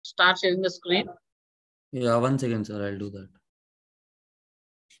start sharing the screen? Yeah, 1 second, sir. I'll do that.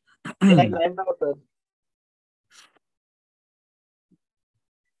 Right now, sir.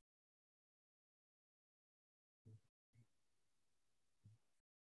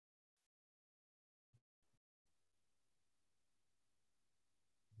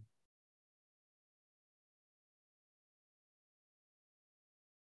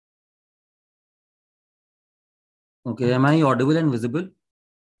 Okay, am I audible and visible?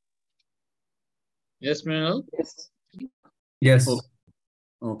 Yes, Mrinal. Yes. Yes. Okay.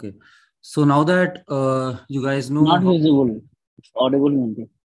 Okay. So now that you guys know Not visible. It's audible only.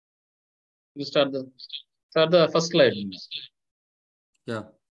 You start the first slide. Yeah.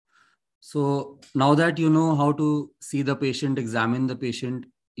 So now that you know how to see the patient, examine the patient,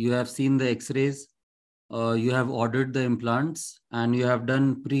 you have seen the X-rays, you have ordered the implants, and you have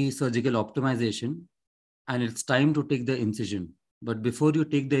done pre-surgical optimization, and it's time to take the incision. But before you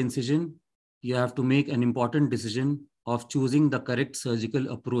take the incision, you have to make an important decision of choosing the correct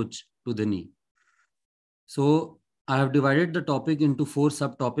surgical approach to the knee. So I have divided the topic into 4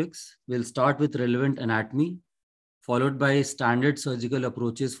 subtopics. We'll start with relevant anatomy, followed by standard surgical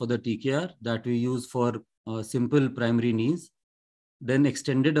approaches for the TKR that we use for simple primary knees. Then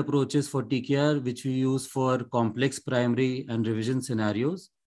extended approaches for TKR, which we use for complex primary and revision scenarios.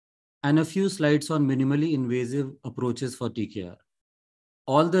 And a few slides on minimally invasive approaches for TKR.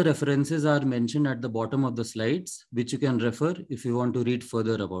 All the references are mentioned at the bottom of the slides, which you can refer if you want to read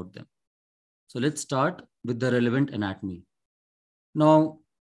further about them. So let's start with the relevant anatomy. Now,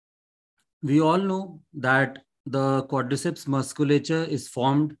 we all know that the quadriceps musculature is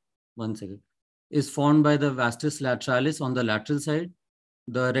formed, is formed by the vastus lateralis on the lateral side,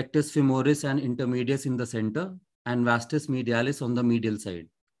 the rectus femoris and intermedius in the center, and vastus medialis on the medial side.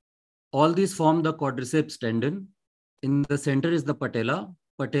 All these form the quadriceps tendon. In the center is the patella.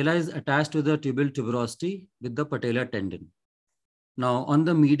 Patella is attached to the tubal tuberosity with the patellar tendon. Now, on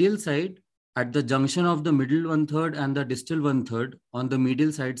the medial side, at the junction of the middle 1/3 and the distal 1/3, on the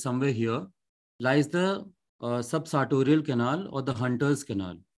medial side somewhere here, lies the subsartorial canal or the Hunter's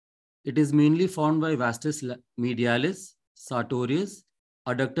canal. It is mainly formed by vastus medialis, sartorius,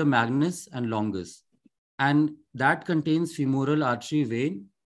 adductor magnus, and longus. And that contains femoral artery vein,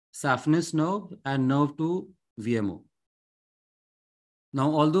 saphenous nerve, and nerve to VMO. Now,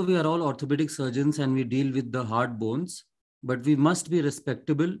 although we are all orthopedic surgeons and we deal with the hard bones, but we must be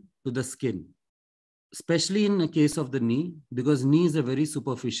respectable to the skin, especially in the case of the knee, because knee is a very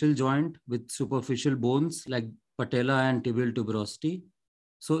superficial joint with superficial bones like patella and tibial tuberosity.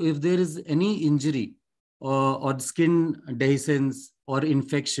 So if there is any injury or skin dehiscence or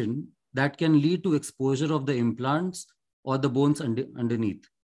infection, that can lead to exposure of the implants or the bones underneath.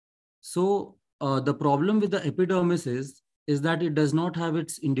 So the problem with the epidermis is that it does not have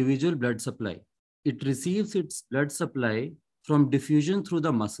its individual blood supply. It receives its blood supply from diffusion through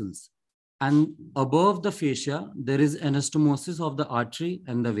the muscles. And above the fascia, there is anastomosis of the artery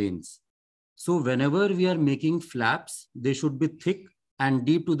and the veins. So whenever we are making flaps, they should be thick and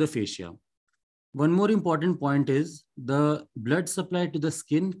deep to the fascia. One more important point is the blood supply to the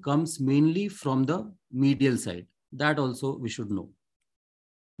skin comes mainly from the medial side. That also we should know.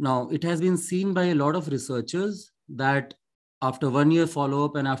 Now, it has been seen by a lot of researchers that after 1 year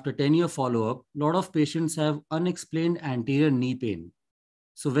follow-up and after 10-year follow-up, a lot of patients have unexplained anterior knee pain.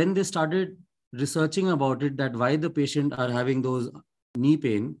 So when they started researching about it, that why the patient are having those knee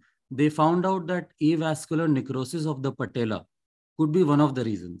pain, they found out that avascular necrosis of the patella could be one of the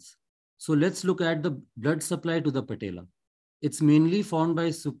reasons. So let's look at the blood supply to the patella. It's mainly formed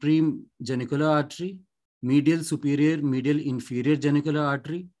by supreme genicular artery, medial superior, medial inferior genicular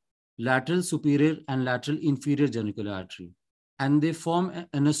artery, lateral superior and lateral inferior genicular artery. And they form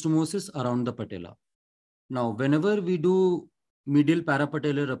anastomosis around the patella. Now, whenever we do medial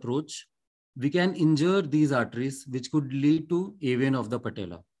parapatellar approach, we can injure these arteries, which could lead to a vein of the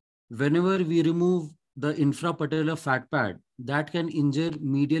patella. Whenever we remove the infrapatellar fat pad, that can injure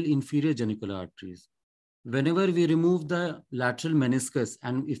medial inferior genicular arteries. Whenever we remove the lateral meniscus,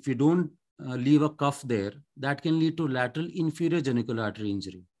 and if we don't leave a cuff there, that can lead to lateral inferior genicular artery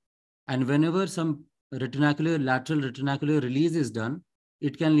injury. And whenever some lateral retinacular release is done,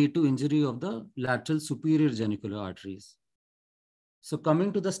 it can lead to injury of the lateral superior genicular arteries. So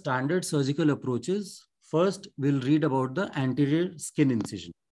coming to the standard surgical approaches, first we'll read about the anterior skin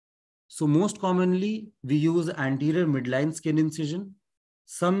incision. So most commonly we use anterior midline skin incision.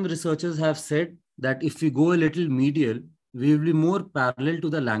 Some researchers have said that if we go a little medial, we will be more parallel to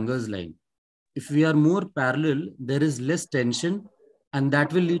the Langer's line. If we are more parallel, there is less tension, and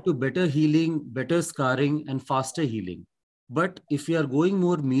that will lead to better healing, better scarring, and faster healing. But if we are going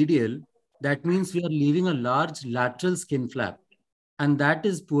more medial, that means we are leaving a large lateral skin flap, and that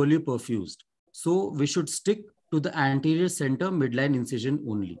is poorly perfused. So we should stick to the anterior center midline incision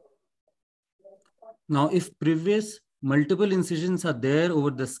only. Now, if previous multiple incisions are there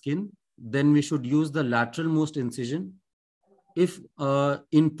over the skin, then we should use the lateral most incision. If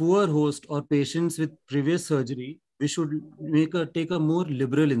in poor host or patients with previous surgery, we should take a more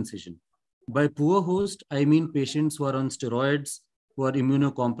liberal incision. By poor host, I mean patients who are on steroids, who are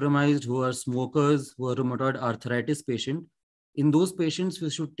immunocompromised, who are smokers, who are rheumatoid arthritis patient. In those patients, we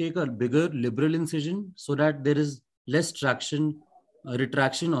should take a bigger liberal incision so that there is less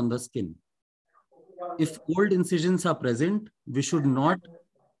retraction on the skin. If old incisions are present, we should not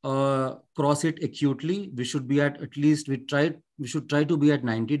cross it acutely. We should be at least, we should try to be at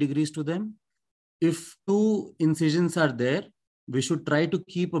 90 degrees to them. If two incisions are there, we should try to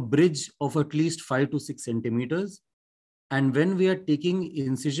keep a bridge of at least 5 to 6 centimeters. And when we are taking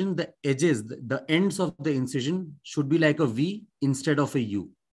incision, the edges, the ends of the incision should be like a V instead of a U.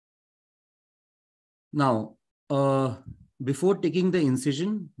 Now, before taking the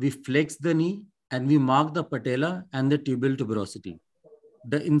incision, we flex the knee and we mark the patella and the tibial tuberosity.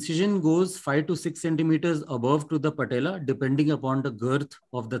 The incision goes 5 to 6 centimeters above to the patella, depending upon the girth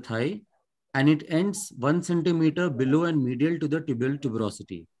of the thigh, and it ends 1 centimeter below and medial to the tibial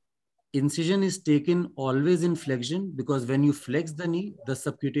tuberosity. Incision is taken always in flexion because when you flex the knee, the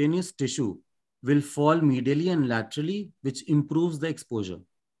subcutaneous tissue will fall medially and laterally, which improves the exposure.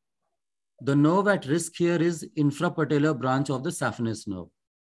 The nerve at risk here is infrapatellar branch of the saphenous nerve.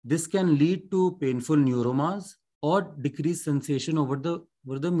 This can lead to painful neuromas or decreased sensation over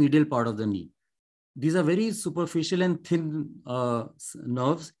the medial part of the knee. These are very superficial and thin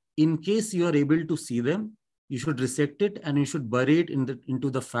nerves. In case you are able to see them, you should resect it and you should bury it into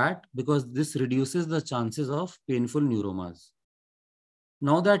the fat because this reduces the chances of painful neuromas.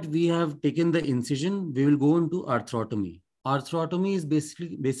 Now that we have taken the incision, we will go into arthrotomy. Arthrotomy is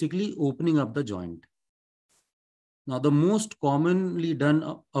basically opening up the joint. Now, the most commonly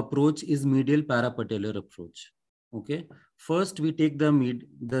done approach is medial parapatellar approach. Okay. First, we take the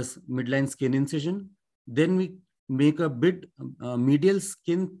midline skin incision. Then we make a bit medial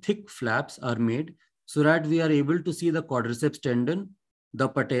skin thick flaps are made so that we are able to see the quadriceps tendon, the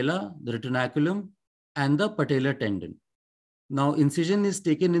patella, the retinaculum, and the patellar tendon. Now, incision is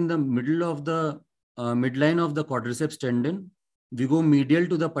taken in the middle of the midline of the quadriceps tendon. We go medial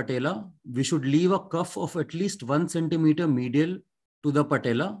to the patella. We should leave a cuff of at least 1 centimeter medial to the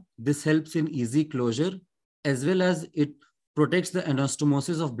patella. This helps in easy closure as well as it protects the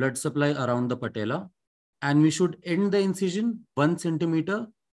anastomosis of blood supply around the patella. And we should end the incision 1 centimeter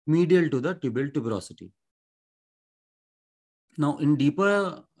medial to the tibial tuberosity. Now, in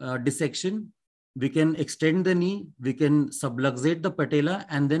deeper dissection, we can extend the knee, we can subluxate the patella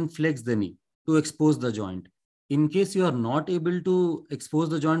and then flex the knee to expose the joint. In case you are not able to expose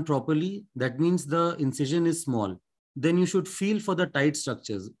the joint properly, that means the incision is small. Then you should feel for the tight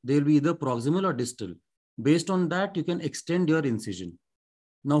structures. They will be either proximal or distal. Based on that, you can extend your incision.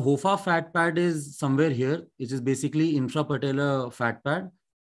 Now, HOFA fat pad is somewhere here. It is basically infrapatellar fat pad.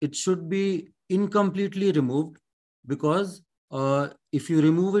 It should be incompletely removed because if you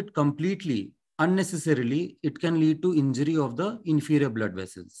remove it completely, unnecessarily, it can lead to injury of the inferior blood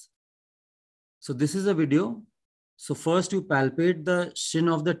vessels. So this is a video. So first you palpate the shin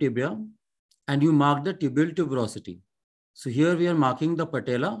of the tibia and you mark the tibial tuberosity. So here we are marking the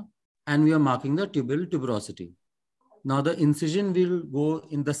patella and we are marking the tibial tuberosity. Now the incision will go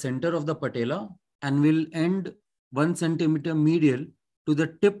in the center of the patella and will end 1 centimeter medial to the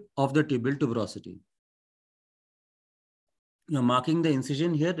tip of the tibial tuberosity. You're marking the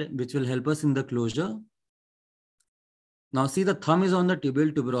incision here, which will help us in the closure. Now see, the thumb is on the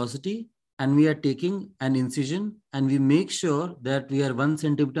tibial tuberosity and we are taking an incision and we make sure that we are 1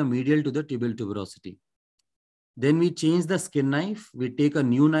 centimeter medial to the tibial tuberosity. Then we change the skin knife. We take a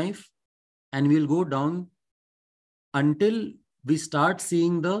new knife and we'll go down until we start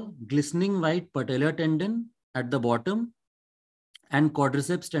seeing the glistening white patellar tendon at the bottom and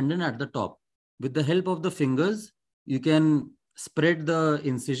quadriceps tendon at the top. With the help of the fingers, you can spread the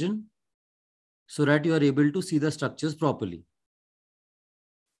incision so that you are able to see the structures properly.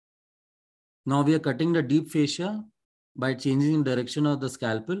 Now we are cutting the deep fascia by changing the direction of the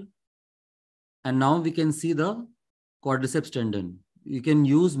scalpel. And now we can see the quadriceps tendon. You can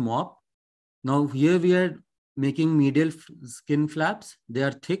use mop. Now here we are making medial skin flaps. They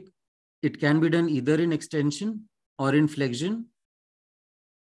are thick. It can be done either in extension or in flexion.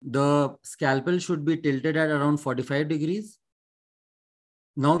 The scalpel should be tilted at around 45 degrees.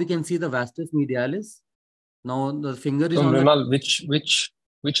 Now we can see the vastus medialis. Now the finger is So on the... Mrimal,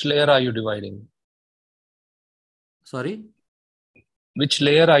 which layer are you dividing? Sorry? Which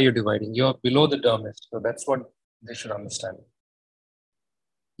layer are you dividing? You're below the dermis. So that's what they should understand.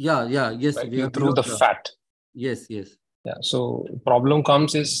 Yeah, yes. Right? We You're are through below the the... fat. Yes. Yeah. So problem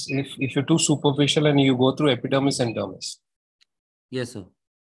comes is if you're too superficial and you go through epidermis and dermis. Yes, sir.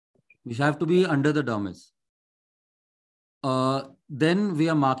 We have to be under the dermis. Then we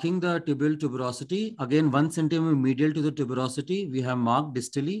are marking the tibial tuberosity. Again, 1 centimeter medial to the tuberosity. We have marked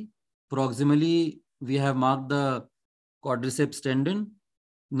distally. Proximally, we have marked the quadriceps tendon.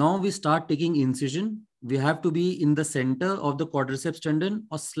 Now we start taking incision. We have to be in the center of the quadriceps tendon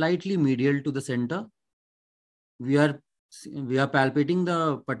or slightly medial to the center. We are palpating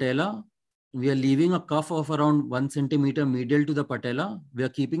the patella. We are leaving a cuff of around 1 centimeter medial to the patella. We are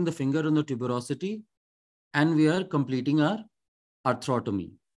keeping the finger on the tuberosity, and we are completing our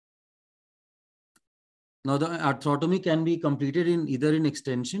arthrotomy. Now the arthrotomy can be completed in either in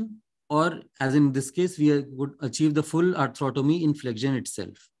extension, or as in this case, we would achieve the full arthrotomy in flexion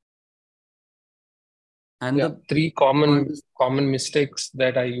itself. And yeah, the 3 common mistakes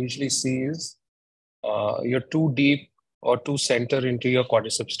that I usually see is you're too deep or too center into your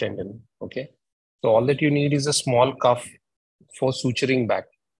quadriceps tendon. Okay, so all that you need is a small cuff for suturing back.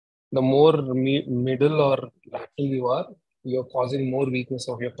 The more middle or lateral you're causing more weakness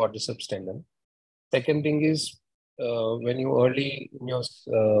of your quadriceps tendon. Second thing is when you early in your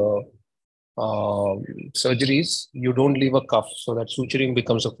surgeries, you don't leave a cuff, so that suturing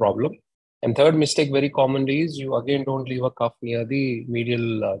becomes a problem. And third mistake very commonly is you again don't leave a cuff near the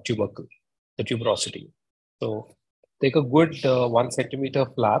medial tubercle, the tuberosity. So take a good 1 centimeter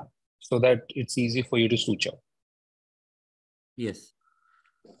flap so that it's easy for you to suture. Yes.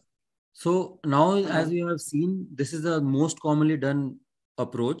 So now, as you have seen, this is the most commonly done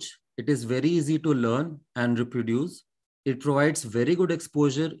approach. It is very easy to learn and reproduce. It provides very good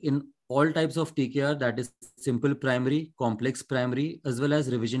exposure in all types of TKR, that is simple primary, complex primary, as well as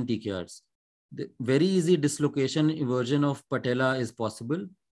revision TKRs. The very easy dislocation inversion of patella is possible,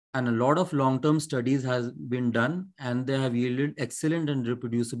 and a lot of long-term studies has been done, and they have yielded excellent and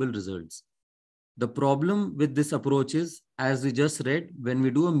reproducible results. The problem with this approach is, as we just read, when we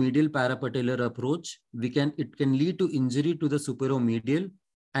do a medial parapatellar approach, it can lead to injury to the superomedial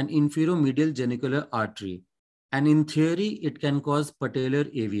and inferiomedial genicular artery. And in theory, it can cause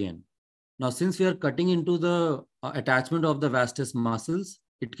patellar AVN. Now, since we are cutting into the attachment of the vastus muscles,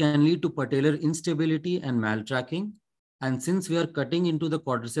 it can lead to patellar instability and maltracking. And since we are cutting into the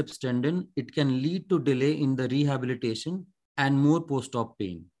quadriceps tendon, it can lead to delay in the rehabilitation and more post-op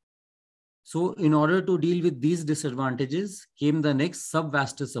pain. So in order to deal with these disadvantages came the next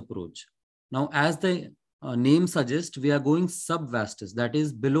subvastus approach. Now, as the name suggests, we are going subvastus, that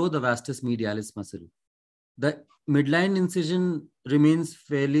is below the vastus medialis muscle. The midline incision remains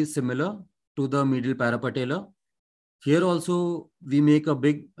fairly similar to the medial parapatellar. Here also, we make a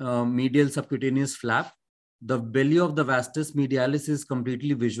big medial subcutaneous flap. The belly of the vastus medialis is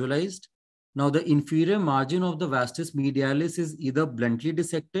completely visualized. Now, the inferior margin of the vastus medialis is either bluntly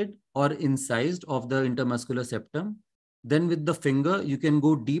dissected or incised of the intermuscular septum. Then with the finger, you can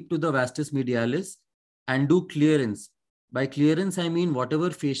go deep to the vastus medialis and do clearance. By clearance, I mean whatever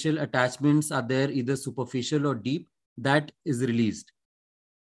facial attachments are there, either superficial or deep, that is released.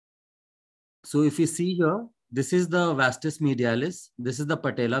 So if you see here, this is the vastus medialis. This is the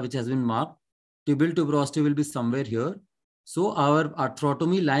patella, which has been marked. Tibial tuberosity will be somewhere here. So our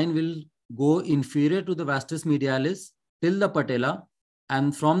arthrotomy line will go inferior to the vastus medialis till the patella.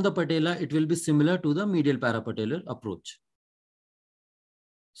 And from the patella, it will be similar to the medial parapatellar approach.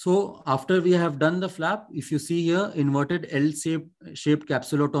 So after we have done the flap, if you see here, inverted L-shaped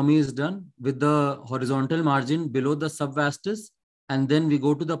capsulotomy is done with the horizontal margin below the subvastus. And then we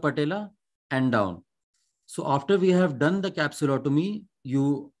go to the patella and down. So after we have done the capsulotomy,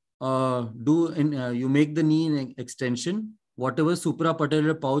 you you make the knee in extension. Whatever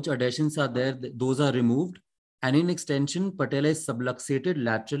suprapatellar pouch adhesions are there, those are removed. And in extension, patella is subluxated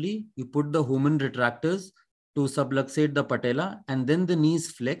laterally. You put the Homan retractors to subluxate the patella, and then the knee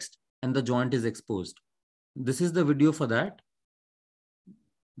is flexed and the joint is exposed. This is the video for that.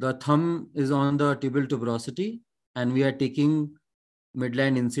 The thumb is on the tibial tuberosity, and we are taking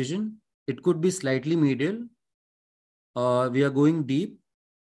midline incision. It could be slightly medial. We are going deep.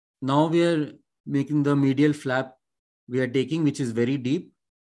 Now we are making the medial flap we are taking, which is very deep.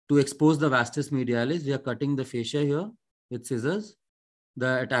 To expose the vastus medialis, we are cutting the fascia here with scissors,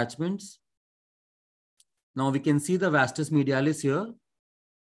 the attachments. Now we can see the vastus medialis here.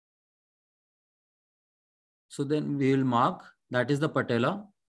 So then we will mark, that is the patella.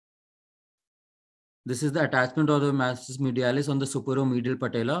 This is the attachment of the vastus medialis on the superomedial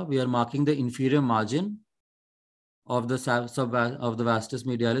patella. We are marking the inferior margin of the of the vastus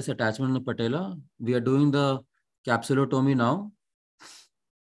medialis attachment on the patella. We are doing the capsulotomy now.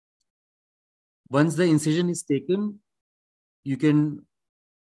 Once the incision is taken, you can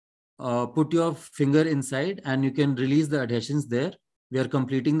put your finger inside and you can release the adhesions there. We are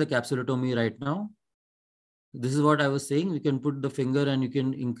completing the capsulotomy right now. This is what I was saying. You can put the finger and you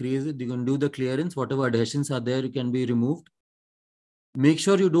can increase it. You can do the clearance. Whatever adhesions are there, you can be removed. Make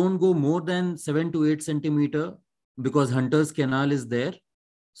sure you don't go more than 7 to 8 centimeter because Hunter's canal is there.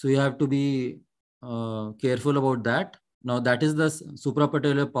 So you have to be careful about that. Now that is the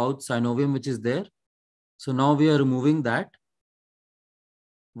suprapatellar pouch synovium which is there. So now we are removing that.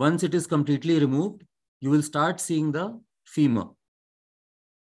 Once it is completely removed, you will start seeing the femur.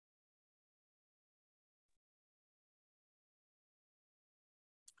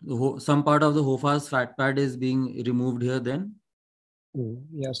 Some part of the Hoffa's fat pad is being removed here then.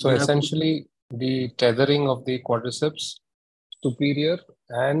 Yeah, so essentially the tethering of the quadriceps superior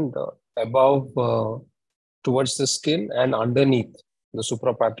and above towards the skin and underneath the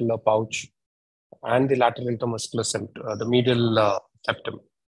suprapatellar pouch and the lateral intermuscular septum, the medial septum.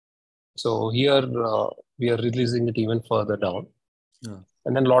 So here we are releasing it even further down. Yeah.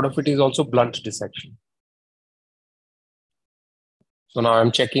 And then a lot of it is also blunt dissection. So now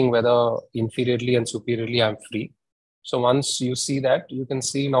I'm checking whether inferiorly and superiorly I'm free. So once you see that, you can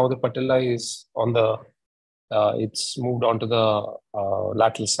see now the patella is on the, it's moved onto the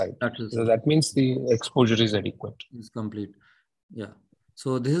lateral side. So that means the exposure is adequate. It's complete. Yeah.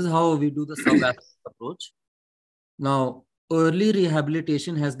 So this is how we do the subvascular approach. Now, early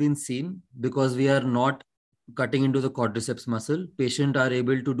rehabilitation has been seen because we are not cutting into the quadriceps muscle. Patients are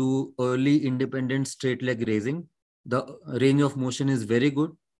able to do early independent straight leg raising. The range of motion is very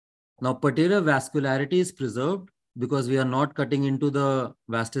good. Now, patellar vascularity is preserved because we are not cutting into the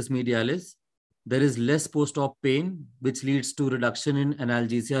vastus medialis. There is less post-op pain, which leads to reduction in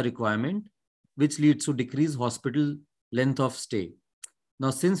analgesia requirement, which leads to decreased hospital length of stay. Now,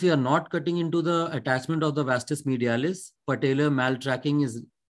 since we are not cutting into the attachment of the vastus medialis, patellar maltracking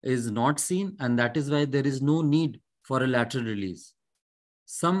is not seen, and that is why there is no need for a lateral release.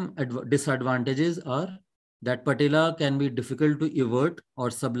 Some disadvantages are that patella can be difficult to evert or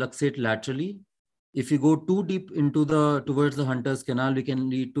subluxate laterally. If you go too deep into towards the Hunter's canal, we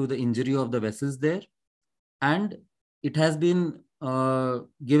can lead to the injury of the vessels there. And it has been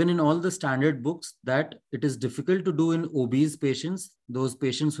given in all the standard books that it is difficult to do in obese patients, those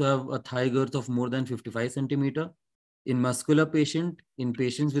patients who have a thigh girth of more than 55 centimeter, in muscular patient, in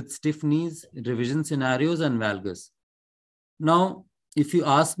patients with stiff knees, revision scenarios, and valgus. Now, if you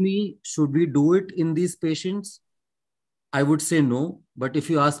ask me, should we do it in these patients? I would say no. But if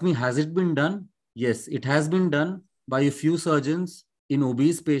you ask me, has it been done? Yes, it has been done by a few surgeons in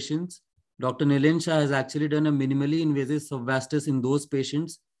obese patients. Dr. Nilen Shah has actually done a minimally invasive subvastus in those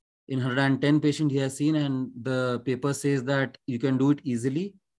patients. In 110 patients he has seen, and the paper says that you can do it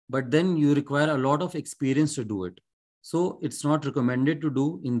easily, but then you require a lot of experience to do it. So it's not recommended to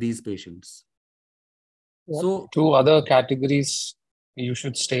do in these patients. So two other categories you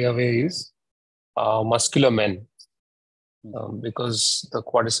should stay away is muscular men, because the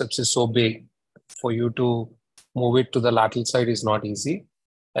quadriceps is so big, for you to move it to the lateral side is not easy.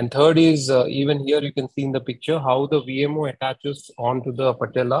 And third is, even here you can see in the picture how the VMO attaches onto the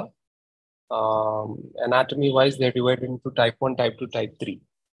patella. Anatomy-wise, they're divided into type 1, type 2, type 3.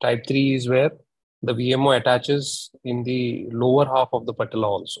 Type 3 is where the VMO attaches in the lower half of the patella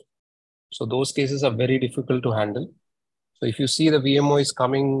also. So those cases are very difficult to handle. So if you see the VMO is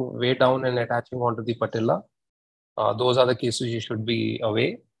coming way down and attaching onto the patella, those are the cases you should be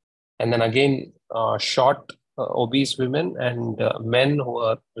away. And then again, short, obese women and men who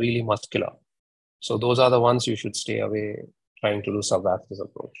are really muscular. So those are the ones you should stay away trying to do subvastus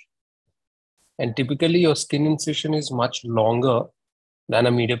approach. And typically your skin incision is much longer than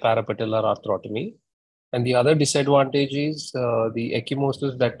a medial parapatellar arthrotomy. And the other disadvantage is the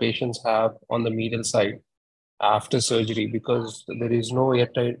ecchymosis that patients have on the medial side after surgery, because there is no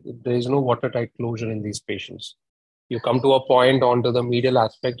watertight closure in these patients. You come to a point onto the medial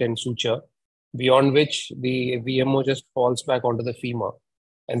aspect and suture, beyond which the VMO just falls back onto the femur.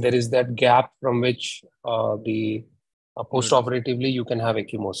 And there is that gap from which post-operatively you can have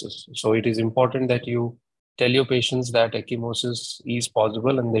ecchymosis. So it is important that you tell your patients that ecchymosis is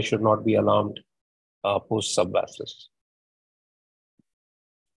possible and they should not be alarmed post-subvastus.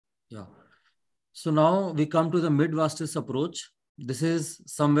 Yeah. So now we come to the mid-vastus approach. This is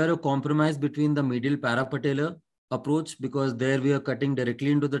somewhere a compromise between the medial parapatellar approach because there we are cutting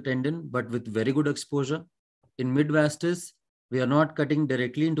directly into the tendon, but with very good exposure. In mid vastus, we are not cutting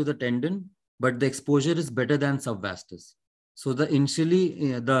directly into the tendon, but the exposure is better than subvastus. So the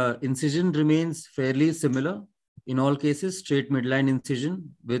incision remains fairly similar in all cases, straight midline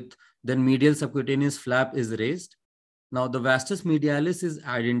incision with then medial subcutaneous flap is raised. Now the vastus medialis is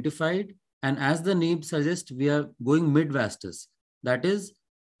identified, and as the name suggests, we are going mid vastus. That is,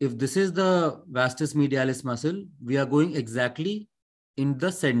 if this is the vastus medialis muscle, we are going exactly in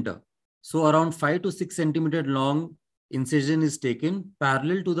the center. So around 5 to 6 centimeter long incision is taken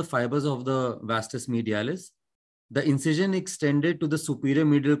parallel to the fibers of the vastus medialis. The incision extended to the superior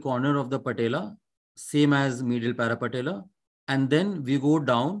medial corner of the patella, same as medial parapatella. And then we go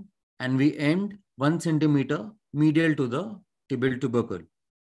down and we end 1 centimeter medial to the tibial tubercle.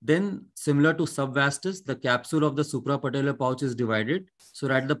 Then, similar to subvastus, the capsule of the suprapatellar pouch is divided so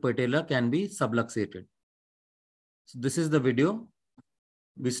that the patella can be subluxated. So this is the video.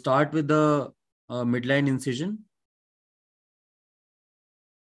 We start with the midline incision.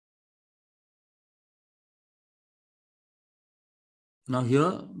 Now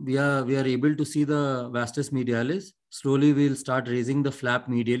here we are able to see the vastus medialis. Slowly we'll start raising the flap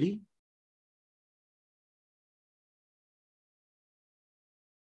medially.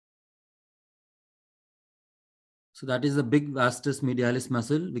 So that is the big vastus medialis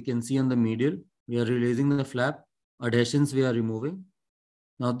muscle we can see on the medial. We are releasing the flap. Adhesions we are removing.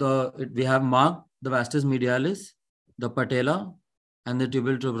 Now we have marked the vastus medialis, the patella, and the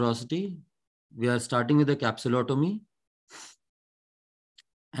tibial tuberosity. We are starting with the capsulotomy.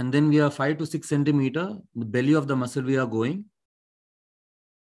 And then we are 5 to 6 centimeter, the belly of the muscle we are going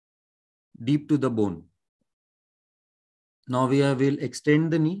deep to the bone. Now we'll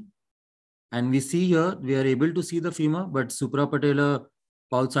extend the knee. And we see here, we are able to see the femur, but suprapatellar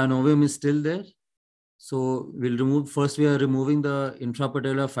pouch synovium is still there. So we'll remove, first we are removing the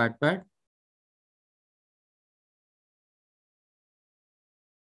intrapatellar fat pad.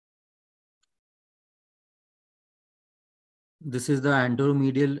 This is the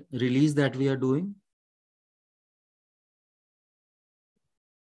anteromedial release that we are doing.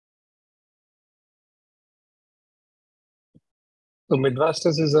 So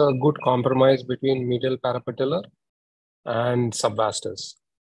midvastus is a good compromise between medial parapatellar and subvastus.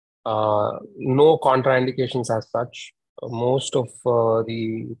 No contraindications as such. Most of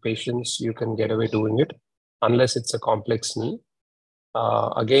the patients, you can get away doing it unless it's a complex knee.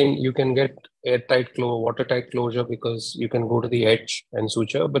 Again, you can get watertight closure because you can go to the edge and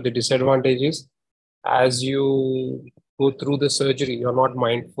suture. But the disadvantage is, as you go through the surgery, you're not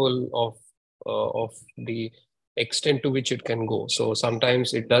mindful of the extent to which it can go. So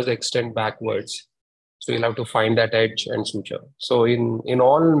sometimes it does extend backwards. So you'll have to find that edge and suture. So in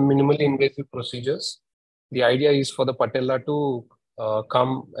all minimally invasive procedures, the idea is for the patella to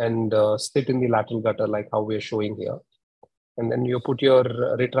come and sit in the lateral gutter like how we're showing here. And then you put your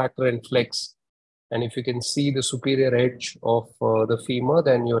retractor and flex. And if you can see the superior edge of the femur,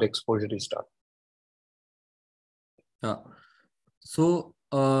 then your exposure is done. Yeah. So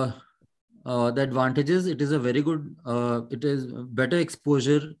the advantages, it is a very good, it is better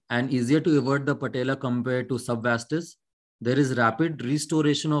exposure and easier to avert the patella compared to subvastus. There is rapid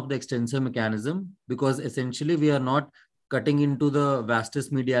restoration of the extensor mechanism because essentially we are not cutting into the vastus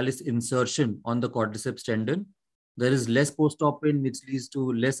medialis insertion on the quadriceps tendon. There is less post-op pain, which leads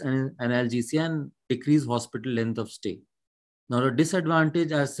to less analgesia and decreased hospital length of stay. Now, the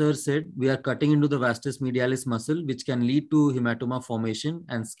disadvantage, as sir said, we are cutting into the vastus medialis muscle, which can lead to hematoma formation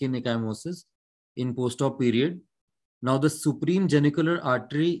and skin ecchymosis in post-op period. Now, the supreme genicular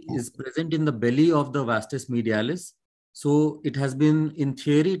artery is present in the belly of the vastus medialis. So it has been, in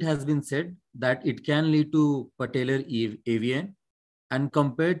theory, it has been said that it can lead to patellar AVN. And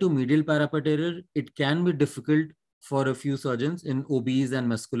compared to medial parapatellar, it can be difficult for a few surgeons in obese and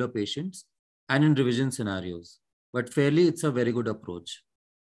muscular patients and in revision scenarios. But fairly, it's a very good approach.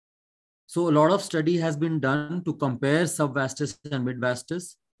 So a lot of study has been done to compare subvastus and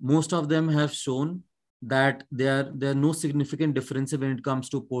midvastus. Most of them have shown that there are no significant differences when it comes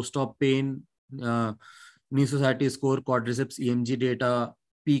to post-op pain, knee society score, quadriceps EMG data,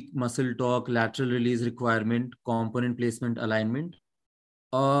 peak muscle torque, lateral release requirement, component placement alignment.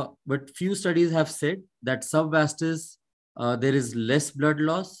 But few studies have said that subvastus, there is less blood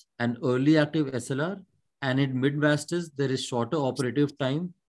loss and early active SLR. And in midvastus, there is shorter operative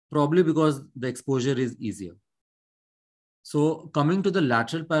time, probably because the exposure is easier. So coming to the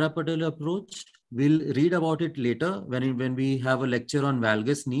lateral parapatellar approach, we'll read about it later when we have a lecture on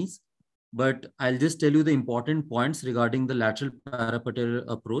valgus knees. But I'll just tell you the important points regarding the lateral parapatellar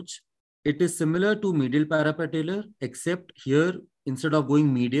approach. It is similar to medial parapatellar, except here, instead of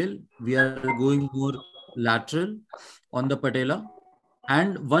going medial, we are going more lateral on the patella.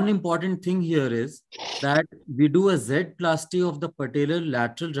 And one important thing here is that we do a Z-plasty of the patellar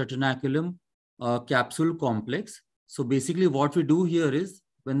lateral retinaculum capsule complex. So basically what we do here is,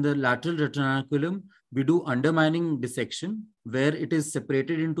 when the lateral retinaculum, we do undermining dissection where it is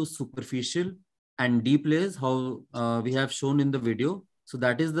separated into superficial and deep layers, how we have shown in the video. So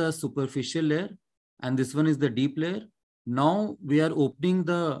that is the superficial layer and this one is the deep layer. Now we are opening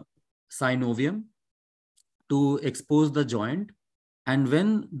the synovium to expose the joint. And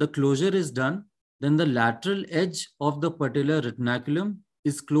when the closure is done, then the lateral edge of the patellar retinaculum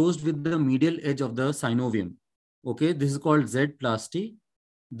is closed with the medial edge of the synovium. Okay, this is called Z-plasty.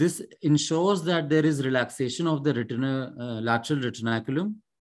 This ensures that there is relaxation of the lateral retinaculum.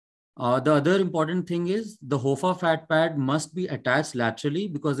 The other important thing is the HOFA fat pad must be attached laterally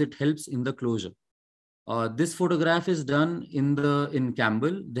because it helps in the closure. This photograph is done in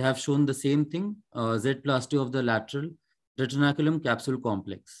Campbell. They have shown the same thing, Z-plasty of the lateral retinaculum capsule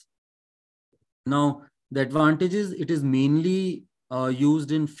complex. Now, the advantage is it is mainly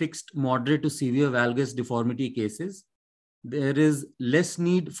used in fixed, moderate to severe valgus deformity cases. There is less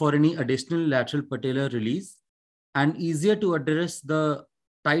need for any additional lateral patellar release and easier to address the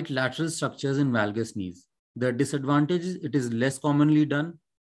tight lateral structures in valgus knees. The disadvantage is it is less commonly done.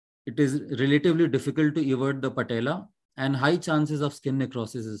 It is relatively difficult to evert the patella and high chances of skin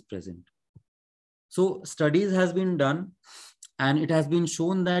necrosis is present. So studies has been done and it has been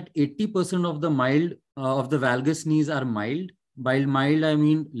shown that 80% of the valgus knees are mild. By mild, I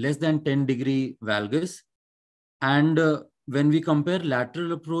mean less than 10-degree valgus. And when we compare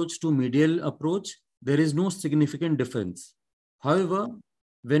lateral approach to medial approach, there is no significant difference. However,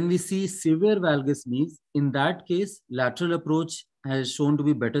 when we see severe valgus knees, in that case, lateral approach has shown to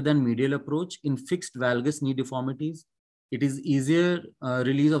be better than medial approach in fixed valgus knee deformities. It is easier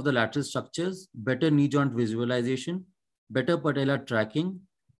release of the lateral structures, better knee joint visualization, better patella tracking.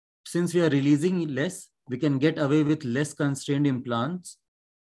 Since we are releasing less, we can get away with less constrained implants.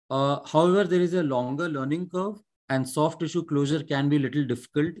 However, there is a longer learning curve and soft tissue closure can be a little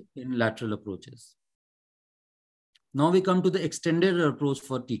difficult in lateral approaches. Now we come to the extended approach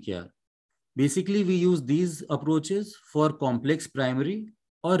for TKR. Basically, we use these approaches for complex primary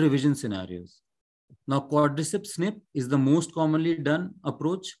or revision scenarios. Now, quadriceps snip is the most commonly done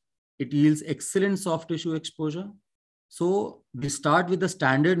approach. It yields excellent soft tissue exposure. So we start with the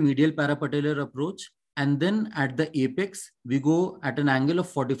standard medial parapatellar approach, and then at the apex, we go at an angle of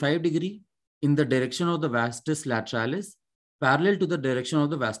 45 degrees in the direction of the vastus lateralis, parallel to the direction of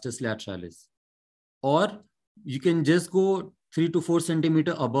the vastus lateralis. Or you can just go 3 to 4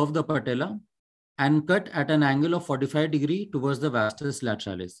 centimeters above the patella and cut at an angle of 45 degrees towards the vastus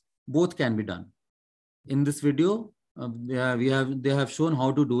lateralis. Both can be done. In this video, they have shown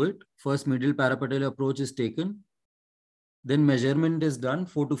how to do it. First, medial parapatellar approach is taken. Then measurement is done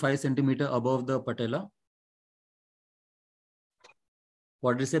 4 to 5 centimeters above the patella.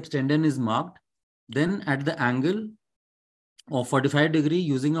 Quadriceps tendon is marked. Then at the angle of 45 degrees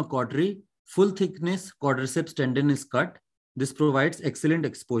using a cautery, full thickness quadriceps tendon is cut. This provides excellent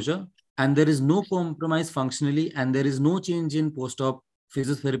exposure and there is no compromise functionally and there is no change in post-op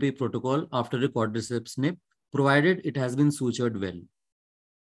physiotherapy protocol after a quadriceps snip, provided it has been sutured well.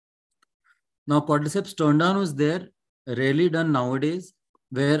 Now, quadriceps turndown is there, rarely done nowadays,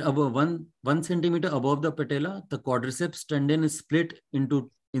 where above 1 centimeter above the patella, the quadriceps tendon is split in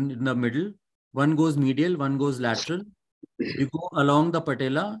the middle. One goes medial, one goes lateral. We go along the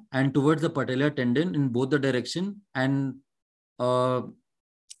patella and towards the patellar tendon in both the direction, and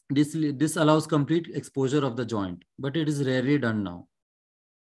this allows complete exposure of the joint, but it is rarely done now.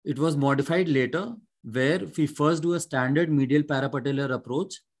 It was modified later, where we first do a standard medial parapatellar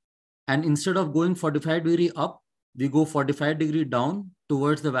approach, and instead of going 45 degrees up, we go 45 degrees down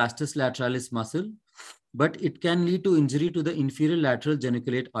towards the vastus lateralis muscle, but it can lead to injury to the inferior lateral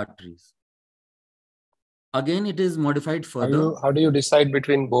geniculate arteries. Again, it is modified further. How do you decide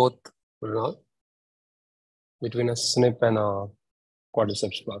between both, Runal? Between a snip and a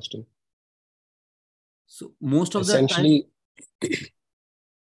quadriceps plasty? So most of essentially, the time,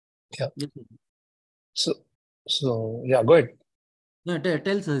 yeah. Yes. So yeah, go ahead. No,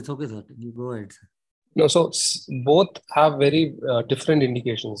 tell sir, it's okay, sir. You go ahead, sir. No, so both have very different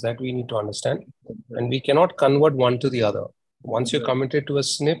indications that we need to understand, and we cannot convert one to the other. Once you're committed to a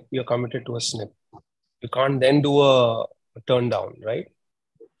snip, you're committed to a snip. You can't then do a turn down, right?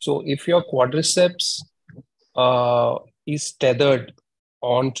 So if your quadriceps is tethered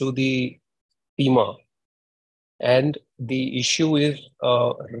onto the femur and the issue is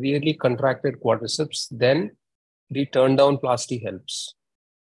really contracted quadriceps, then the turn down plasty helps.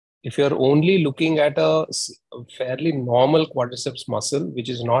 If you're only looking at a fairly normal quadriceps muscle, which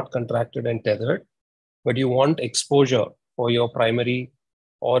is not contracted and tethered, but you want exposure for your primary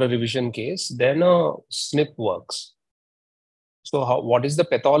or a revision case, then a snip works. So what is the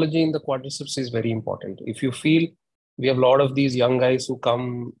pathology in the quadriceps is very important. If you feel, we have a lot of these young guys who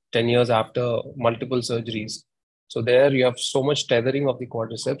come 10 years after multiple surgeries. So there you have so much tethering of the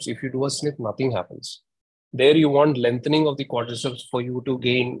quadriceps. If you do a snip, nothing happens. There you want lengthening of the quadriceps for you to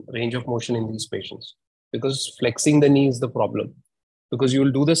gain range of motion in these patients, because flexing the knee is the problem. Because you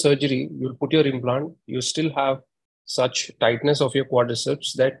will do the surgery, you'll put your implant, you still have such tightness of your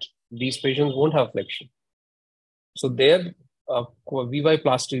quadriceps that these patients won't have flexion. So there,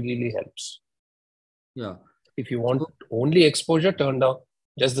 VY-plasty really helps. Yeah. If you want only exposure, turn down,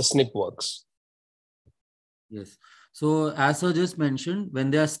 just the snip works. Yes. So as sir just mentioned,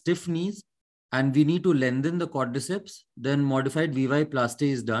 when there are stiff knees and we need to lengthen the quadriceps, then modified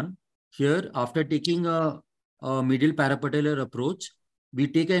VY-plasty is done. Here, after taking a medial parapatellar approach, we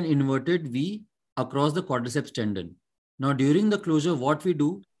take an inverted V across the quadriceps tendon. Now, during the closure, what we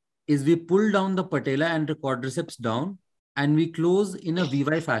do is we pull down the patella and the quadriceps down, and we close in a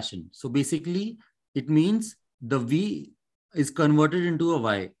VY fashion. So basically, it means the V is converted into a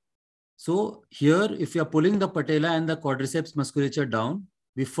Y. So here, if you are pulling the patella and the quadriceps musculature down,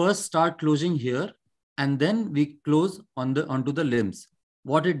 we first start closing here, and then we close onto the limbs.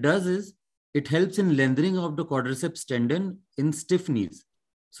 What it does is, it helps in lengthening of the quadriceps tendon in stiff knees.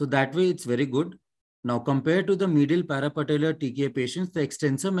 So that way, it's very good. Now, compared to the medial parapatellar TKA patients, the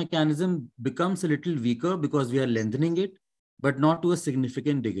extensor mechanism becomes a little weaker because we are lengthening it, but not to a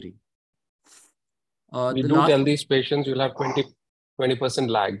significant degree. We do tell these patients you'll have 20%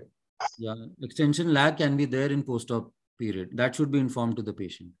 lag. Yeah, extension lag can be there in post-op period. That should be informed to the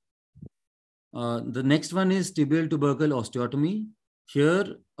patient. The next one is tibial tubercle osteotomy.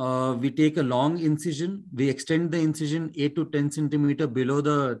 Here, we take a long incision. We extend the incision 8 to 10 centimeter below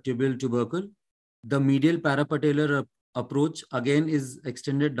the tibial tubercle. The medial parapatellar approach again is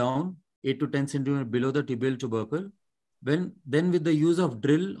extended down 8 to 10 centimeter below the tibial tubercle. Then with the use of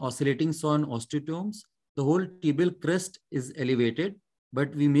drill oscillating saw and osteotomes, the whole tibial crest is elevated,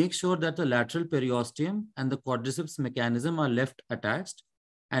 but we make sure that the lateral periosteum and the quadriceps mechanism are left attached.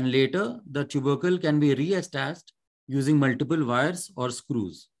 And later, the tubercle can be reattached using multiple wires or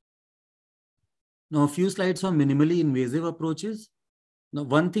screws. Now, a few slides on minimally invasive approaches. Now,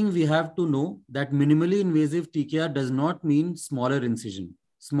 one thing we have to know that minimally invasive TKR does not mean smaller incision.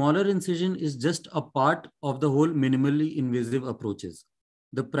 Smaller incision is just a part of the whole minimally invasive approaches.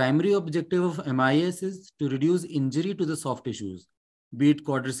 The primary objective of MIS is to reduce injury to the soft tissues, be it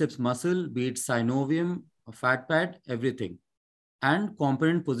quadriceps muscle, be it synovium, a fat pad, everything. And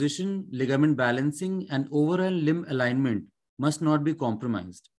component position, ligament balancing, and overall limb alignment must not be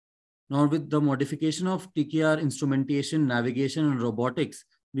compromised. Now, with the modification of TKR instrumentation, navigation, and robotics,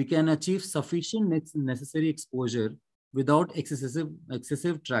 we can achieve sufficient necessary exposure without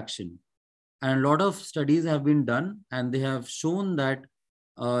excessive traction. And a lot of studies have been done, and they have shown that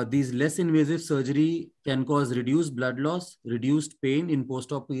these less invasive surgery can cause reduced blood loss, reduced pain in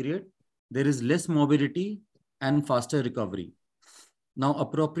post-op period. There is less morbidity and faster recovery. Now,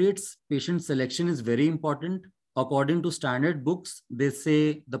 appropriate patient selection is very important. According to standard books, they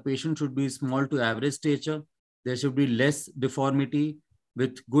say the patient should be small to average stature. There should be less deformity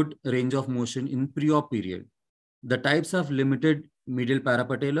with good range of motion in pre-op period. The types of limited medial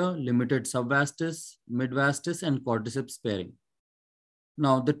parapatellar, limited subvastus, midvastus, and quadriceps sparing.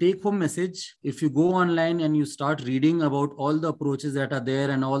 Now, the take-home message, if you go online and you start reading about all the approaches that are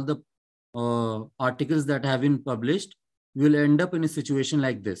there and all the articles that have been published, you will end up in a situation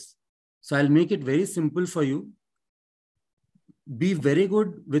like this. So I'll make it very simple for you. Be very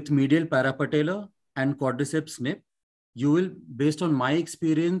good with medial parapatellar and quadriceps snip. You will, based on my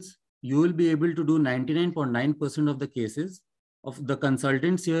experience, you will be able to do 99.9% of the cases. Of the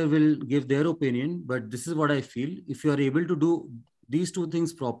consultants here will give their opinion, but this is what I feel. If you are able to do these two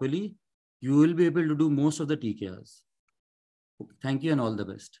things properly, you will be able to do most of the TKRs. Thank you and all the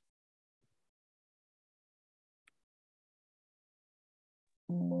best.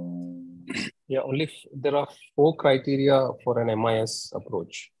 Yeah, there are 4 criteria for an MIS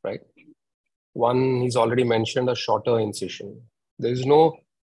approach, right? One, he's already mentioned, a shorter incision. There's no,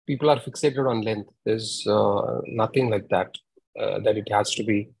 people are fixated on length. There's nothing like that, that it has to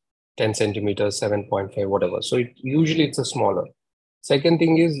be 10 centimeters, 7.5, whatever. So usually it's a smaller. Second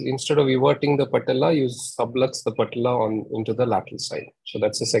thing is, instead of everting the patella, you sublux the patella into the lateral side. So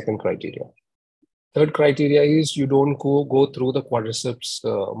that's the second criteria. Third criteria is you don't go through the quadriceps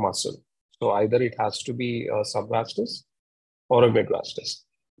muscle. So either it has to be a subvastus or a midvastus.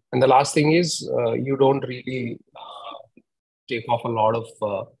 And the last thing is you don't really take off a lot of,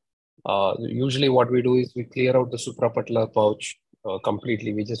 usually what we do is we clear out the suprapatellar pouch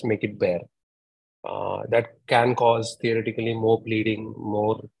completely. We just make it bare. That can cause theoretically more bleeding,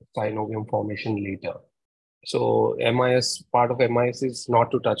 more synovium formation later. So MIS, part of MIS is not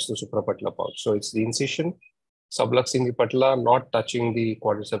to touch the suprapatellar pouch. So it's the incision, subluxing the patella, not touching the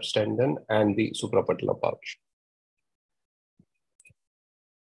quadriceps tendon and the suprapatellar pouch.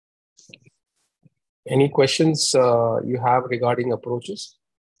 Any questions you have regarding approaches?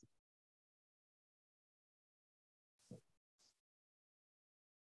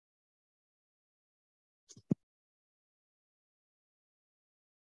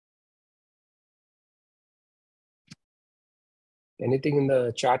 Anything in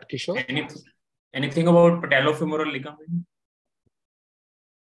the chat, Kishore? Anything about patellofemoral ligament?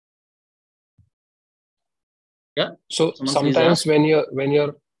 Yeah. So sometimes when you're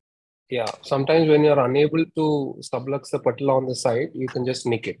sometimes when you're unable to sublux the patella on the side, you can just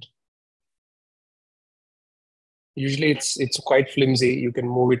nick it. Usually it's quite flimsy. You can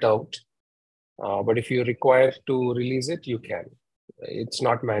move it out. But if you require to release it, you can. It's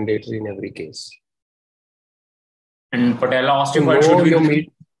not mandatory in every case. And patella osteophyte should be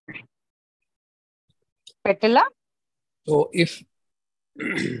patella? So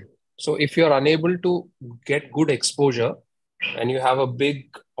if you're unable to get good exposure and you have a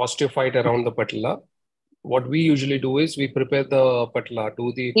big osteophyte around the patella, what we usually do is we prepare the patella,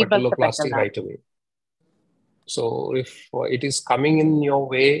 do the patelloplasty right away. So if it is coming in your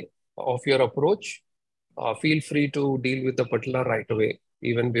way of your approach, feel free to deal with the patella right away,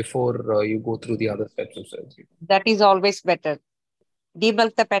 even before you go through the other steps of surgery. That is always better.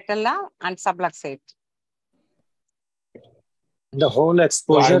 Debulk the patella and subluxate. The whole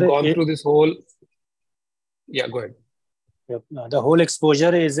exposure. So I've gone through this whole. Yeah, go ahead. Yep. The whole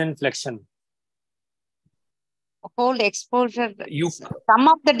exposure is in flexion. Whole exposure. Some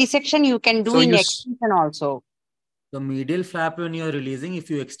of the dissection you can do in extension also. The medial flap, when you're releasing, if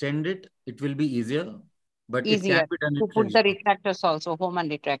you extend it, it will be easier. But easier it can be done to put the retractors also, Hohmann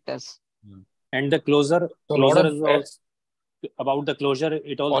retractors. And the closure, is also about the closure.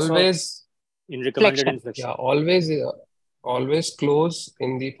 It also always in recommended flexion. inflection. Yeah, always close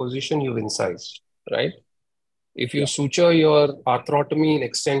in the position you've incised, right? If you suture your arthrotomy in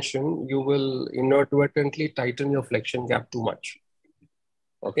extension, you will inadvertently tighten your flexion gap too much.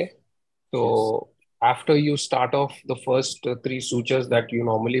 Okay, so after you start off the first 3 sutures that you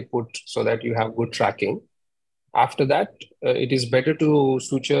normally put so that you have good tracking, after that, it is better to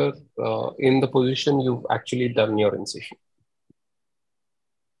suture in the position you've actually done your incision.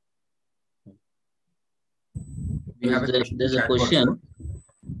 There's a question.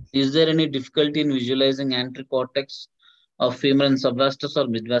 Is there any difficulty in visualizing anterior cortex of femur and subvastus or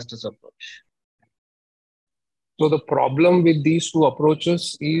midvastus approach? So the problem with these 2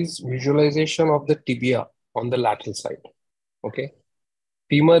 approaches is visualization of the tibia on the lateral side. Okay.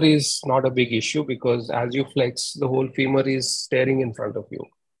 Femur is not a big issue because as you flex, the whole femur is staring in front of you.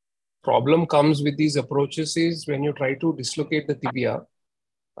 Problem comes with these approaches is when you try to dislocate the tibia,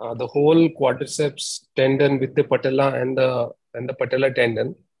 the whole quadriceps tendon with the patella and the patellar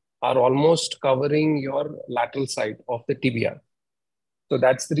tendon are almost covering your lateral side of the tibia. So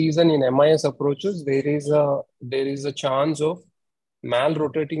that's the reason in MIS approaches, there is a chance of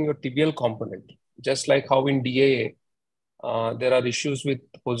mal-rotating your tibial component. Just like how in DAA, there are issues with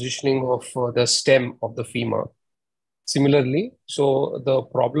positioning of the stem of the femur. Similarly, so the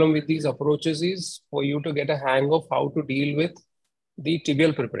problem with these approaches is for you to get a hang of how to deal with the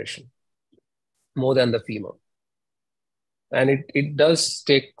tibial preparation more than the femur. And it does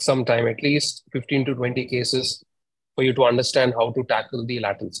take some time, at least 15 to 20 cases for you to understand how to tackle the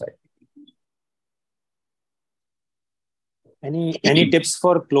lateral side. Any tips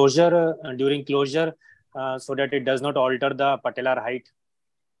for closure during closure so that it does not alter the patellar height?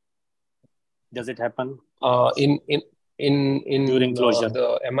 Does it happen? During closure,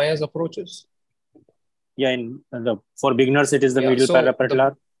 the MIS approaches? Yeah, for beginners, it is the medial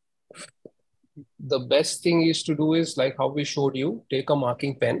parapatellar. The best thing is to do is like how we showed you, take a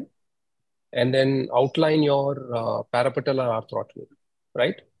marking pen and then outline your parapatellar arthrotomy,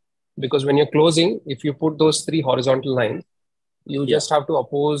 right? Because when you're closing, if you put those 3 horizontal lines, you just have to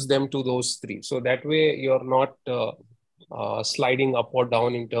oppose them to those 3. So that way you're not sliding up or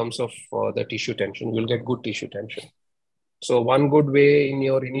down in terms of the tissue tension. You'll get good tissue tension. So one good way in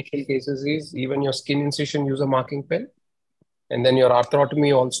your initial cases is even your skin incision, use a marking pen. And then your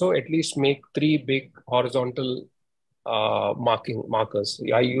arthrotomy also, at least make 3 big horizontal markers.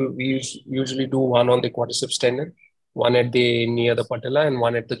 We usually do one on the quadriceps tendon, one at the near the patella, and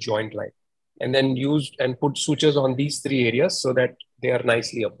one at the joint line. And then use and put sutures on these 3 areas so that they are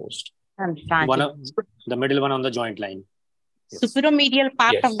nicely opposed. The middle one on the joint line. Yes. Superomedial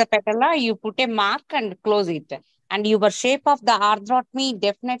part of the patella, you put a mark and close it. And your shape of the arthrotomy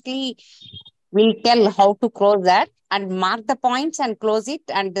definitely will tell how to close that, and mark the points and close it,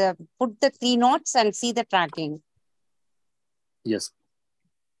 and put the 3 knots and see the tracking. Yes.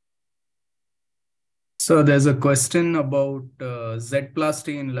 So there's a question about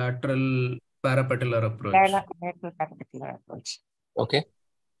Z-plasty in lateral parapatellar approach. Lateral parapatellar approach. Okay.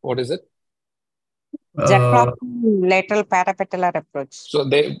 What is it? Z-plasty lateral parapatellar approach.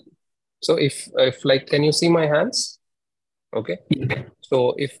 So if like, can you see my hands? Okay.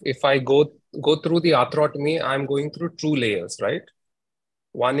 So if I go through the arthrotomy, I'm going through 2 layers, right?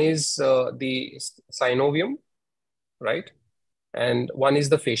 One is the synovium, right? And one is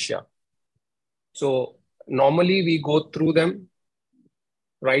the fascia. So normally we go through them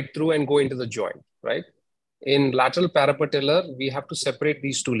right through and go into the joint, right? In lateral parapatellar, we have to separate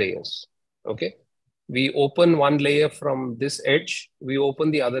these 2 layers, okay? We open one layer from this edge, we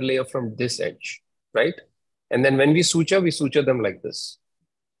open the other layer from this edge, right? And then when we suture them like this.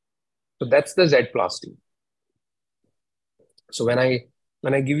 So that's the Z-plasty. So when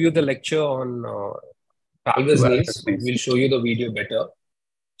I give you the lecture on valgus knees, we'll show you the video better.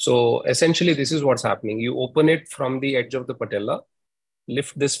 So essentially, this is what's happening. You open it from the edge of the patella,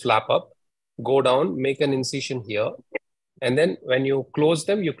 lift this flap up, go down, make an incision here. And then when you close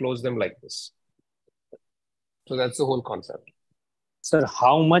them like this. So that's the whole concept. Sir,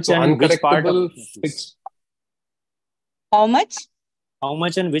 how much and which part of How much? How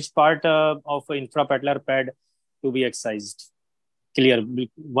much and which part of infrapatellar pad to be excised? Clear,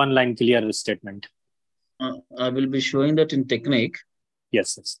 one line clear statement. I will be showing that in technique.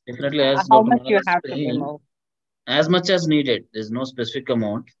 Yes, yes. Definitely, as how Dr. much you Maharaj have to saying, remove? as much as needed. There's no specific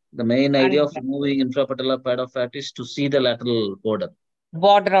amount. The main idea of removing infrapatellar pad of fat is to see the lateral border.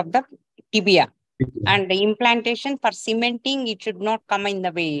 Border of the tibia. And the implantation for cementing, it should not come in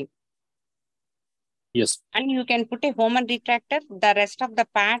the way. Yes. And you can put a Homan retractor. The rest of the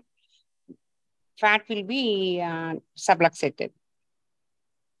fat will be subluxated.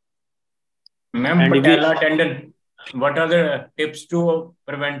 Ma'am, patella tendon. What are the tips to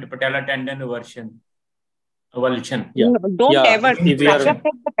prevent patella tendon avulsion? Yeah. Don't ever subluxate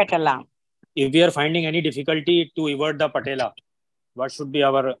the patella. If we are finding any difficulty to evert the patella, what should be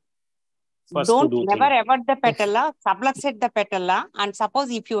our first Don't to do never thing? evert the patella, subluxate the patella, and suppose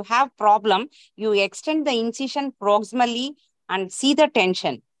if you have problem, you extend the incision proximally and see the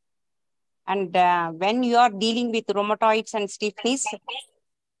tension. And when you are dealing with rheumatoids and stiffness,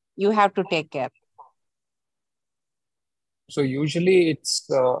 you have to take care. So usually it's,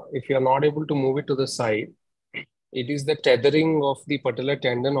 if you're not able to move it to the side, it is the tethering of the patellar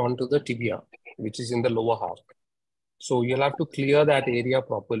tendon onto the tibia, which is in the lower half. So you'll have to clear that area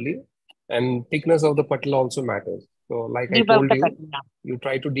properly, and thickness of the patella also matters. So like I told you, you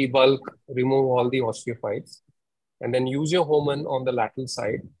try to debulk, remove all the osteophytes, and then use your Homan on the lateral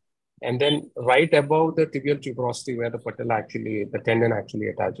side. And then right above the tibial tuberosity where the patella actually, the tendon actually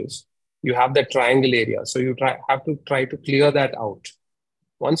attaches, you have that triangle area. So you have to try to clear that out.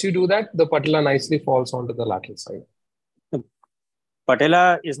 Once you do that, the patella nicely falls onto the lateral side.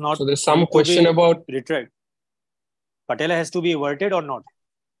 Patella is not. So there's some question about retract. Patella has to be everted or not?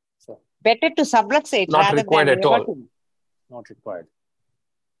 So better to subluxate not required at all. Not required.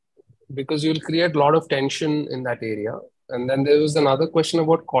 Because you'll create a lot of tension in that area. And then there was another question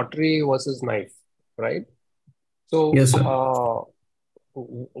about cautery versus knife, right? So yes,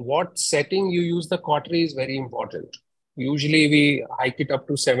 what setting you use the cautery is very important. Usually we hike it up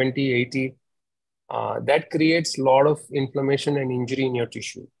to 70, 80. That creates a lot of inflammation and injury in your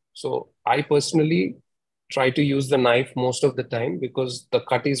tissue. So I personally try to use the knife most of the time because the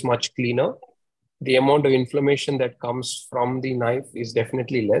cut is much cleaner. The amount of inflammation that comes from the knife is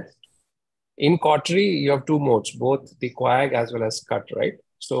definitely less. In cautery, you have 2 modes, both the coag as well as cut, right?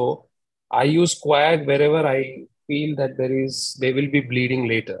 So I use coag wherever I feel that they will be bleeding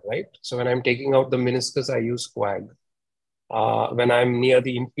later, right? So when I'm taking out the meniscus, I use coag. When I'm near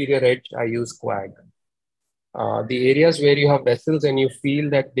the inferior edge, I use coag. The areas where you have vessels and you feel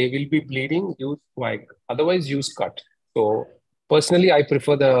that they will be bleeding, use coag. Otherwise, use cut. So personally, I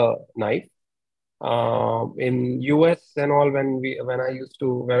prefer the knife. In US and all, when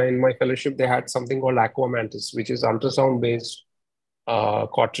in my fellowship, they had something called Aqua Mantis, which is ultrasound based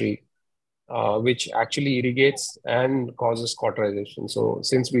cautery. which actually irrigates and causes cauterization. So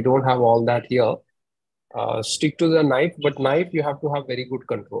since we don't have all that here, stick to the knife, but knife you have to have very good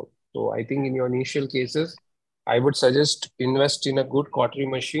control. So I think in your initial cases, I would suggest invest in a good cautery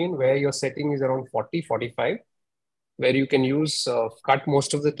machine where your setting is around 40, 45, where you can use cut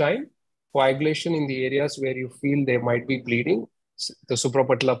most of the time, coagulation in the areas where you feel they might be bleeding, the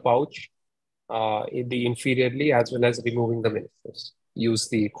suprapatellar pouch, in the inferiorly, as well as removing the meniscus. Use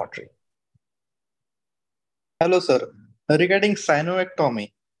the cautery. Hello, sir. Regarding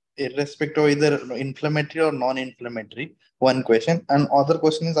synovectomy, irrespective of either inflammatory or non-inflammatory, one question, and other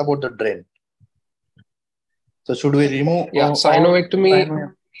question is about the drain. So should we remove? Yeah,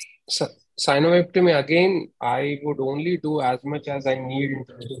 synovectomy. Synovectomy, again, I would only do as much as I need in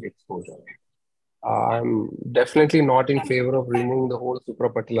terms of exposure. I'm definitely not in favor of removing the whole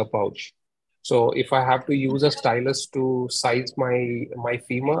suprapatellar pouch. So if I have to use a stylus to size my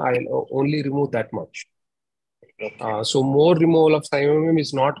femur, I'll only remove that much. So more removal of synovium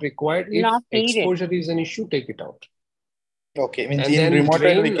is not required. Not If needed. exposure is an issue, take it out. Okay, means And in then rheumatoid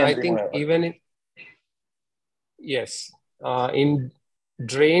drain, we can I think remove. even in, yes, in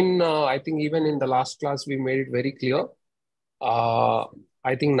drain, I think even in the last class, we made it very clear.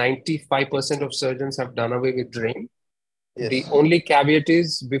 I think 95% of surgeons have done away with drain. Yes. The only caveat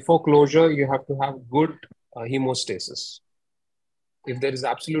is before closure, you have to have good hemostasis. If there is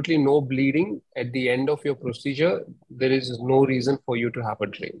absolutely no bleeding at the end of your procedure, there is no reason for you to have a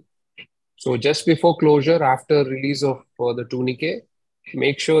drain. So just before closure, after release of the tourniquet,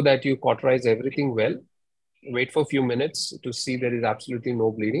 make sure that you cauterize everything well. Wait for a few minutes to see there is absolutely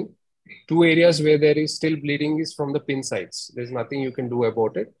no bleeding. Two areas where there is still bleeding is from the pin sites. There's nothing you can do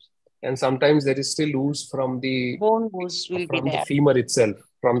about it. And sometimes there is still ooze from the Bone ooze will be there. femur itself,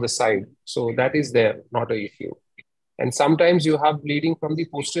 from the side. So that is there, not an issue. And sometimes you have bleeding from the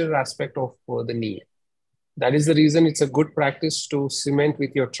posterior aspect of the knee. That is the reason it's a good practice to cement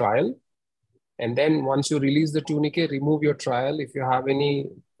with your trial. And then once you release the tourniquet, remove your trial. If you have any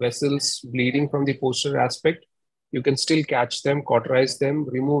vessels bleeding from the posterior aspect, you can still catch them, cauterize them,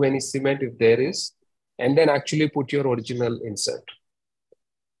 remove any cement if there is, and then actually put your original insert.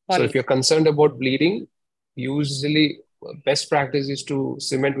 So if you're concerned about bleeding, usually best practice is to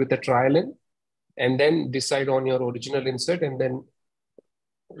cement with a trial in, and then decide on your original insert, and then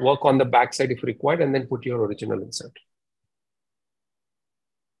work on the backside if required, and then put your original insert.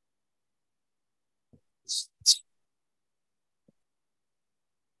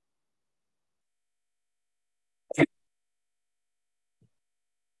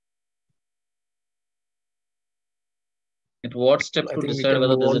 At what step I to think we decide can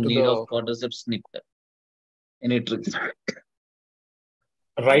whether move there's a on to need of the quadriceps snip? Any tricks?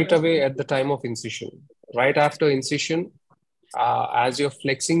 right away at the time of incision. Right after incision, as you're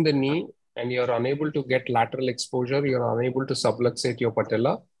flexing the knee and you're unable to get lateral exposure, you're unable to subluxate your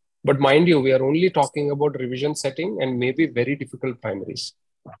patella. But mind you, we are only talking about revision setting and maybe very difficult primaries.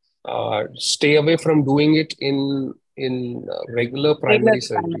 Stay away from doing it in regular primary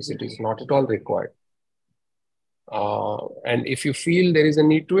surgeries. It is not at all required. And if you feel there is a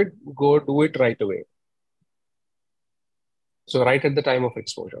need to it, go do it right away. So right at the time of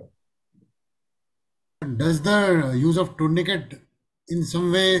exposure. Does the use of tourniquet in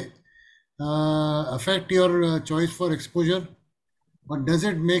some way affect your choice for exposure? Or does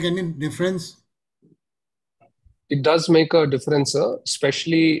it make any difference? It does make a difference, sir,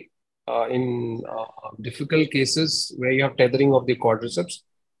 especially in difficult cases where you have tethering of the quadriceps.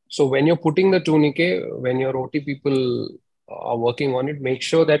 So when you're putting the tourniquet, when your OT people are working on it, make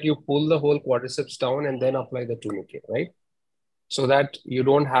sure that you pull the whole quadriceps down and then apply the tourniquet, right? So that you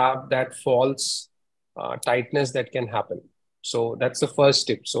don't have that false tightness that can happen. So that's the first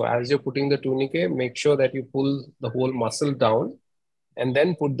tip. So as you're putting the tourniquet, make sure that you pull the whole muscle down and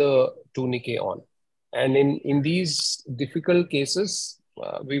then put the tourniquet on. And in these difficult cases,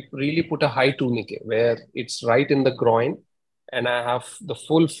 we really put a high tourniquet where it's right in the groin and I have the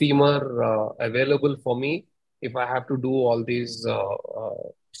full femur available for me if I have to do all these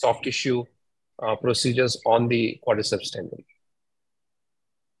soft tissue procedures on the quadriceps tendon.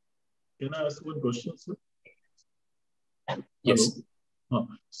 Can I ask one question, sir? Yes. Hello.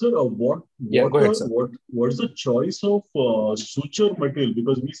 Sir, what's the choice of suture material?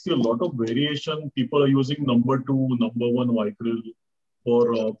 Because we see a lot of variation. People are using number 2, number 1 vicryl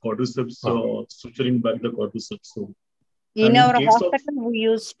for quadriceps, suturing back the quadriceps. So, in our hospital, we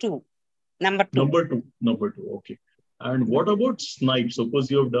use 2. Number 2. Number 2. Okay. And what about snipe? Suppose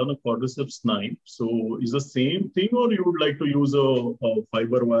you have done a quadriceps snipe. So, is the same thing, or you would like to use a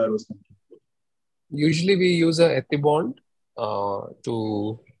fiber wire or something? Usually, we use a Ethibond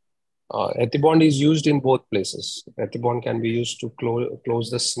to Ethibond is used in both places. Ethibond can be used to close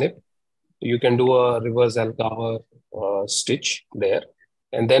the snip. You can do a reverse Algarve stitch there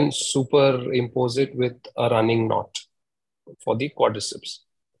and then superimpose it with a running knot for the quadriceps.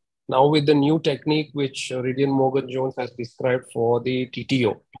 Now with the new technique which Ridian Morgan-Jones has described for the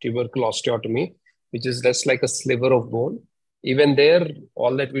TTO, tubercle osteotomy, which is just like a sliver of bone, even there,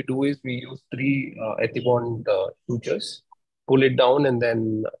 all that we do is we use 3 Ethibond sutures, pull it down and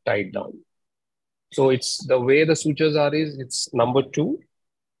then tie it down. So it's the way the sutures are is it's number 2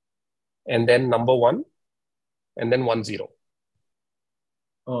 and then number 1 and then 1 0.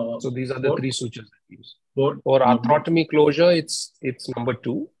 So these are the 3 sutures that we use. For arthrotomy closure, it's number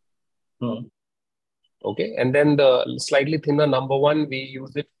 2. Okay, and then the slightly thinner number 1, we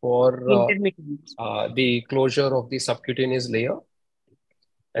use it for the closure of the subcutaneous layer.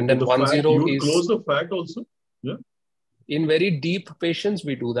 And then 1 0 is close the fat also. Yeah. In very deep patients,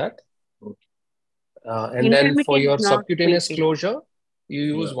 we do that. And then for your subcutaneous closure,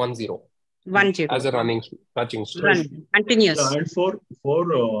 you use 1 0. 1 0 as a running touching stretch. Continuous. Yeah, and for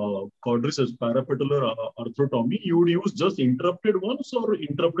quadriceps parapatellar arthrotomy, you would use just interrupted ones or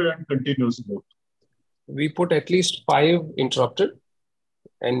interrupted and continuous both? We put at least 5 interrupted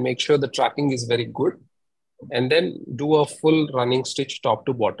and make sure the tracking is very good, and then do a full running stitch top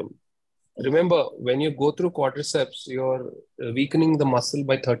to bottom. Remember, when you go through quadriceps, you're weakening the muscle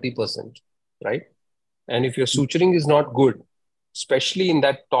by 30%, right? And if your suturing is not good, especially in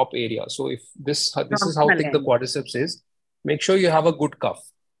that top area. So if this is how thick the quadriceps is, make sure you have a good cuff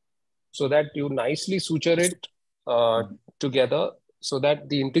so that you nicely suture it together so that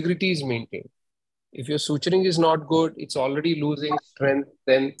the integrity is maintained. If your suturing is not good, it's already losing strength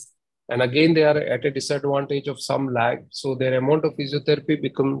then, and again, they are at a disadvantage of some lag. So their amount of physiotherapy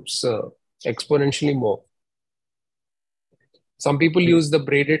becomes exponentially more. Some people use the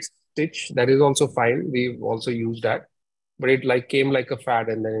braided stitch. That is also fine. We've also used that. But it came like a fad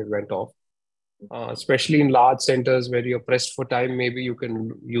and then it went off. Especially in large centers where you're pressed for time, maybe you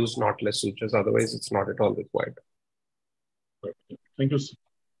can use knotless sutures. Otherwise, it's not at all required. Thank you, sir.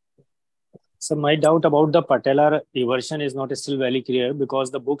 So my doubt about the patellar eversion is not still very clear, because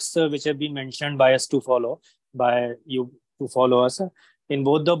the books which have been mentioned by us to follow, by you to follow us, in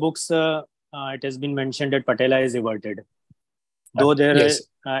both the books, it has been mentioned that patella is everted. Though there, yes.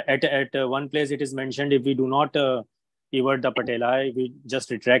 At one place it is mentioned if we do not evert the patella, we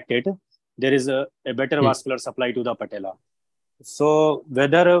just retract it, there is a better vascular supply to the patella. So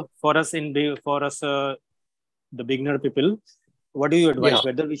whether for us the beginner people, what do you advise? Yeah.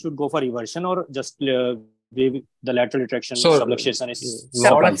 Whether we should go for eversion or just the lateral retraction, subluxation is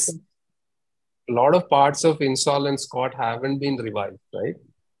suffice? A lot of parts of insole and Scott haven't been revised, right?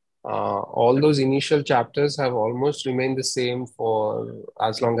 All those initial chapters have almost remained the same for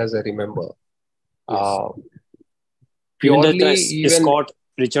as long as I remember. Yes.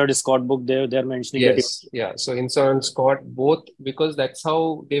 Richard Scott book, they're mentioning yes, yeah. So insole and Scott both, because that's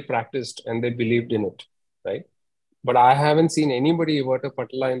how they practiced and they believed in it, right? But I haven't seen anybody evert a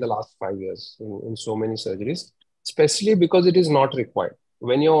patella in the last 5 years in so many surgeries, especially because it is not required.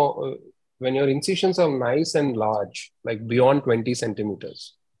 When your incisions are nice and large, like beyond 20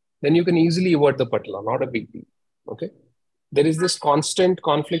 centimeters, then you can easily evert the patella, not a big deal, okay? There is this constant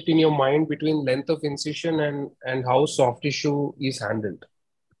conflict in your mind between length of incision and how soft tissue is handled.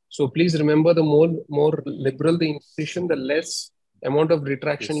 So please remember, the more liberal the incision, the less amount of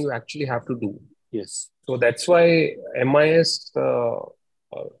retraction you actually have to do. Yes. So that's why MIS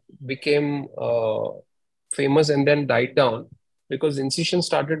became famous and then died down, because incision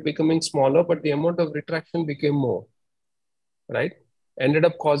started becoming smaller, but the amount of retraction became more, right? Ended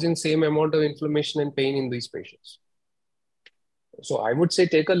up causing same amount of inflammation and pain in these patients. So I would say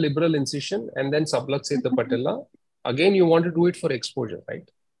take a liberal incision and then subluxate the patella. Again, you want to do it for exposure, right?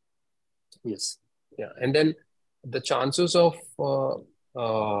 Yes. Yeah. And then the chances of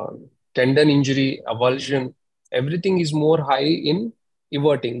tendon injury, avulsion, everything is more high in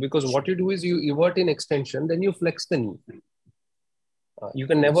everting, because what you do is you evert in extension, then you flex the knee. You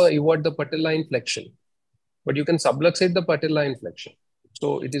can never evert the patella in flexion, but you can subluxate the patella in flexion.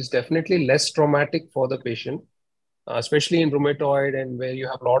 So it is definitely less traumatic for the patient, especially in rheumatoid and where you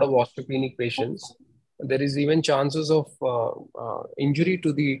have a lot of osteopenic patients. There is even chances of injury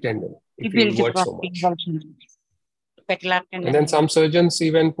to the tendon if you evert so much. And then some surgeons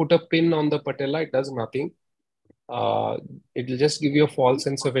even put a pin on the patella. It does nothing. It will just give you a false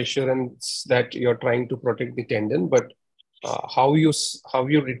sense of assurance that you're trying to protect the tendon. But how you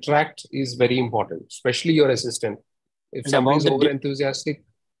retract is very important, especially your assistant. If somebody is over enthusiastic.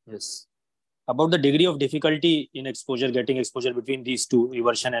 Yes. about the degree of difficulty in exposure, getting exposure between these two,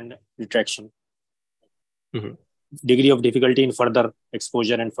 eversion and retraction. Degree of difficulty in further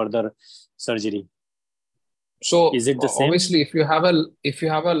exposure and further surgery. So is it the same? Obviously, if you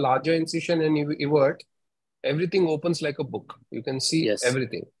have a larger incision and you evert, everything opens like a book. You can see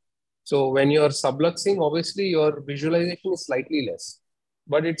everything. So when you're subluxing, obviously your visualization is slightly less,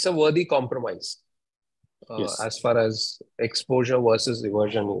 but it's a worthy compromise as far as exposure versus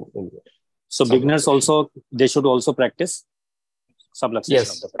eversion. So beginners also, they should also practice subluxation.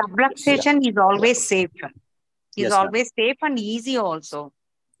 Yes. Subluxation is always safe. Is always safe and easy also.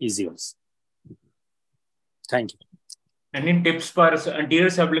 Easy also. Thank you. Any tips for anterior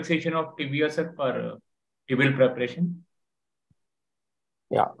subluxation of tibia, sir, for tibial preparation?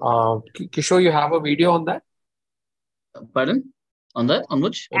 Yeah. Kishore, you have a video on that? Pardon? On that? On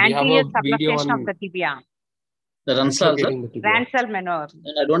which? Anterior subluxation of the tibia. The Ransal, sir? Ransal maneuver.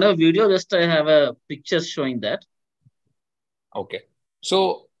 And I don't have a video, just I have a picture showing that. Okay.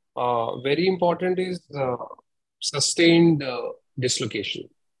 So, very important is sustained dislocation.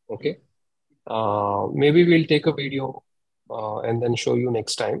 Okay. Maybe we'll take a video and then show you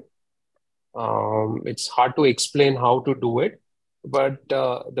next time. It's hard to explain how to do it, but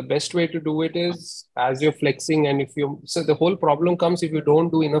the best way to do it is as you're flexing, and so the whole problem comes if you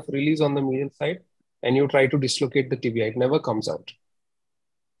don't do enough release on the medial side and you try to dislocate the tibia, it never comes out.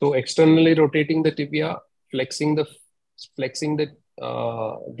 So externally rotating the tibia, flexing the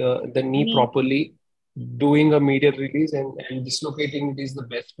knee properly, doing a medial release and dislocating it is the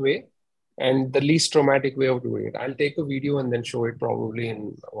best way and the least traumatic way of doing it. I'll take a video and then show it probably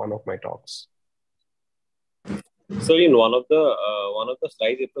in one of my talks. So in one of the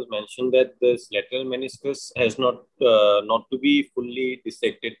slides, it was mentioned that this lateral meniscus has not to be fully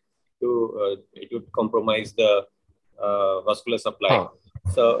dissected it would compromise the vascular supply.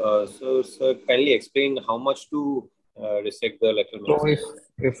 So kindly explain how much to resect the lateral meniscus.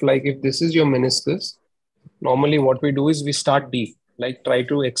 So if this is your meniscus, normally what we do is we start deep, like try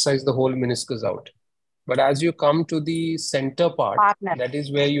to excise the whole meniscus out. But as you come to the center part, that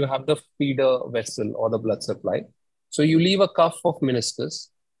is where you have the feeder vessel or the blood supply. So you leave a cuff of meniscus,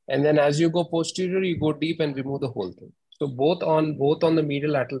 and then as you go posterior, you go deep and remove the whole thing. So both on the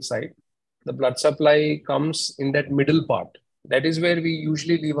medial lateral side, the blood supply comes in that middle part. That is where we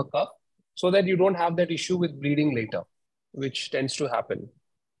usually leave a cuff so that you don't have that issue with bleeding later, which tends to happen.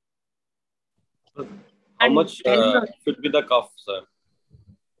 How much should be the cuff, sir?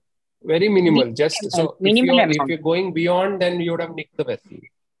 Very minimal. Just so if you're going beyond, then you would have nicked the vessel.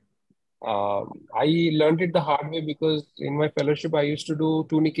 I learned it the hard way because in my fellowship I used to do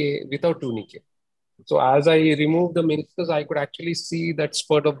tourniquet without tourniquet. So as I removed the meniscus, I could actually see that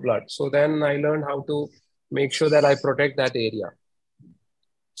spurt of blood. So then I learned how to make sure that I protect that area.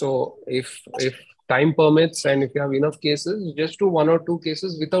 So if time permits and if you have enough cases, just do 1 or 2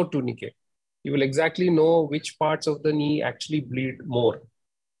 cases without tourniquet. You will exactly know which parts of the knee actually bleed more.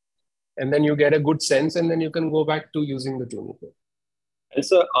 And then you get a good sense, and then you can go back to using the tourniquet. And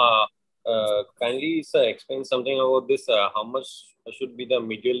sir, kindly sir, explain something about this. How much should be the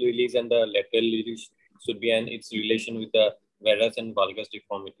medial release and the lateral release should be, and its relation with the varus and valgus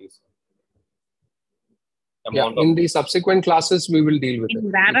deformities? In the subsequent classes, we will deal with it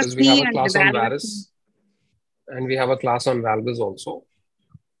because we have a class on varus and we have a class on valgus also.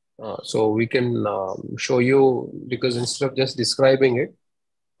 So we can show you, because instead of just describing it,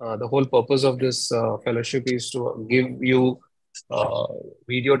 the whole purpose of this fellowship is to give you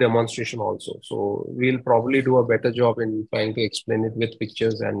video demonstration also. So we'll probably do a better job in trying to explain it with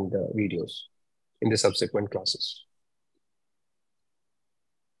pictures and videos in the subsequent classes.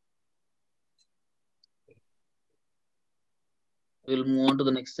 We'll move on to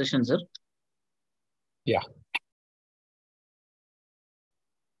the next session, sir. Yeah.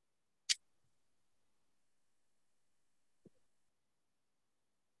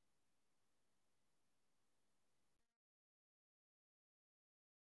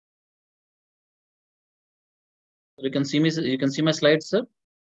 You can see me. You can see my slides, sir.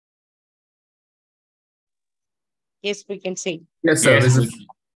 Yes, we can see. Yes, sir.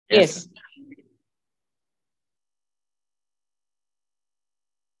 Yes.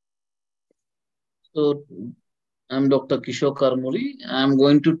 So, I'm Dr. Kishore Karmuri. I'm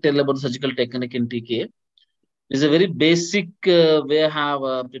going to tell about surgical technique in TK. It's a very basic way I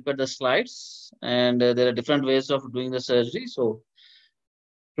have prepared the slides, and there are different ways of doing the surgery. So,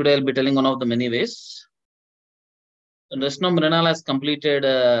 today I'll be telling one of the many ways. Resno Mrinal has completed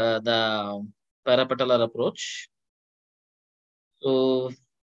the parapatellar approach. So,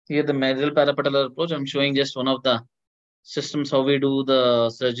 here the medial parapatellar approach, I'm showing just one of the systems how we do the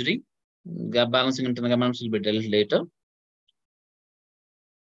surgery. Gap balancing and gap balance will be dealt later.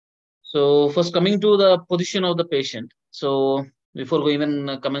 So first coming to the position of the patient. So before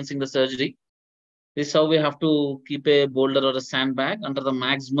even commencing the surgery, this is how we have to keep a boulder or a sandbag under the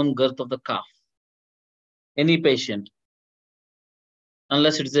maximum girth of the calf. Any patient,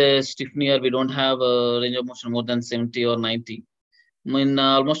 unless it's a stiff knee or we don't have a range of motion more than 70 or 90. In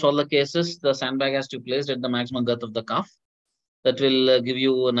almost all the cases, the sandbag has to be placed at the maximum girth of the calf. That will give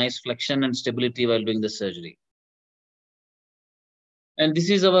you a nice flexion and stability while doing the surgery. And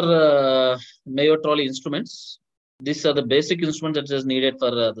this is our Mayo trolley instruments. These are the basic instruments that is needed for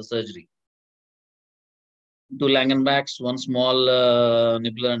the surgery. 2 Langenbachs, 1 small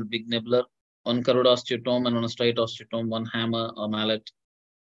nibbler and big nibbler, 1 curved osteotome and 1 straight osteotome, 1 hammer or mallet,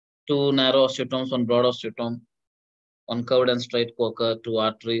 2 narrow osteotomes, 1 broad osteotome, 1 curved and straight poker, 2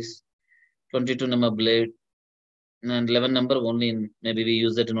 arteries, 22 number blade, and 11 number only in, maybe we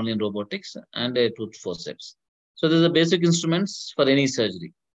use that only in robotics, and a tooth forceps. So these are the basic instruments for any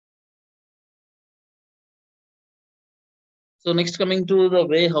surgery. So next, coming to the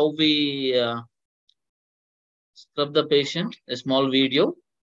way how we scrub the patient, a small video.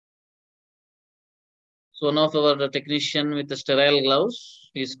 So one of our technician with the sterile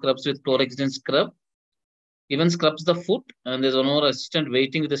gloves, he scrubs with chlorhexidine scrub, even scrubs the foot, and there's one more assistant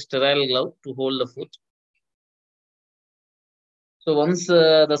waiting with a sterile glove to hold the foot. So once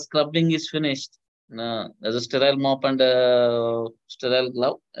the scrubbing is finished, there's a sterile mop and a sterile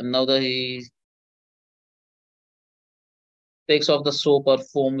glove, and now he takes off the soap or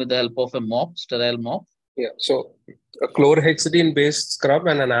foam with the help of a mop, sterile mop. Yeah, so a chlorhexidine-based scrub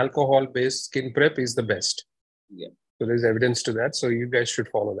and an alcohol-based skin prep is the best. Yeah. So there's evidence to that. So you guys should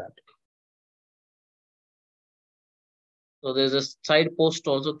follow that. So there's a side post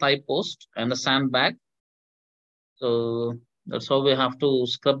also, thigh post, and a sandbag. So that's how we have to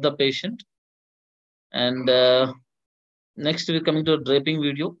scrub the patient. And next we're coming to a draping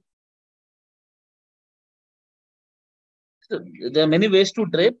video. So there are many ways to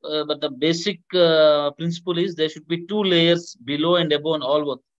drape, but the basic principle is there should be 2 layers below and above and all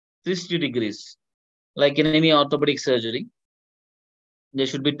work 360 degrees. Like in any orthopedic surgery, there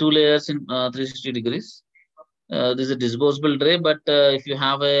should be 2 layers in 360 degrees. This is a disposable drape, but if you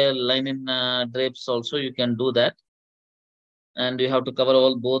have a linen drapes also, you can do that. And you have to cover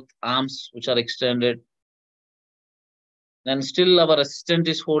both arms which are extended. And still our assistant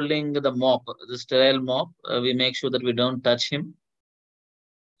is holding the mop, the sterile mop. We make sure that we don't touch him.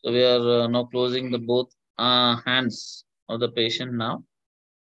 So we are now closing the both hands of the patient now.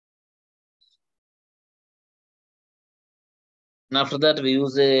 And after that, we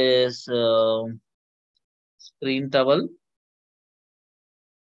use a screen towel.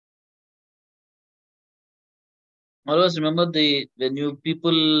 Always remember when you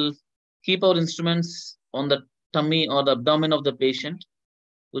people keep our instruments on the tummy or the abdomen of the patient,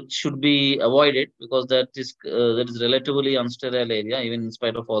 which should be avoided because that is relatively unsterile area, even in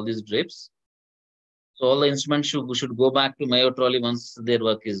spite of all these drapes. So all the instruments should go back to Mayo trolley once their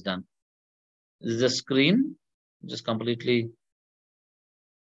work is done. This is a screen, just completely.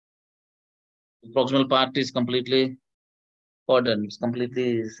 The proximal part is completely cordon. It's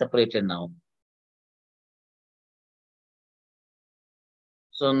completely separated now.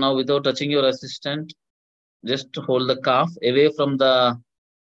 So now, without touching your assistant, just hold the calf away from the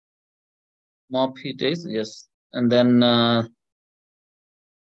mop he takes. Yes, and then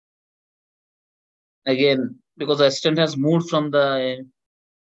again, because the assistant has moved from the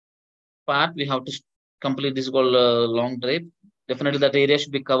part, we have to complete this called long drape. Definitely, that area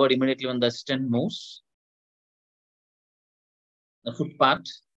should be covered immediately when the assistant moves. The foot part.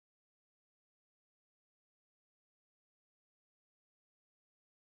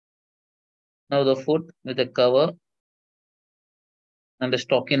 Now the foot with a cover and the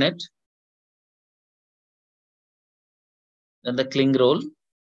stockinette. Then the cling roll.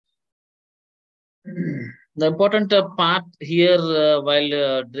 The important part here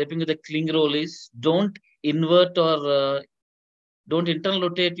while draping with the cling roll is don't invert or don't internal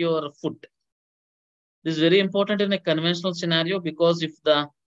rotate your foot. This is very important in a conventional scenario because if the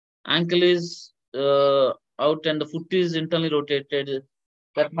ankle is out and the foot is internally rotated,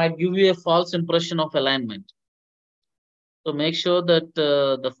 that might give you a false impression of alignment. So make sure that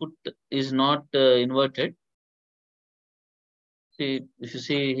the foot is not inverted. See, if you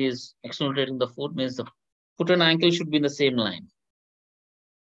see he's externally rotating the foot, means the foot and ankle should be in the same line.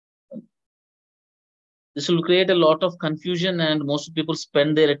 This will create a lot of confusion and most people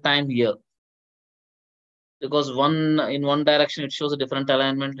spend their time here. Because in one direction it shows a different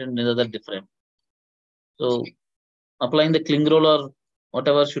alignment and in the other different. So applying the cling roll or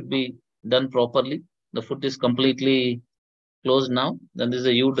whatever should be done properly. The foot is completely closed now. Then there's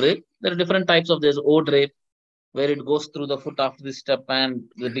a U drape. There are different types of, there's O drape, where it goes through the foot after the step and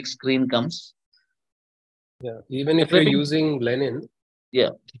the big screen comes. Yeah, even if you're using linen,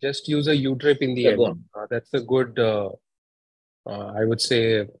 just use a U-drape in the end. That's a good, I would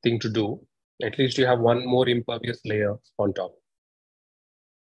say, thing to do. At least you have one more impervious layer on top.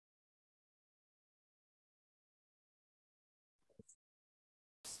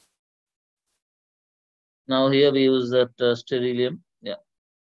 Now here we use that sterilium. Yeah.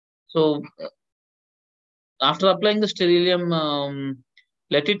 So after applying the sterilium,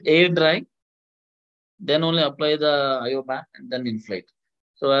 let it air dry. Then only apply the IOBAC and then inflate.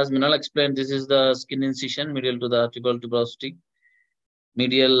 So as Minal explained, this is the skin incision medial to the articular tuberosity,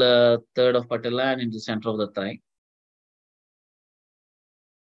 medial third of patella and in the center of the thigh.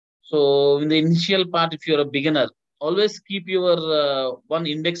 So in the initial part, if you're a beginner, always keep your one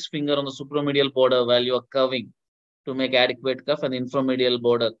index finger on the supromedial border while you are curving to make adequate cuff, and inframedial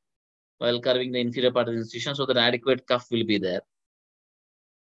border while curving the inferior part of the incision, so that adequate cuff will be there.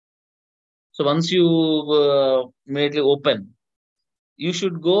 So once you immediately open, you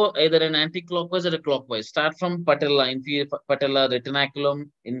should go either an anti-clockwise or a clockwise. Start from patella, inferior patella, retinaculum,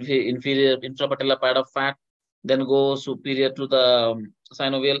 inferior intrapatellar pad of fat, then go superior to the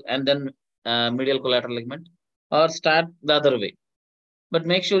synovial, and then medial collateral ligament, or start the other way. But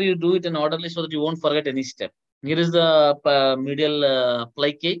make sure you do it in orderly so that you won't forget any step. Here is the medial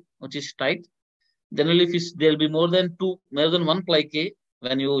plique, which is tight. Generally, if there will be more than one plique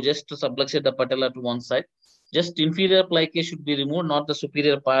when you just subluxate the patella to one side. Just inferior plique should be removed, not the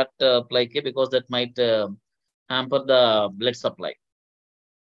superior part plique, because that might hamper the blood supply.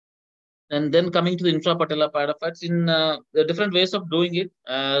 And then coming to the infrapatellar pad of fats, in the different ways of doing it,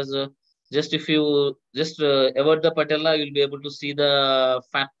 as just if you just avert the patella, you'll be able to see the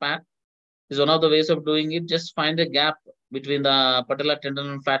fat pad. Is one of the ways of doing it. Just find a gap between the patellar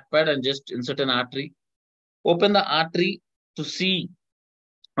tendon and fat pad and just insert an artery. Open the artery to see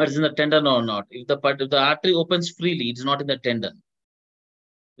what's in the tendon or not. If the artery opens freely, it's not in the tendon.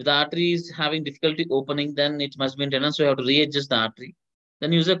 If the artery is having difficulty opening, then it must be in tendon. So you have to readjust the artery.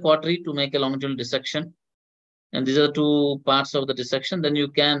 Then use a cautery to make a longitudinal dissection. And these are the two parts of the dissection. Then you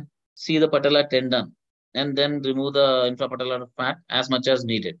can see the patellar tendon and then remove the infrapatellar fat as much as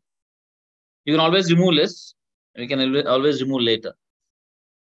needed. You can always remove less. You can always remove later.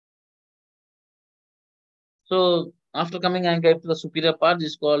 So after coming and get to the superior part, this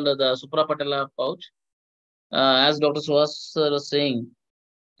is called the suprapatellar pouch. As Dr. Suhas was saying,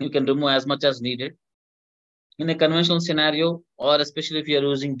 you can remove as much as needed. In a conventional scenario, or especially if you are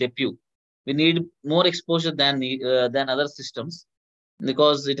using DePuy, we need more exposure than other systems,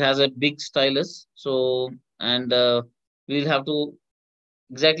 because it has a big stylus. So, and we'll have to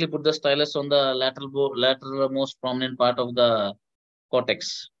exactly put the stylus on the lateral most prominent part of the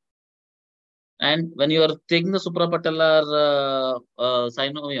cortex. And when you are taking the suprapatellar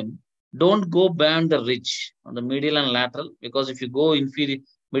synovium, don't go beyond the ridge on the medial and lateral, because if you go inferior,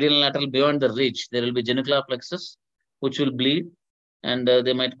 medial and lateral beyond the ridge, there will be genicular plexus, which will bleed, and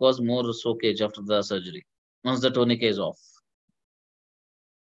they might cause more soakage after the surgery once the tourniquet is off.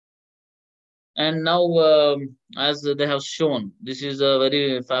 And now, as they have shown, this is a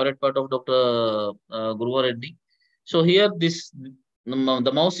very favorite part of Dr. Guruva Reddy. So here,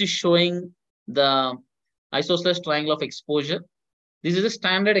 the mouse is showing the isosceles triangle of exposure. This is a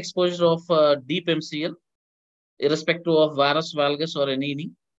standard exposure of deep MCL, irrespective of varus valgus or any.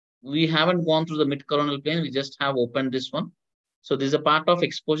 We haven't gone through the mid-coronal plane. We just have opened this one. So this is a part of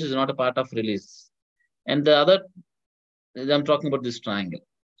exposure, is not a part of release. And the other, I'm talking about this triangle.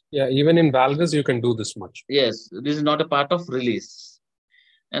 Yeah, even in valgus, you can do this much. Yes, this is not a part of release.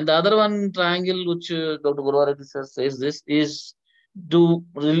 And the other one triangle, which Dr. Guruva Reddy says this, is to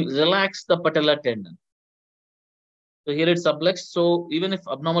relax the patellar tendon. So here it's subluxed. So even if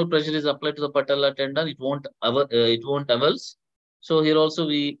abnormal pressure is applied to the patellar tendon, it won't avulse. So here also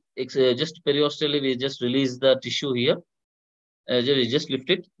we just periosteally we just release the tissue here. We just lift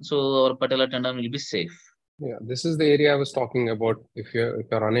it, so our patellar tendon will be safe. Yeah, this is the area I was talking about. If you're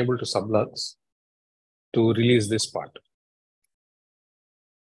unable to sublux, to release this part.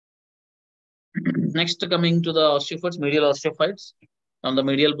 Next, coming to the osteophytes, medial osteophytes on the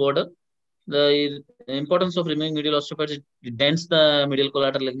medial border. The importance of removing medial osteophytes, it dents the medial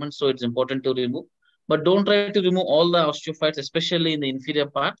collateral ligament, so it's important to remove. But don't try to remove all the osteophytes, especially in the inferior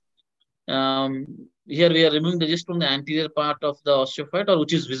part. Here we are removing just from the anterior part of the osteophyte, or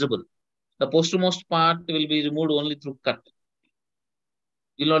which is visible. The posteriormost part will be removed only through cut.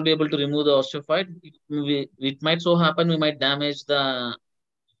 You'll not be able to remove the osteophyte. It might so happen we might damage the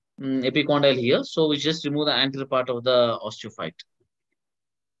epicondyle here. So we just remove the anterior part of the osteophyte.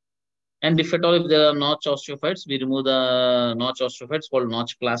 And if at all, if there are notch osteophytes, we remove the notch osteophytes called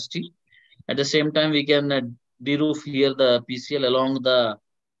notchplasty. At the same time, we can deroof here the PCL along the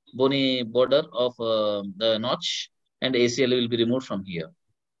bony border of the notch, and ACL will be removed from here.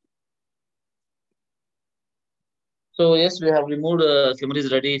 So yes, we have removed, femur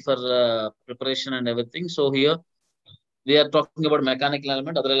is ready for preparation and everything. So here we are talking about mechanical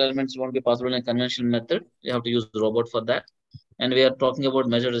element. Other elements won't be possible in a conventional method. You have to use the robot for that. And we are talking about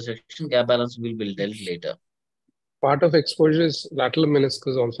measure dissection. Gap balance will be dealt later. Part of exposure is lateral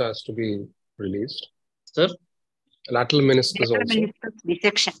meniscus also has to be released. Sir? Lateral meniscus also. Meniscus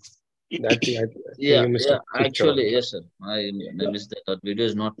dissection. Yeah, actually, yes, sir. I missed that. That video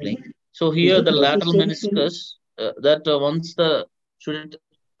is not playing. So here the lateral meniscus, that once the, should it,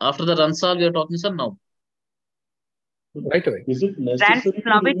 after the Ransal we are talking, sir, now? Right away. Is it necessary to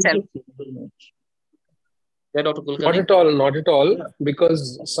remove the femoral notch? Yeah, Dr. Kulkarni? Not at all, not at all.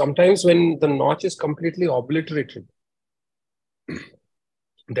 Because sometimes when the notch is completely obliterated,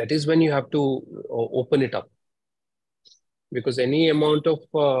 that is when you have to open it up. Because any amount of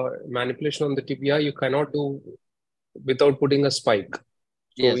manipulation on the tibia, you cannot do without putting a spike.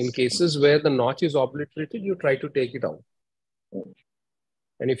 So in cases where the notch is obliterated, you try to take it out.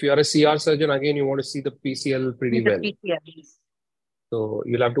 And if you are a CR surgeon, again, you want to see the PCL pretty well. So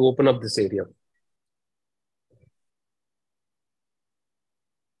you'll have to open up this area.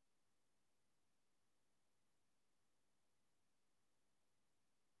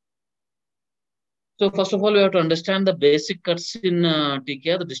 So first of all, we have to understand the basic cuts in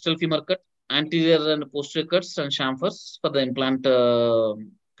TKA, the distal femur cut, anterior and posterior cuts and chamfers for the implant, for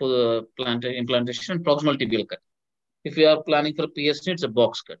the implantation, and proximal tibial cut. If you are planning for PSN, it's a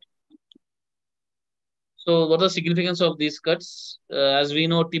box cut. So what is the significance of these cuts? As we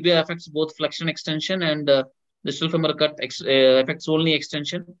know, tibia affects both flexion extension, and distal femoral cut affects only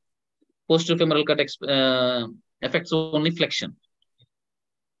extension. Posterior femoral cut affects only flexion.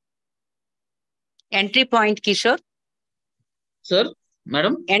 Entry point, Kishore. Sir,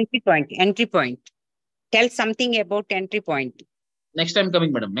 madam? Entry point. Tell something about entry point. Next time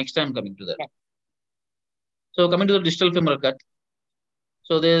coming, madam. Next time coming to that. Yeah. So coming to the distal femoral cut.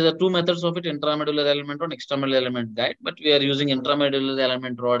 So there are two methods of it, intramedullary element rod, extramedullary element guide, but we are using intramedullary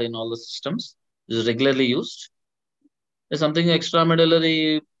element rod in all the systems. This is regularly used. There's something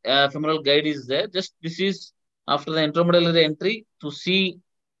extramedullary femoral guide is there. Just this is after the intramedullary entry to see,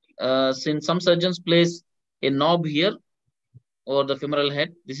 since some surgeons place a knob here or the femoral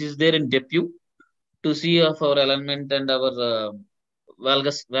head. This is there in debut to see if our alignment and our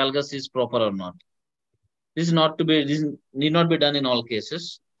valgus is proper or not. This need not be done in all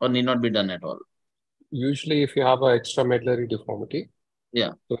cases, or need not be done at all. Usually, if you have an extramedullary deformity,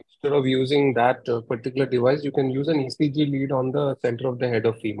 yeah. So instead of using that particular device, you can use an ECG lead on the center of the head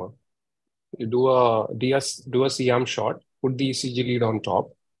of femur. You do a C-arm shot, put the ECG lead on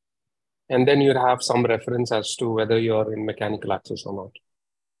top, and then you'll have some reference as to whether you're in mechanical access or not.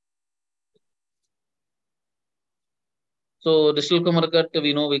 So distal femoral cut,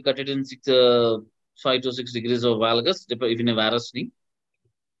 we know we cut it in 5 to 6 degrees of valgus, if in a varus knee.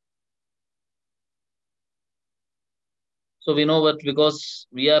 So we know that because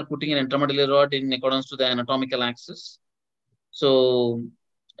we are putting an intramedullary rod in accordance to the anatomical axis. So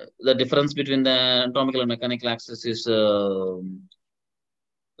the difference between the anatomical and mechanical axis is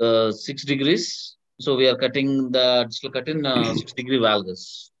 6 degrees. So we are cutting the distal cut in 6-degree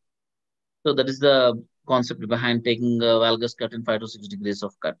valgus. So that is the concept behind taking valgus cut in 5 to 6 degrees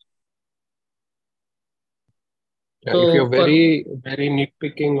of cut. Yeah, so if you're very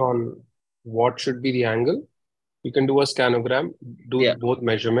nitpicking on what should be the angle, you can do a scanogram, do both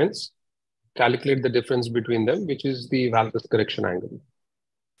measurements, calculate the difference between them, which is the valgus correction angle.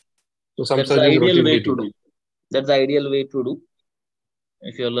 So some surgeons routinely do that. That's the ideal way to do.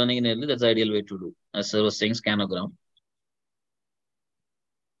 If you're learning in early, that's the ideal way to do. As I was saying, scanogram.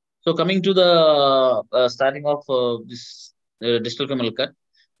 So coming to the starting of this distal femoral cut,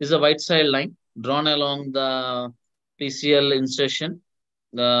 this is a white side line drawn along the PCL insertion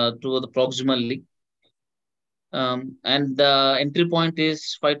to the proximally. And the entry point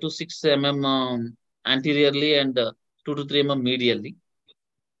is 5 to 6 mm anteriorly and 2 to 3 mm medially.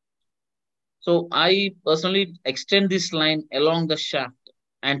 So I personally extend this line along the shaft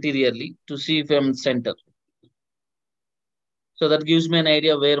anteriorly to see if I'm center. So that gives me an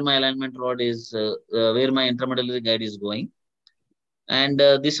idea where my alignment rod is, where my intramedullary guide is going. And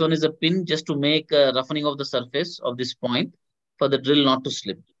this one is a pin just to make a roughening of the surface of this point for the drill not to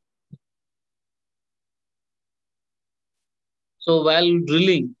slip. So while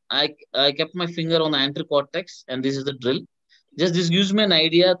drilling, I kept my finger on the anterior cortex, and this is the drill. Just this gives me an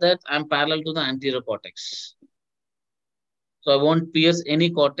idea that I'm parallel to the anterior cortex. So I won't pierce any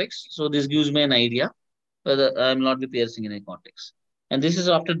cortex. So this gives me an idea whether I will not be piercing any cortex. And this is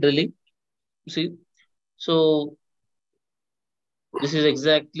after drilling. See, so this is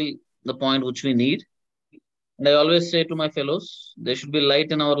exactly the point which we need. And I always say to my fellows, there should be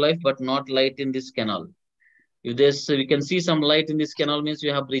light in our life, but not light in this canal. If we can see some light in this canal, means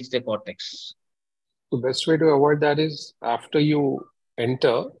you have breached a cortex. The best way to avoid that is after you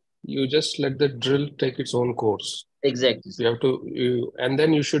enter, you just let the drill take its own course. Exactly. You have to, and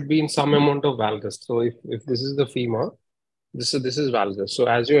then you should be in some amount of valgus. So if this is the femur, this is valgus. So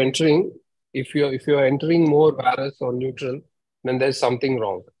as you're entering, if you're entering more varus or neutral, then there's something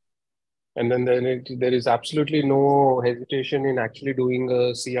wrong. And then there is absolutely no hesitation in actually doing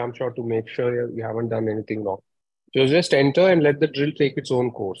a C-arm shot to make sure you haven't done anything wrong. So just enter and let the drill take its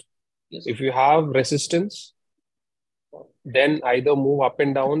own course. Yes. If you have resistance, then either move up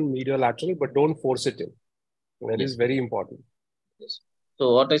and down, medial, lateral, but don't force it in. That is very important. Yes.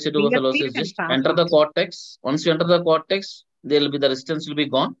 So what I say to my fellows is just enter the cortex. Once you enter the cortex, the resistance will be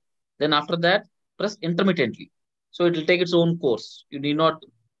gone. Then after that, press intermittently. So it will take its own course. You need not,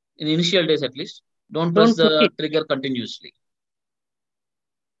 in initial days at least, don't press the trigger continuously.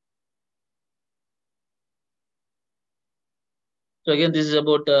 So again, this is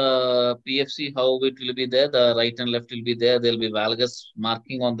about PFC, how it will be there. The right and left will be there. There will be valgus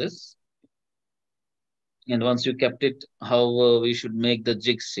marking on this. And once you kept it, how we should make the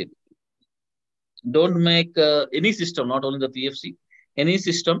jig sit. Don't make any system, not only the PFC, any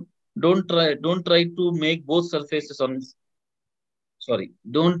system. Don't try to make both surfaces on. Sorry,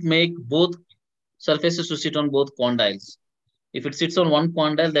 don't make both surfaces to sit on both condyles. If it sits on one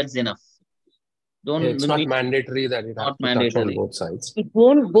condyle, that's enough. It's not mandatory that it has to touch on both sides. It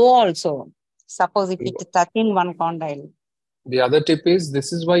won't go also. Suppose if it touching one condyle. The other tip is,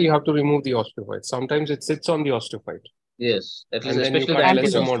 this is why you have to remove the osteophyte. Sometimes it sits on the osteophyte. Yes, at least and then you cut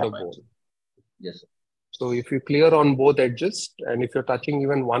less amount of bone. Yes. So if you clear on both edges, and if you're touching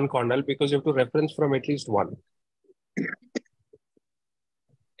even one condyle, because you have to reference from at least one.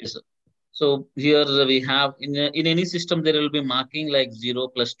 Yes, sir. So here we have, in any system, there will be marking like 0,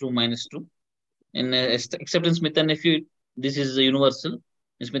 +2, -2. Except in Smith & Nephew, this is universal.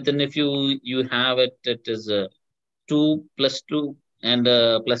 In Smith & Nephew, you have it is 2, +2, and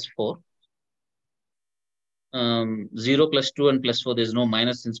 +4. 0, +2, and +4. There's no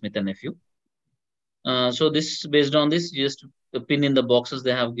minus in Smith & Nephew. So this, based on this, you just pin in the boxes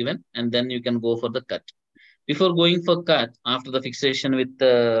they have given, and then you can go for the cut. Before going for cut, after the fixation with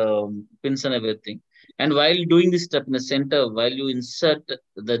pins and everything, and while doing this step in the center, while you insert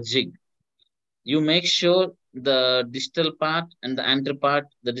the jig, you make sure the distal part and the anterior part,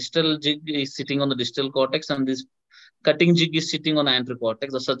 the distal jig is sitting on the distal cortex, and this cutting jig is sitting on the anterior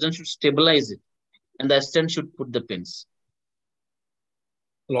cortex. The surgeon should stabilize it, and the assistant should put the pins.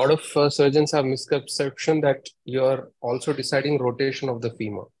 A lot of surgeons have misconception that you're also deciding rotation of the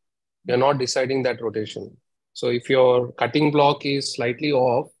femur. You're not deciding that rotation. So if your cutting block is slightly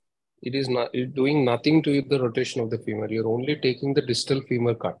off, it is not doing nothing to the rotation of the femur. You're only taking the distal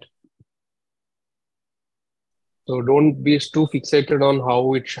femur cut. So don't be too fixated on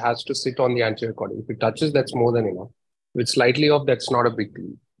how it has to sit on the anterior cortex. If it touches, that's more than enough. If it's slightly off, that's not a big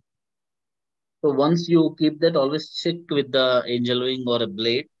deal. So once you keep that, always check with the angel wing or a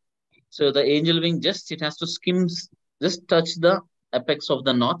blade. So the angel wing, it has to just touch the apex of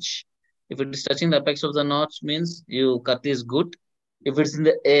the notch. If it is touching the apex of the notch, means your cut is good. If it's in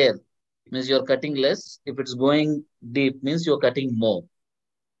the air, means you're cutting less. If it's going deep, means you're cutting more.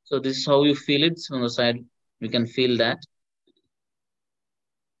 So this is how you feel it on the side. You can feel that.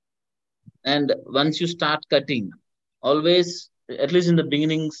 And once you start cutting, always, at least in the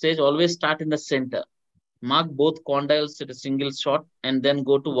beginning stage, always start in the center. Mark both condyles at a single shot and then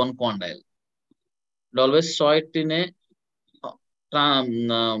go to one condyle. And always saw it in a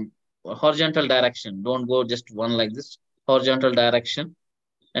horizontal direction. Don't go just one like this, horizontal direction.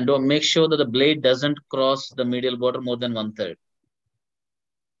 And don't make sure that the blade doesn't cross the medial border more than 1/3.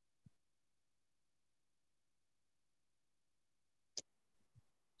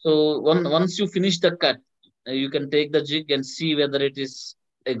 So once you finish the cut, you can take the jig and see whether it is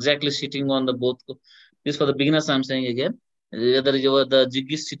exactly sitting on the both. This for the beginners, I'm saying again, whether the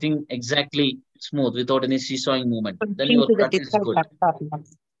jig is sitting exactly smooth without any seesawing movement. Then your cut is good.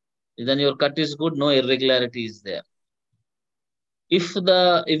 Then your cut is good, no irregularity is there. If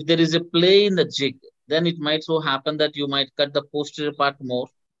there is a play in the jig, then it might so happen that you might cut the posterior part more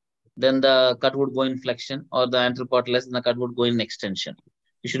then the cut would go in flexion, or the anterior part less, then the cut would go in extension.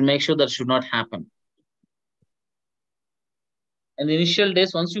 You should make sure that should not happen. In initial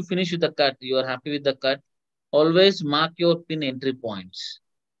days, once you finish with the cut, you are happy with the cut, always mark your pin entry points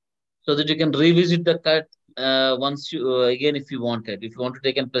so that you can revisit the cut once you again if you wanted. If you want to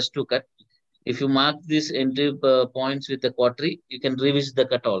take a +2 cut, if you mark these entry points with the quadri, you can revisit the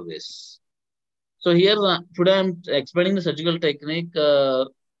cut always. So here today I'm explaining the surgical technique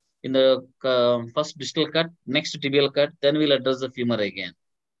in the first distal cut, next tibial cut, then we'll address the femur again.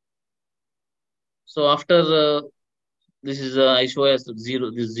 So after this is I show as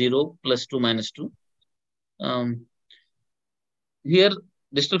 0, this 0 +2 -2. Here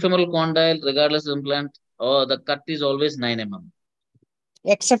distal femoral condyle, regardless of implant, the cut is always 9 mm.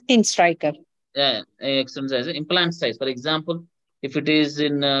 Except in striker. Yeah, extent size, implant size. For example, if it is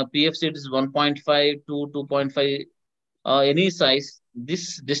in PFC, it is 1.5 to 2.5, any size.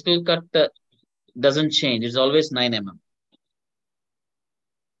 This distal cut doesn't change. It's always 9 mm.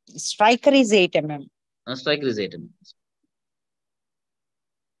 Striker is 8 mm. Striker is 8 mm.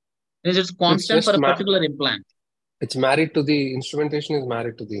 It's constant for a particular implant. It's married to the instrumentation is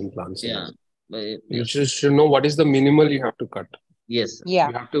married to the implants. Yeah. You should know what is the minimal you have to cut. Yes. Yeah.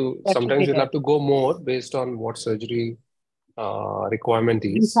 You have to sometimes you'll have to go more based on what surgery requirement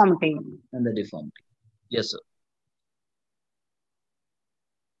is. Deformity. And the deformity. Yes, sir.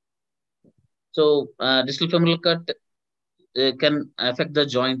 So distal femoral cut can affect the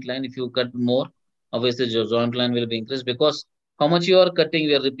joint line. If you cut more, obviously your joint line will be increased, because how much you are cutting,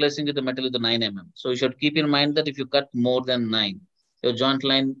 we are replacing with the metal with the 9 mm. So you should keep in mind that if you cut more than 9, your joint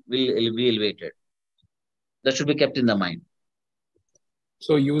line will be elevated. That should be kept in the mind.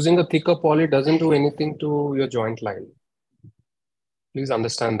 So using a thicker poly doesn't do anything to your joint line. Please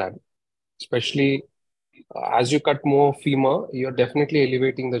understand that. Especially as you cut more femur, you're definitely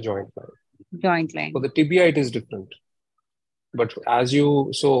elevating the joint line. Joint line. For the tibia, it is different. But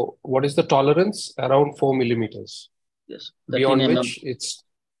so what is the tolerance? Around 4 millimeters. Yes. Beyond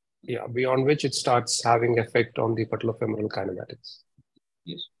which it starts having effect on the patellofemoral kinematics.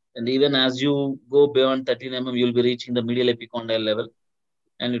 Yes. And even as you go beyond 13 mm, you'll be reaching the medial epicondyle level,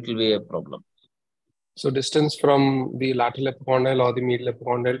 and it will be a problem. So distance from the lateral epicondyle or the medial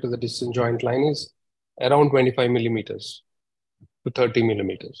epicondyle to the distal joint line is around 25 millimeters to 30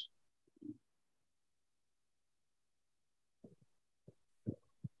 millimeters.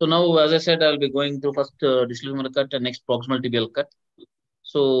 So now, as I said, I'll be going through first distal femoral cut and next proximal tibial cut.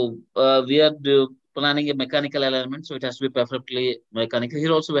 So we are planning a mechanical alignment, so it has to be perfectly mechanical.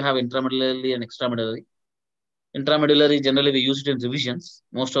 Here also we have intramedullary and extramedullary. Intramedullary, generally we use it in revisions.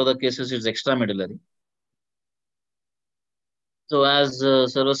 Most of the cases it's extramedullary. So as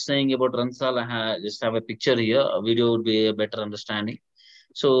sir was saying about Ransal, I just have a picture here. A video would be a better understanding.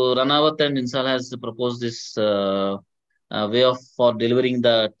 So Ranawat and Insal has proposed this way for delivering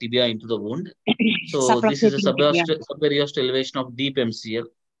the tibia into the wound. So this is a subperiosteal elevation of deep MCL.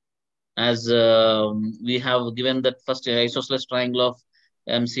 As we have given that first isosceles triangle of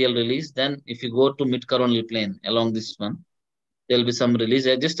MCL release, then if you go to mid-coronal plane along this one, there will be some release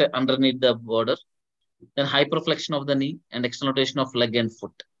just underneath the border. Then hyperflexion of the knee and external of leg and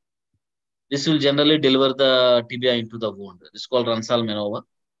foot. This will generally deliver the tibia into the wound. This is called Ransal maneuver.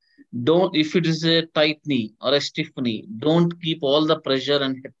 If it is a tight knee or a stiff knee, don't keep all the pressure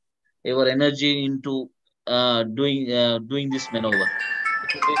and your energy into doing this maneuver.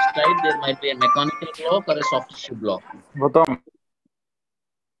 If it is tight, there might be a mechanical block or a soft tissue block.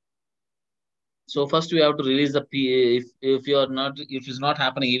 So first we have to release the if it's not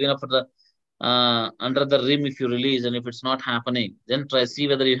happening, even after the under the rim, if you release, and if it's not happening, then see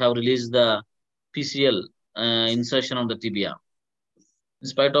whether you have released the PCL insertion of the tibia. In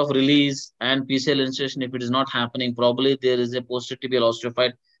spite of release and PCL insertion, if it is not happening, probably there is a posterior tibial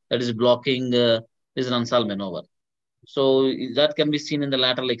osteophyte that is blocking this Ransal maneuver. So that can be seen in the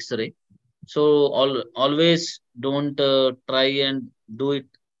lateral X-ray. So always don't try and do it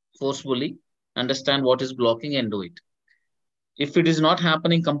forcefully. Understand what is blocking and do it. If it is not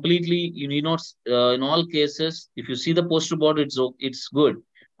happening completely, you need not, in all cases, if you see the posterior border, it's good.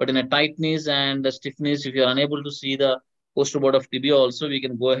 But in a tight knees and a stiff knees, if you are unable to see the posterior border of tibia also, we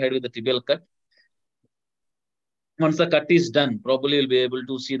can go ahead with the tibial cut. Once the cut is done, probably you'll be able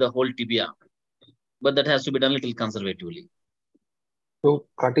to see the whole tibia. But that has to be done a little conservatively. So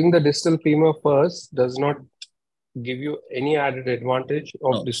cutting the distal femur first does not give you any added advantage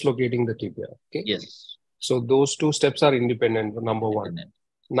of dislocating the tibia. Okay? Yes. So those two steps are independent, number one.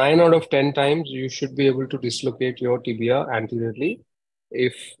 9 out of 10 times, you should be able to dislocate your tibia anteriorly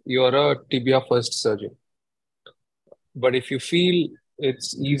if you're a tibia first surgeon. But if you feel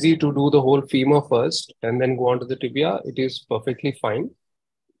it's easy to do the whole femur first and then go on to the tibia. It is perfectly fine.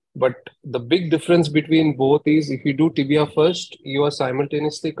 But the big difference between both is if you do tibia first, you are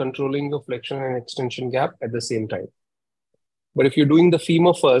simultaneously controlling your flexion and extension gap at the same time. But if you're doing the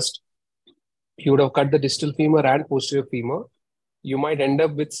femur first, you would have cut the distal femur and posterior femur. You might end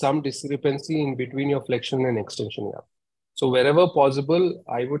up with some discrepancy in between your flexion and extension gap. So wherever possible,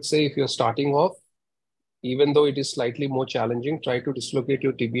 I would say if you're starting off, even though it is slightly more challenging, try to dislocate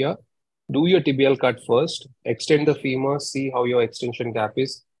your tibia, do your tibial cut first, extend the femur, see how your extension gap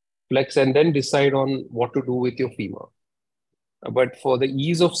is, flex, and then decide on what to do with your femur. But for the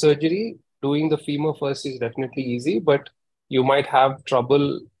ease of surgery, doing the femur first is definitely easy, but you might have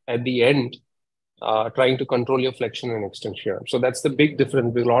trouble at the end trying to control your flexion and extension. So that's the big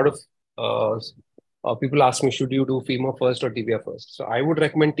difference. A lot of people ask me, should you do femur first or tibia first? So I would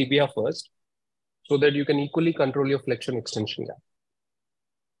recommend tibia first so that you can equally control your flexion extension gap.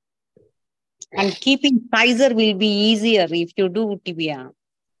 And keeping sizer will be easier if you do tibia.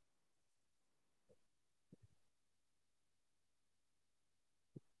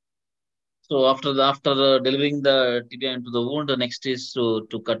 So after delivering the tibia into the wound, the next is to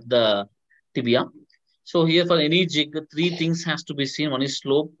cut the tibia. So here for any jig, three things has to be seen. One is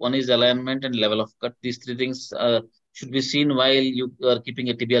slope, one is alignment, and level of cut. These three things should be seen while you are keeping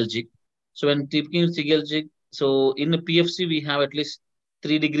a tibial jig. So when keeping a tibial jig, so in the PFC we have at least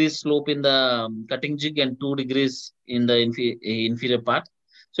 3 degrees slope in the cutting jig and 2 degrees in the inferior part.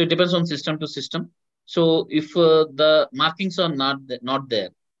 So it depends on system to system. So if the markings are not there,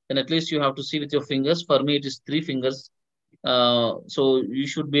 then at least you have to see with your fingers. For me, it is 3 fingers. So you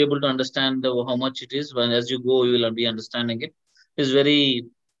should be able to understand how much it is. When as you go, you will be understanding it. It's very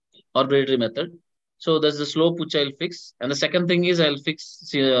arbitrary method. So that's the slope which I'll fix. And the second thing is I'll fix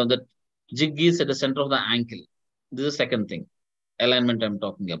the jig is at the center of the ankle. This is the second thing, alignment I'm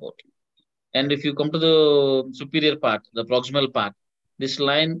talking about. And if you come to the superior part, the proximal part, this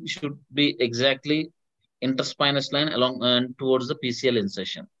line should be exactly interspinous line along and towards the PCL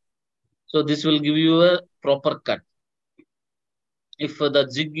insertion. So this will give you a proper cut. If the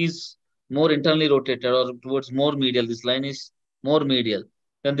jig is more internally rotated or towards more medial, this line is more medial,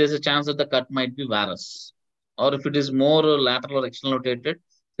 then there's a chance that the cut might be varus. Or if it is more lateral or external rotated,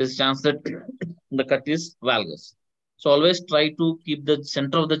 there's a chance that the cut is valgus. So always try to keep the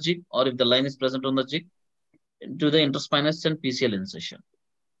center of the jig, or if the line is present on the jig, to the interspinous and PCL insertion.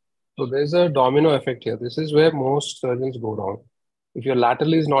 So there's a domino effect here. This is where most surgeons go wrong. If your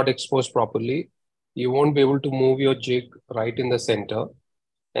lateral is not exposed properly, you won't be able to move your jig right in the center,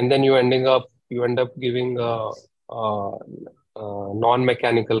 and then you end up giving a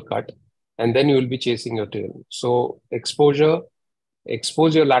non-mechanical cut, and then you will be chasing your tail. So expose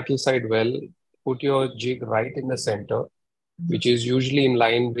your lateral side well, put your jig right in the center, which is usually in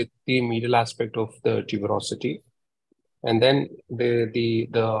line with the medial aspect of the tuberosity. And then the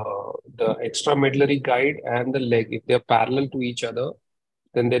extramedullary guide and the leg, if they're parallel to each other,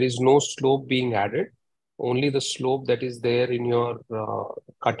 then there is no slope being added. Only the slope that is there in your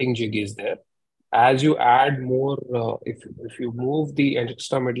cutting jig is there. As you add more, if you move the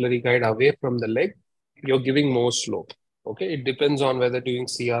extramedullary guide away from the leg, you're giving more slope. Okay, it depends on whether doing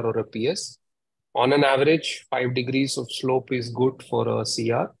CR or a PS. On an average, 5 degrees of slope is good for a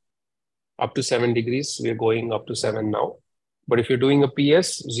CR. Up to 7 degrees, we're going up to 7 now. But if you're doing a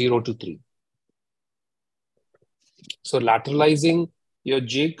PS, 0 to 3. So lateralizing your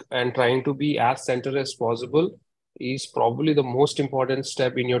jig and trying to be as center as possible is probably the most important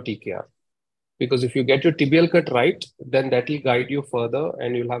step in your TKR. Because if you get your tibial cut right, then that will guide you further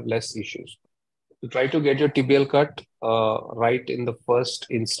and you'll have less issues. So try to get your tibial cut right in the first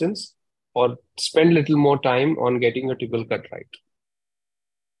instance, or spend a little more time on getting your tibial cut right.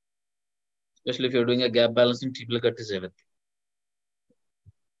 Especially if you're doing a gap balancing, tibial cut is everything.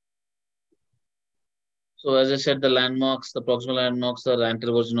 So as I said, the landmarks, the proximal landmarks are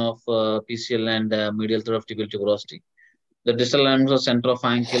anterior version of PCL and medial third of tibial tuberosity. The distal landmarks are center of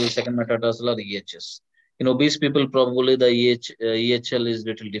ankle, second metatarsal or EHS. In obese people, probably the EHL is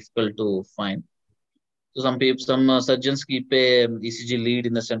little difficult to find. So some surgeons keep a ECG lead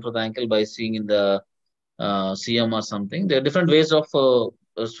in the center of the ankle by seeing in the CM or something. There are different ways of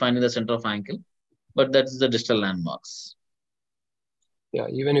finding the center of ankle, but that is the distal landmarks. Yeah,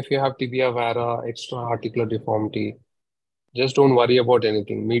 even if you have tibia vara, extra articular deformity, just don't worry about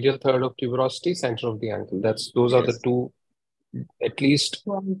anything. Medial third of tuberosity, center of the ankle. Those are the two, at least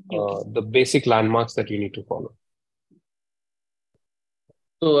the basic landmarks that you need to follow.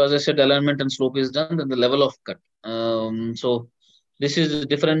 So as I said, alignment and slope is done, then the level of cut. So this is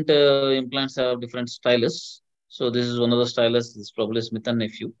different implants have different stylus. So this is one of the stylus. This is probably Smith and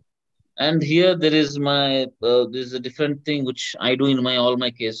Nephew. And here there is my this is a different thing which I do in my all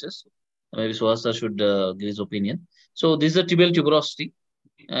my cases. Maybe Suhasa should give his opinion. So this is a tibial tuberosity,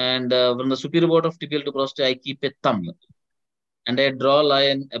 and from the superior border of tibial tuberosity, I keep a thumb, and I draw a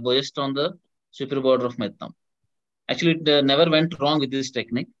line just on the superior border of my thumb. Actually, it never went wrong with this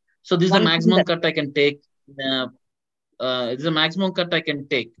technique. So this is the maximum cut I can take. This is the maximum cut I can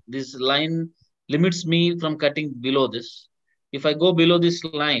take. This line limits me from cutting below this. If I go below this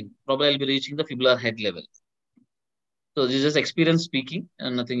line, probably I'll be reaching the fibular head level. So this is just experience speaking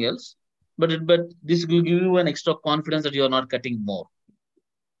and nothing else. But this will give you an extra confidence that you are not cutting more.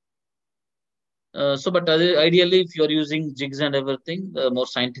 But ideally, if you are using jigs and everything, the more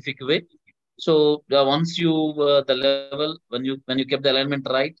scientific way. So once you the level when you kept the alignment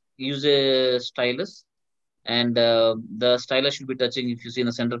right, use a stylus, and the stylus should be touching. If you see in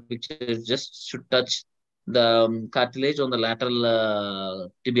the center picture, it just should touch the cartilage on the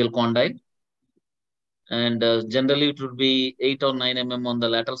lateral tibial condyle, and generally it would be 8 or 9 mm on the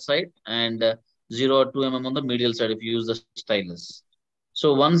lateral side, and 0 or 2 mm on the medial side if you use the stylus.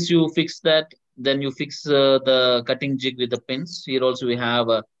 So once you fix that, then you fix the cutting jig with the pins. Here also we have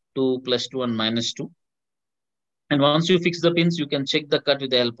 2 + 2 and -2. And once you fix the pins, you can check the cut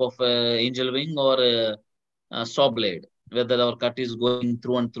with the help of angel wing or a saw blade, whether our cut is going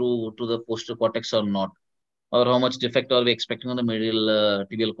through and through to the posterior cortex or not, or how much defect are we expecting on the medial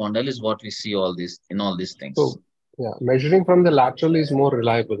tibial condyle is what we see all these things. So yeah, measuring from the lateral is more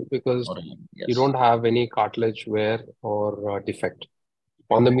reliable because yes, you don't have any cartilage wear or defect.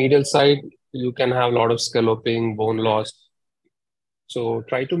 On the medial side, you can have a lot of scalloping, bone loss. So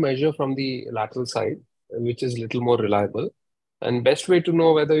try to measure from the lateral side, which is little more reliable. And best way to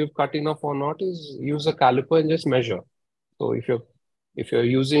know whether you've cut enough or not is use a caliper and just measure. So if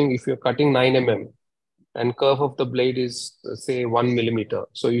you're cutting 9 mm and curve of the blade is say 1 millimeter,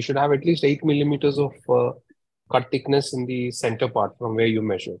 so you should have at least 8 millimeters of cut thickness in the center part from where you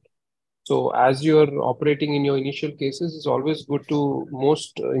measured. So as you're operating in your initial cases, it's always good to,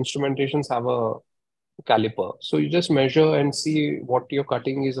 most instrumentations have a caliper. So you just measure and see what you're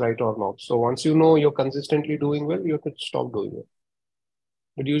cutting is right or not. So once you know you're consistently doing well, you could stop doing it.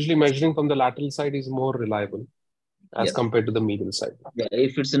 But usually measuring from the lateral side is more reliable as compared to the medial side. Yeah,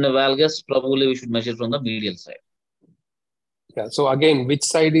 if it's in a valgus, probably we should measure from the medial side. Yeah. So again, which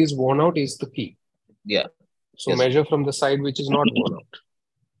side is worn out is the key. Yeah. So measure from the side which is not worn out.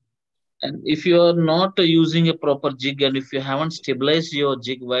 And if you are not using a proper jig, and if you haven't stabilized your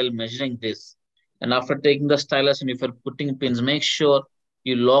jig while measuring this, and after taking the stylus and if you're putting pins, make sure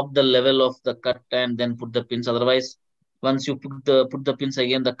you lock the level of the cut and then put the pins. Otherwise, once you put the pins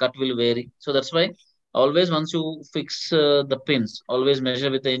again, the cut will vary. So that's why always once you fix the pins, always measure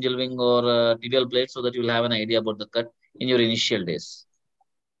with the angel wing or tibial blade so that you'll have an idea about the cut in your initial days.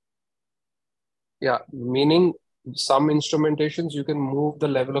 Yeah, meaning some instrumentations you can move the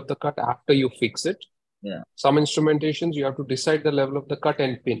level of the cut after you fix it. Yeah. Some instrumentations you have to decide the level of the cut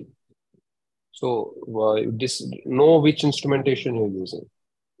and pin. So know which instrumentation you're using.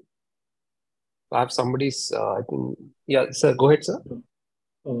 I have somebody's, I think, yeah, sir, go ahead, sir.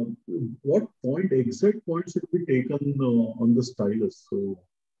 What exact point should be taken on the stylus? So,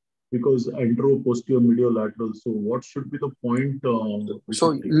 because antero, posterior, medial, lateral. So, what should be the point?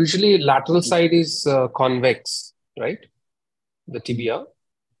 So, usually lateral side is convex, right? The tibia.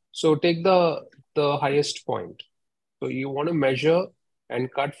 So, take the highest point. So, you want to measure and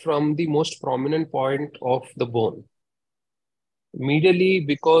cut from the most prominent point of the bone. Medially,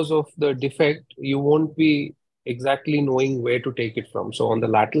 because of the defect, you won't be exactly knowing where to take it from. So on the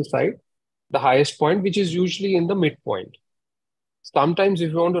lateral side, the highest point, which is usually in the midpoint. Sometimes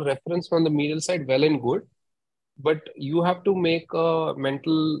if you want to reference from the medial side, well and good, but you have to make a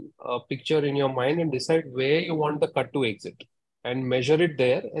mental picture in your mind and decide where you want the cut to exit and measure it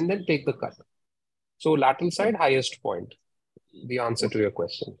there and then take the cut. So lateral side, highest point, the answer to your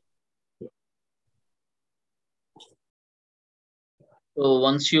question. So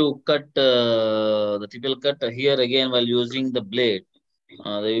once you cut the tibial cut here again while using the blade,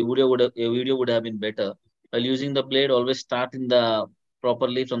 the video would have been better. While using the blade, always start in the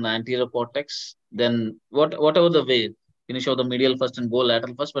properly from the anterior cortex. Then whatever the way, finish out the medial first and go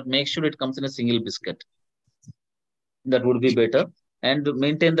lateral first, but make sure it comes in a single biscuit. That would be better. And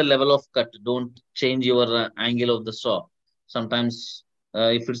maintain the level of cut. Don't change your angle of the saw. Sometimes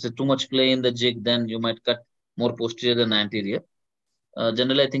if it's too much play in the jig, then you might cut more posterior than anterior.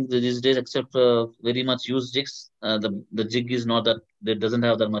 Generally, I think these days, except very much used jigs, the jig is not that, it doesn't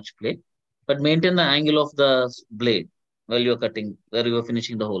have that much play. But maintain the angle of the blade while you're cutting, where you're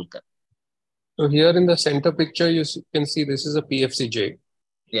finishing the whole cut. So here in the center picture, you can see this is a PFC jig.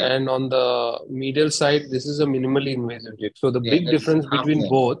 Yeah. And on the medial side, this is a minimally invasive jig. So the big that's difference half between more.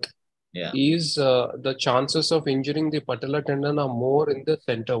 both Yeah. is the chances of injuring the patellar tendon are more in the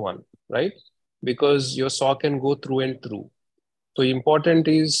center one, right? Because your saw can go through and through. So important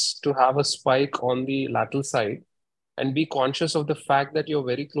is to have a spike on the lateral side and be conscious of the fact that you're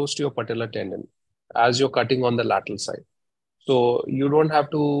very close to your patellar tendon as you're cutting on the lateral side. So you don't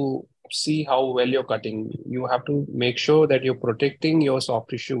have to see how well you're cutting. You have to make sure that you're protecting your soft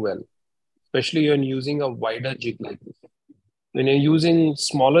tissue well, especially when using a wider jig like this. When you're using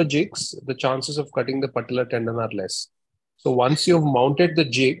smaller jigs, the chances of cutting the patellar tendon are less. So once you've mounted the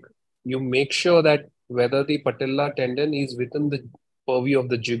jig, you make sure that whether the patellar tendon is within the purview of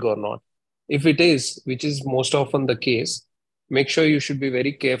the jig or not. If it is, which is most often the case, make sure you should be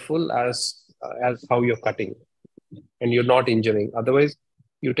very careful as how you're cutting and you're not injuring. Otherwise,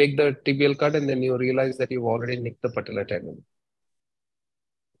 you take the tibial cut and then you realize that you've already nicked the patellar tendon.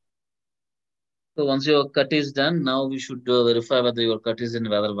 So once your cut is done, now we should verify whether your cut is in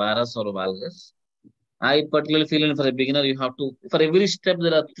whether varus or valgus. I particularly feel for a beginner, you have to, for every step,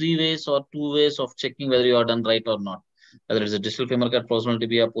 there are 3 ways or 2 ways of checking whether you are done right or not. Whether it's a distal femur cut, proximal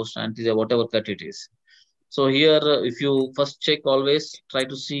tibia, post anterior, whatever cut it is. So here, if you first check, always try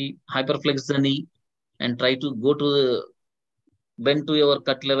to see hyperflex the knee and try to go to the bend to your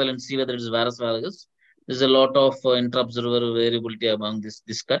cut level and see whether it is varus valgus. There's a lot of intra-observer variability among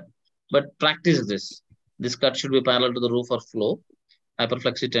this cut, but practice this. This cut should be parallel to the roof or floor.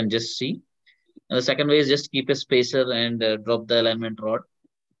 Hyperflex it and just see. And the second way is just keep a spacer and drop the alignment rod.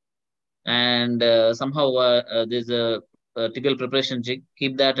 And somehow there's a tibial preparation jig.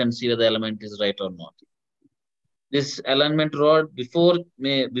 Keep that and see whether the alignment is right or not. This alignment rod, before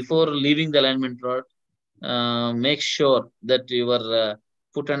leaving the alignment rod, make sure that your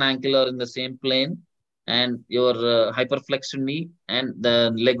foot and ankle are in the same plane and your hyperflexed knee and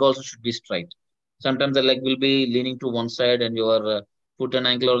the leg also should be straight. Sometimes the leg will be leaning to one side and your foot and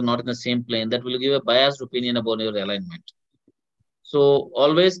ankle are not in the same plane. That will give a biased opinion about your alignment. So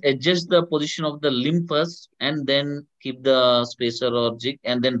always adjust the position of the limb first and then keep the spacer or jig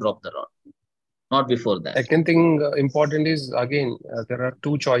and then drop the rod. Not before that. Second thing important is, again, there are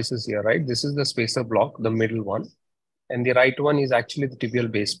 2 choices here, right? This is the spacer block, the middle one. And the right one is actually the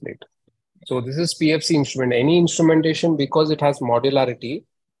tibial base plate. So this is PFC instrument. Any instrumentation, because it has modularity,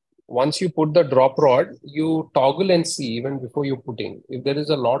 once you put the drop rod, you toggle and see even before you're putting. If there is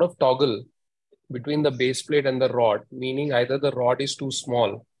a lot of toggle between the base plate and the rod, meaning either the rod is too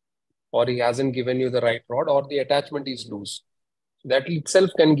small or he hasn't given you the right rod or the attachment is loose, that itself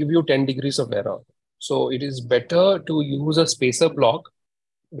can give you 10 degrees of error. So it is better to use a spacer block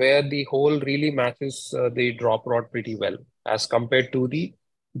where the hole really matches the drop rod pretty well as compared to the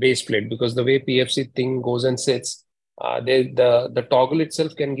base plate, because the way PFC thing goes and sits, the toggle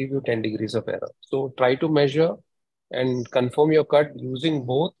itself can give you 10 degrees of error. So try to measure and confirm your cut using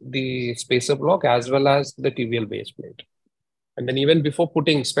both the spacer block as well as the tibial base plate. And then even before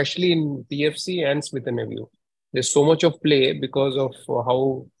putting, especially in PFC and Smith & Nephew, there's so much of play because of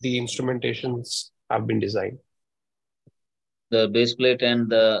how the instrumentations have been designed. The base plate and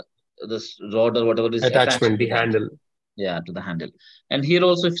the rod or whatever is attachment, the handle. Yeah, to the handle. And here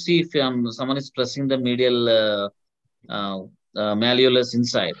also, if someone is pressing the medial malleolus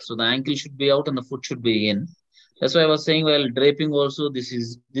inside, so the ankle should be out and the foot should be in. That's why I was saying, while draping also, this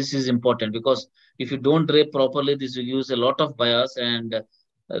is important, because if you don't drape properly, this will use a lot of bias, and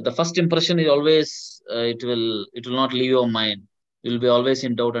the first impression is always it will not leave your mind. You will be always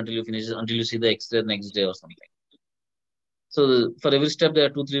in doubt until you finish, until you see the X-ray next day or something. So for every step, there are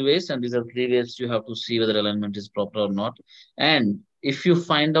 2-3 ways, and these are 3 ways you have to see whether alignment is proper or not. And if you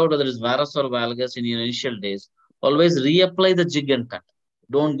find out whether it's varus or valgus in your initial days, always reapply the jig and cut.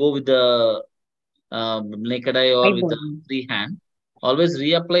 Don't go with the naked eye or with the free hand. Always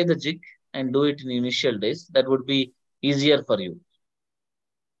reapply the jig and do it in initial days. That would be easier for you.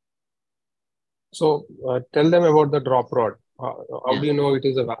 So tell them about the drop rod. How do you know it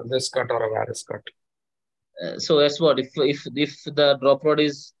is a valgus cut or a varus cut? So that's what, if the drop rod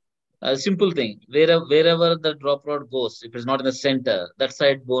is a simple thing, wherever the drop rod goes, if it's not in the center, that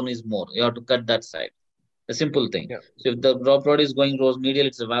side bone is more. You have to cut that side. A simple thing. Yeah. So if the drop rod is going rose medial,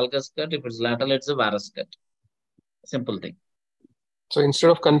 it's a valgus cut. If it's lateral, it's a varus cut. Simple thing. So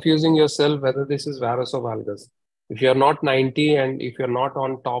instead of confusing yourself whether this is varus or valgus, if you're not 90 and if you're not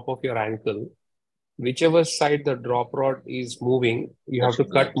on top of your ankle, whichever side the drop rod is moving, you have to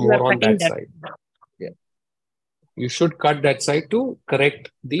cut more on that side. Yeah. You should cut that side to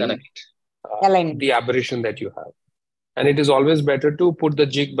correct the aberration that you have. And it is always better to put the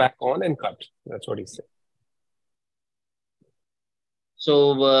jig back on and cut. That's what he said.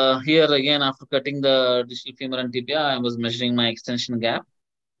 So here again, after cutting the distal femur and tibia, I was measuring my extension gap.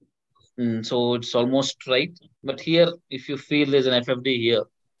 So it's almost right. But here, if you feel there's an FFD here,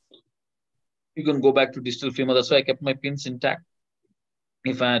 you can go back to distal femur. That's why I kept my pins intact.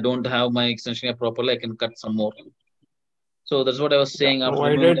 If I don't have my extension gap properly, I can cut some more. So that's what I was saying.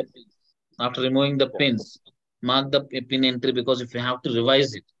 After removing the pins, mark the pin entry, because if you have to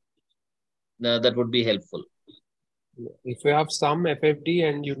revise it, that would be helpful. If you have some FFD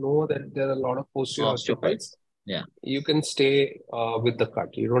and you know that there are a lot of posterior osteophytes, yeah, you can stay with the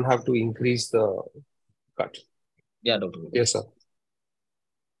cut. You don't have to increase the cut. Yeah, Doctor. Yes, sir.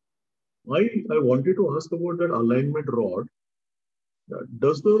 I wanted to ask about that alignment rod.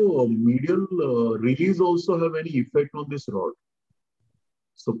 Does the medial release also have any effect on this rod?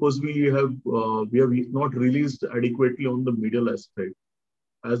 Suppose we have not released adequately on the medial aspect.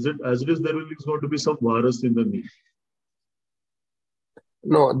 As it is, there is going to be some virus in the knee.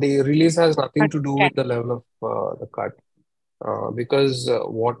 No, the release has nothing to do with the level of the cut, because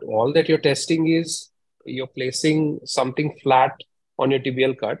what all that you're testing is you're placing something flat on your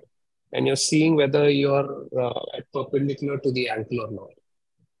tibial cut, and you're seeing whether you're at perpendicular to the ankle or not.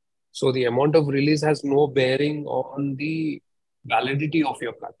 So the amount of release has no bearing on the validity of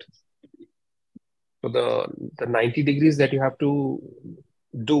your cut. So the 90 degrees that you have to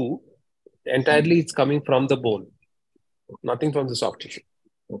do, entirely it's coming from the bone, nothing from the soft tissue.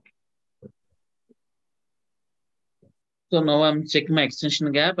 So now I'm checking my extension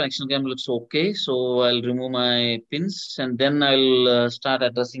gap. Extension gap looks okay. So I'll remove my pins, and then I'll start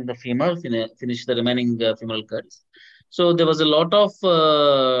addressing the femur, finish the remaining femoral cuts. So there was a lot of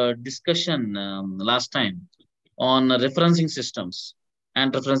discussion last time on referencing systems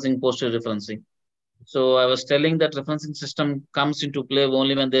and referencing posterior referencing. So I was telling that referencing system comes into play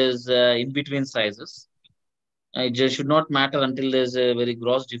only when there's in-between sizes. It just should not matter until there's a very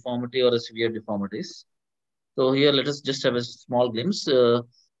gross deformity or a severe deformities. So here, let us just have a small glimpse.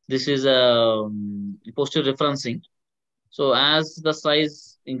 This is a posterior referencing. So as the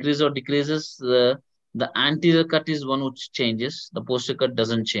size increases or decreases, the anterior cut is one which changes. The posterior cut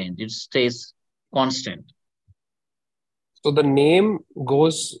doesn't change. It stays constant. So the name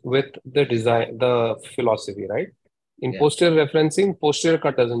goes with the design, the philosophy, right? In posterior referencing, posterior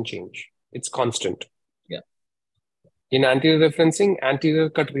cut doesn't change. It's constant. Yeah. In anterior referencing, anterior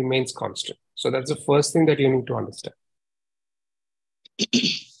cut remains constant. So that's the first thing that you need to understand.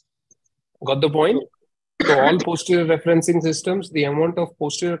 Got the point? So all posterior referencing systems, the amount of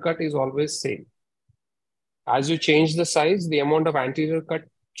posterior cut is always same. As you change the size, the amount of anterior cut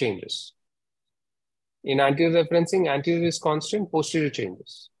changes. In anterior referencing, anterior is constant, posterior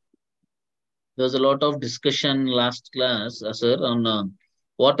changes. There was a lot of discussion last class, sir, on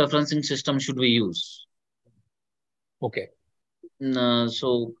what referencing system should we use. Okay.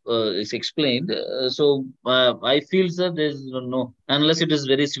 So it's explained. I feel that there's no, unless it is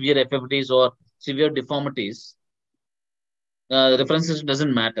very severe FFDs or severe deformities, references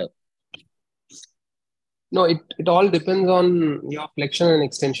doesn't matter. No, it all depends on your flexion and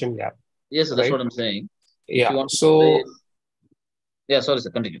extension gap. Yes, that's right? What I'm saying. Yeah. So, yeah, sorry,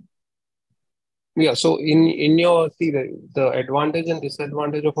 sir, continue. Yeah, so in your, see the advantage and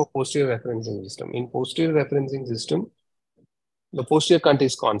disadvantage of a posterior referencing system. In posterior referencing system, the posterior cut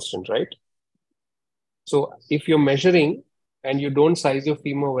is constant, right? So if you're measuring and you don't size your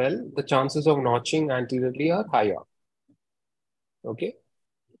femur well, the chances of notching anteriorly are higher. Okay.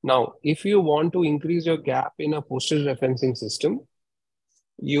 Now, if you want to increase your gap in a posterior referencing system,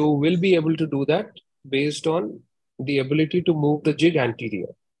 you will be able to do that based on the ability to move the jig anterior,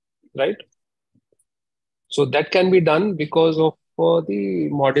 right? So that can be done because of the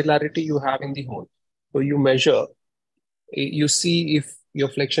modularity you have in the hole. So you measure, you see if your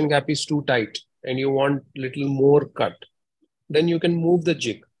flexion gap is too tight and you want little more cut, then you can move the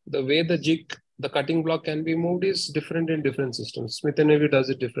jig. The way the jig, the cutting block can be moved is different in different systems. Smith & Nephew does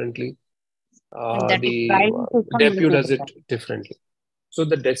it differently. The DePuy does it differently. So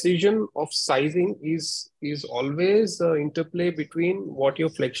the decision of sizing is always interplay between what your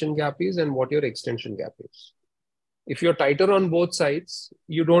flexion gap is and what your extension gap is. If you're tighter on both sides,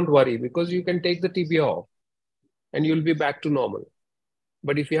 you don't worry because you can take the tibia off and you'll be back to normal.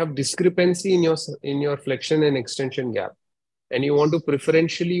 But if you have discrepancy in your flexion and extension gap, and you want to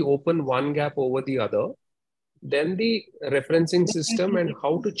preferentially open one gap over the other, then the referencing system and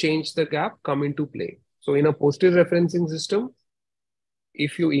how to change the gap come into play. So in a posterior referencing system,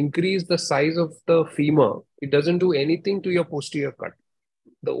 if you increase the size of the femur, it doesn't do anything to your posterior cut.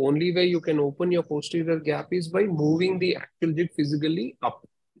 the only way you can open your posterior gap is by moving the actual jig physically up.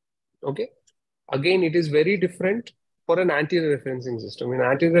 Okay. Again, it is very different for an anterior referencing system. In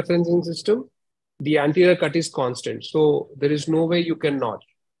anterior referencing system, the anterior cut is constant. So there is no way you can notch.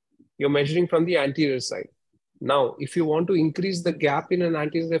 You're measuring from the anterior side. Now, if you want to increase the gap in an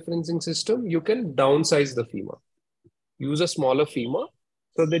anterior referencing system, you can downsize the femur. Use a smaller femur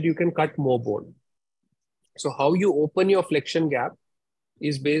so that you can cut more bone. So how you open your flexion gap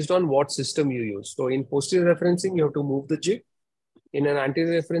is based on what system you use. So in posterior referencing, you have to move the jig. In an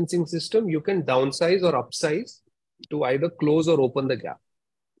anterior referencing system, you can downsize or upsize to either close or open the gap.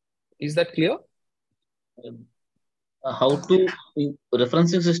 Is that clear? How to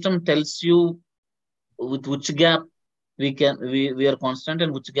referencing system tells you with which gap we are constant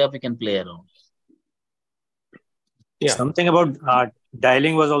and which gap we can play around. Yeah. Something about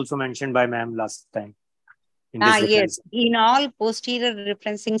dialing was also mentioned by ma'am last time. Yes, in all posterior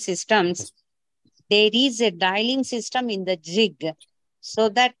referencing systems, there is a dialing system in the jig so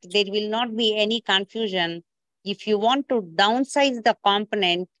that there will not be any confusion. If you want to downsize the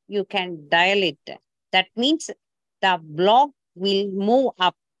component, you can dial it. That means the block will move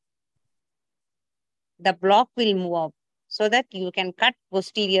up. The block will move up so that you can cut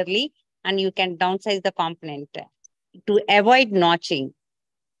posteriorly and you can downsize the component to avoid notching.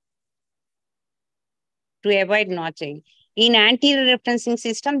 In anterior referencing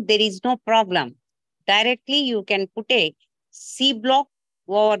system, there is no problem. Directly, you can put a C block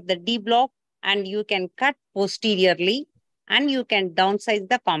over the D block and you can cut posteriorly and you can downsize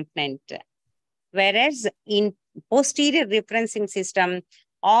the component. Whereas in posterior referencing system,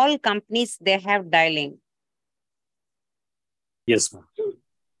 all companies, they have dialing. Yes, ma'am.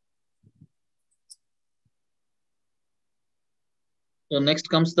 So next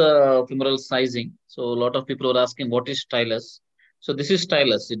comes the femoral sizing. So a lot of people are asking, what is stylus? So this is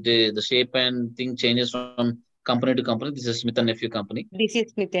stylus. The shape and thing changes from company to company. This is Smith & Nephew company. This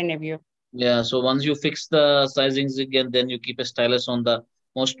is Smith & Nephew. Yeah. So once you fix the sizings again, then you keep a stylus on the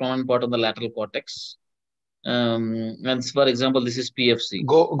most prominent part of the lateral cortex. And for example, this is PFC.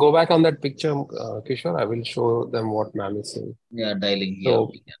 Go back on that picture, Kishore. I will show them what ma'am is saying. Yeah, dialing here.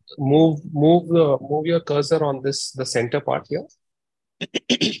 So move your cursor on the center part here.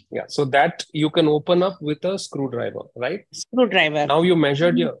 Yeah, so that you can open up with a screwdriver, right? Screwdriver. Now you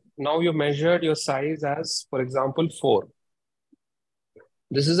measured your size as, for example, 4.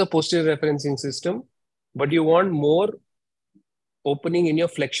 This is a posterior referencing system, but you want more opening in your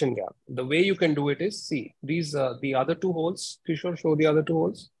flexion gap. The way you can do it is, see, these the other 2 holes. Kishore, show the other 2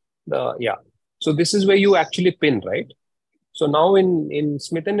 holes. So this is where you actually pin, right? So now in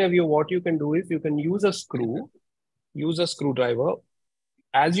Smith & Nephew, what you can do is you can use a screwdriver.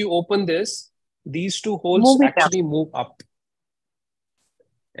 As you open this, these 2 holes actually move up.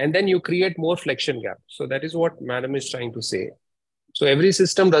 And then you create more flexion gap. So that is what madam is trying to say. So every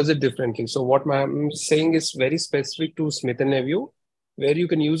system does it differently. So what madam is saying is very specific to Smith & Nephew, where you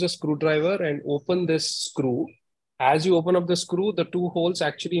can use a screwdriver and open this screw. As you open up the screw, the 2 holes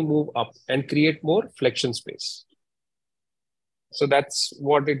actually move up and create more flexion space. So that's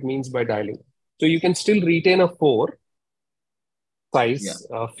what it means by dialing. So you can still retain a 4 size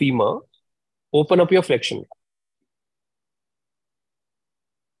femur, open up your flexion.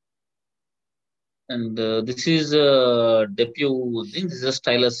 And this is Depew thing. This is a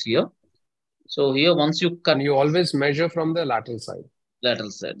stylus here. So here, once you cut, and you always measure from the lateral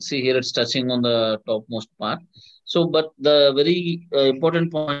side. See here, it's touching on the topmost part. So, but the very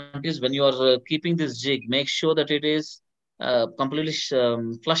important point is when you are keeping this jig, make sure that it is completely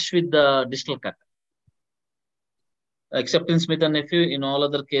flush with the distal cut. Except in Smith & Nephew, in all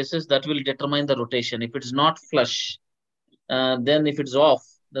other cases, that will determine the rotation. If it's not flush, then if it's off,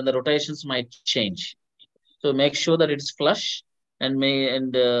 then the rotations might change. So make sure that it's flush, and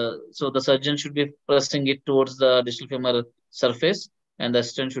so the surgeon should be pressing it towards the distal femur surface, and the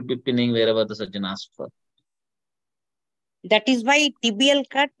assistant should be pinning wherever the surgeon asks for. That is why tibial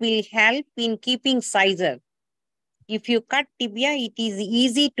cut will help in keeping sizer. If you cut tibia, it is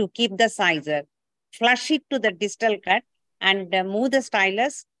easy to keep the sizer. Flush it to the distal cut and move the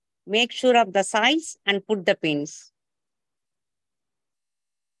stylus, make sure of the size and put the pins.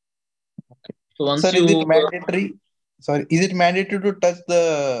 Okay. So once is it mandatory? Sorry, is it mandatory to touch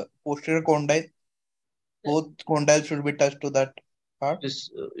the posterior condyle? Both condyles should be touched to that part.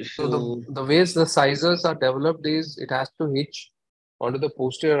 So the ways the sizers are developed is it has to hitch onto the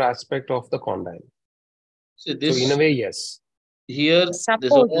posterior aspect of the condyle. So in a way, yes. Here,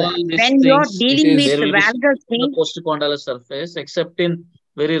 suppose when you are dealing with valgus thing, the postcondylar surface, except in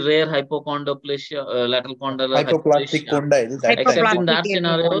very rare hypochondroplasia, lateral condylar hypoplastic hyperplasia. condyle. Except in that Hypoplastic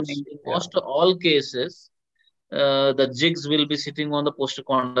scenarios, condyle. in most all cases, the jigs will be sitting on the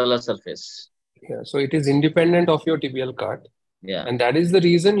postcondylar surface. Yeah, so it is independent of your tibial cut. Yeah. And that is the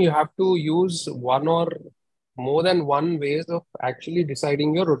reason you have to use one or more than one ways of actually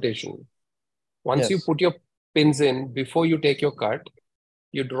deciding your rotation. Once you put your pins in before you take your cut,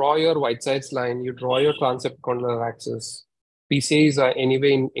 you draw your white sides line, you draw your transect condylar axis. PCAs are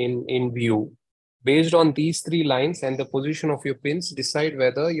anyway in view. Based on these three lines and the position of your pins, decide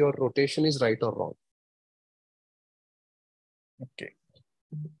whether your rotation is right or wrong. Okay.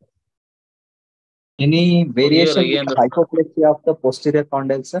 Any variation again, with hypoplasia of the posterior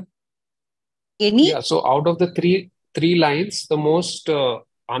condyle, sir? Any? Yeah, so out of the three lines, the most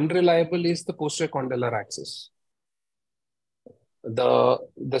unreliable is the posterior condylar axis. The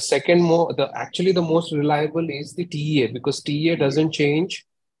second actually the most reliable is the TEA, because TEA doesn't change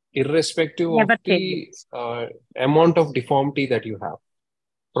irrespective of the amount of deformity that you have.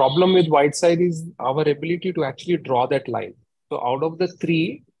 Problem with white side is our ability to actually draw that line. So out of the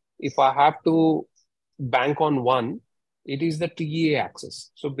three, if I have to bank on one, it is the TEA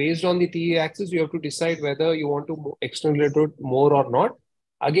axis. So based on the TEA axis, you have to decide whether you want to externally rotate more or not.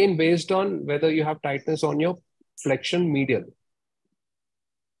 Again, based on whether you have tightness on your flexion medial.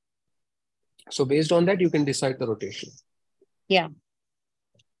 So based on that, you can decide the rotation. Yeah.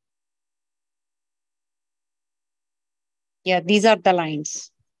 Yeah, these are the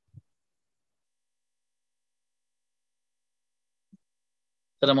lines.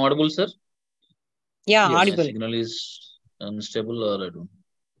 Sir, I'm audible, sir? Yeah, yes. audible. My signal is unstable or I don't.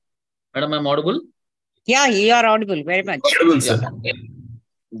 Madam, I'm audible? Yeah, you are audible very much. Audible, sir.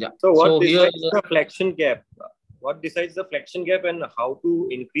 Yeah. So what here decides the flexion gap? What decides the flexion gap and how to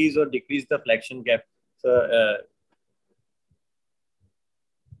increase or decrease the flexion gap? So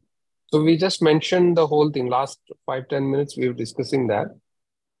we just mentioned the whole thing. Last 5-10 minutes, we were discussing that.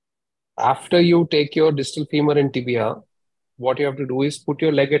 After you take your distal femur and tibia, what you have to do is put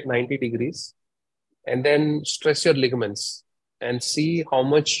your leg at 90 degrees and then stress your ligaments and see how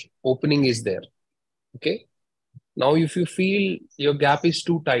much opening is there. Okay. Now, if you feel your gap is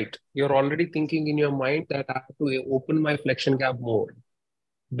too tight, you're already thinking in your mind that I have to open my flexion gap more.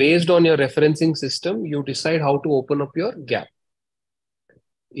 Based on your referencing system, you decide how to open up your gap.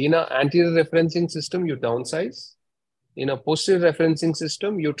 In an anterior referencing system, you downsize. In a posterior referencing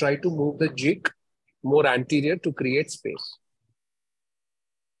system, you try to move the jig more anterior to create space.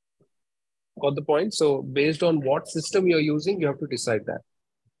 Got the point? So based on what system you're using, you have to decide that.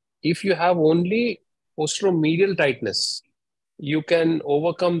 If you have only posteromedial tightness, you can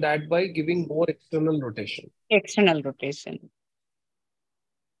overcome that by giving more external rotation. External rotation.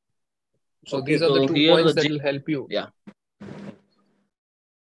 So okay, these are the 2 points that will help you. Yeah.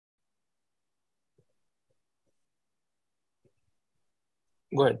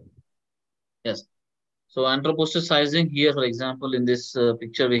 Go ahead. Yes. So anteroposterior sizing here, for example, in this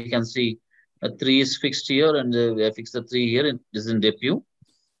picture, we can see a 3 is fixed here and we have fixed the 3 here. This is in debut.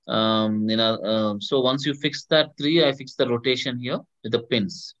 So once you fix that 3, I fix the rotation here with the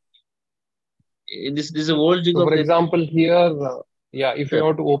pins. This is a old jig. So for example, here, if you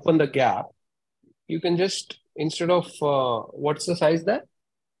have to open the gap, you can just, instead of, what's the size there?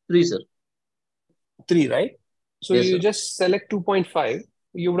 3, sir. 3, right? So yes, you sir. just select 2.5.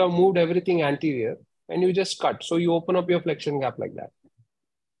 You would have moved everything anterior and you just cut. So you open up your flexion gap like that.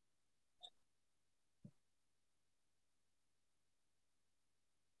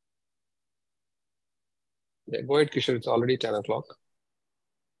 Yeah, go ahead, Kishore. It's already 10 o'clock.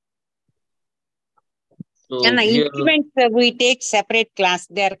 So and instruments we take separate class.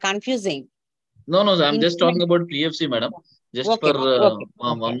 They are confusing. No, I'm just talking about PFC, madam. Just for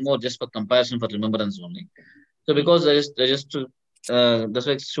one more, just for comparison, for remembrance only. So because that's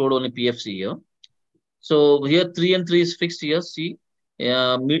why I showed only PFC here. So here 3 and 3 is fixed here. See,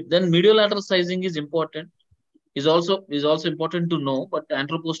 then medial lateral sizing is important. Is also important to know, but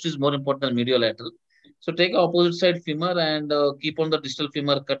anteroposterior is more important than medial lateral. So take opposite side femur and keep on the distal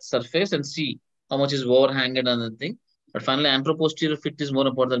femur cut surface and see how much is overhang and another thing. But finally, anteroposterior fit is more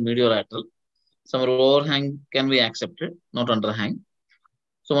important than medial lateral. Some overhang can be accepted, not underhang.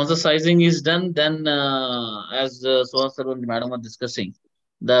 So once the sizing is done, then as Suhas sir and madam are discussing,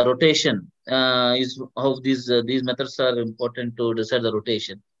 the rotation is how these methods are important to decide the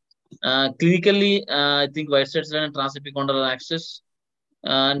rotation. Clinically, I think white sides line and transepicondylar axis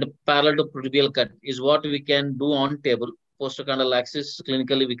and parallel to tibial cut is what we can do on table. Postercondylar axis,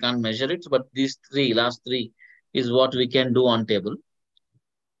 clinically we can't measure it, but these last three is what we can do on table.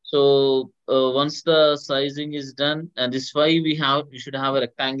 So once the sizing is done, and this is why we should have a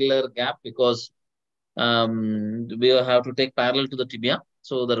rectangular gap, because we have to take parallel to the tibia.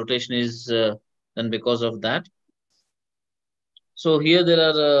 So the rotation is done because of that. So here there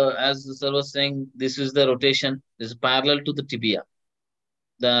are, as the sir was saying, this is the rotation. This is parallel to the tibia.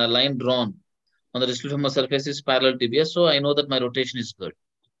 The line drawn on the distal femur surface is parallel tibia. So I know that my rotation is good.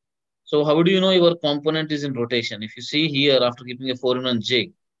 So how do you know your component is in rotation? If you see here, after keeping a 4-in-1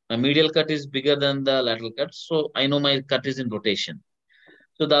 jig, my medial cut is bigger than the lateral cut. So I know my cut is in rotation.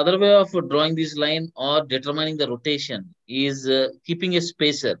 So the other way of drawing this line or determining the rotation is keeping a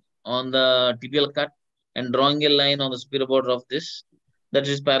spacer on the tibial cut and drawing a line on the superior border of this that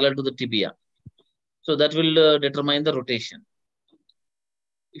is parallel to the tibia. So that will determine the rotation.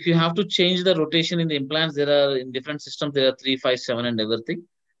 If you have to change the rotation in the implants, there are in different systems, there are 3, 5, 7 and everything.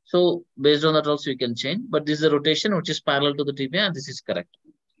 So based on that also you can change, but this is the rotation which is parallel to the tibia and this is correct.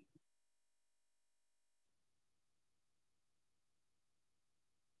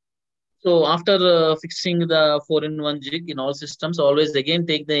 So after fixing the 4-in-1 jig in all systems, always again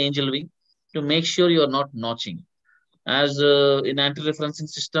take the angel wing to make sure you are not notching. As in anti-referencing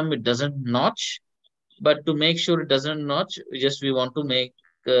system, it doesn't notch, but to make sure it doesn't notch, we want to make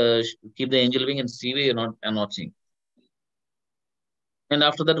keep the angel wing and see where you're not notching. And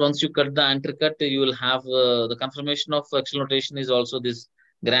after that, once you cut the antecut, you will have the confirmation of axial rotation is also this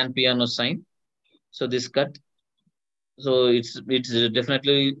grand piano sign. So this cut. So it's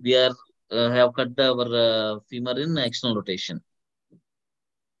definitely we are have cut our femur in external rotation.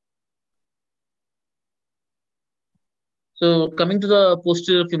 So coming to the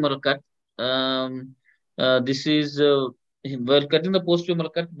posterior femoral cut, this is while cutting the posterior femoral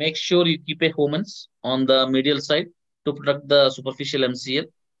cut, make sure you keep a Homans on the medial side to protect the superficial MCL,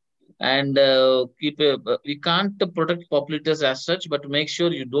 and we can't protect popliteus as such, but make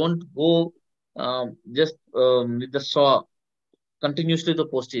sure you don't go just with the saw continuously to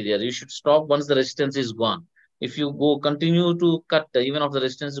posterior. You should stop once the resistance is gone. If you go continue to cut even after the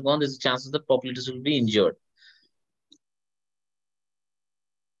resistance is gone, there's a chance that popliteus will be injured.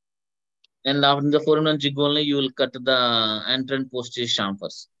 And after the 4-in-1 jig only, you will cut the anterior and posterior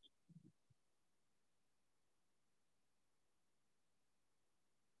chamfers.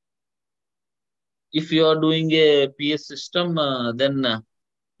 If you are doing a PS system, then there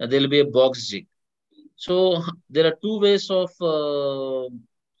will be a box jig. So there are two ways of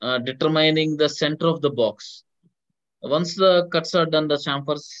determining the center of the box. Once the cuts are done, the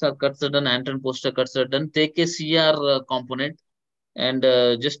chamfers cuts are done, anterior and posterior cuts are done, take a CR component and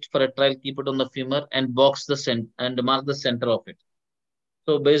just for a trial, keep it on the femur and box the center and mark the center of it.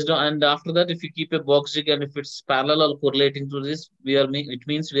 So based on, and after that, if you keep a box jig and if it's parallel or correlating to this, it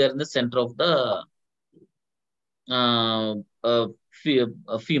means we are in the center of the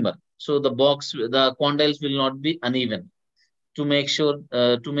femur. So the condyles will not be uneven. To make sure,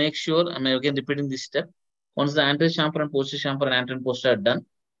 I'm again repeating this step. Once the anterior chamfer and posterior chamfer and anterior and posterior are done,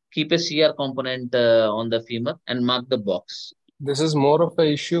 keep a CR component on the femur and mark the box. This is more of an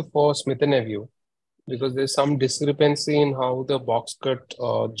issue for Smith and Nephew because there's some discrepancy in how the box cut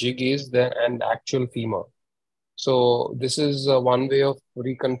jig is there and actual femur. So this is one way of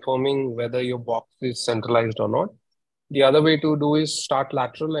reconfirming whether your box is centralized or not. The other way to do is start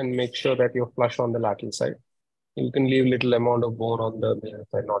lateral and make sure that you're flush on the lateral side. You can leave little amount of bone on the medial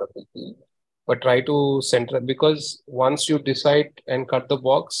side, not a big deal. But try to center, because once you decide and cut the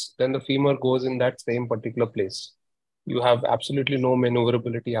box, then the femur goes in that same particular place. You have absolutely no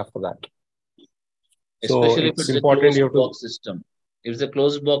maneuverability after that. Especially if it's a closed box system. If it's a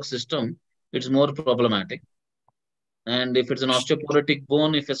closed box system, it's more problematic. And if it's an osteoporotic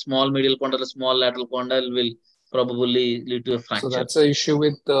bone, if a small medial condyle, a small lateral condyle will probably lead to a fracture. So that's the issue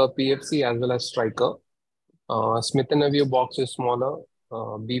with PFC as well as striker. Smith and Nephew box is smaller.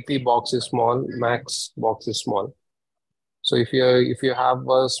 BP box is small. Max box is small. So if you have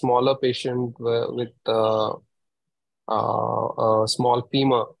a smaller patient with a small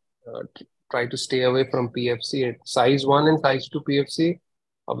femur, try to stay away from PFC. Size 1 and size 2 PFC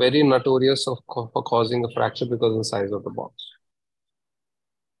are very notorious for causing a fracture because of the size of the box.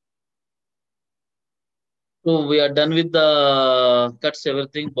 So we are done with the cuts,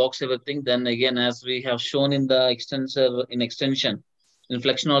 everything, box, everything. Then again, as we have shown in the extension, in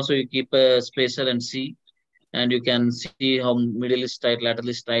flexion also you keep a spacer and see, and you can see how medial is tight, lateral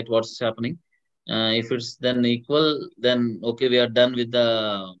is tight, what's happening. If it's then equal, then okay, we are done with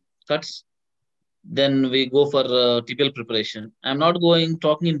the cuts. Then we go for tibial preparation. I'm not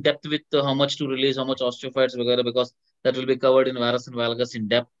talking in depth with how much to release, how much osteophytes, because that will be covered in varus and valgus in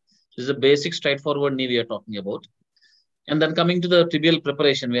depth. This is a basic straightforward knee we are talking about. And then coming to the tibial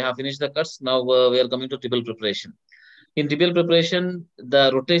preparation, we have finished the cuts. Now we are coming to tibial preparation. In tibial preparation,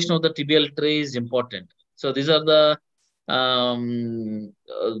 the rotation of the tibial tray is important. So these are the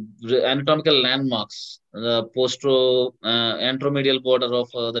anatomical landmarks, the anteromedial border of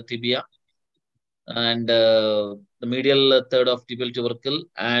the tibia and the medial third of tibial tubercle.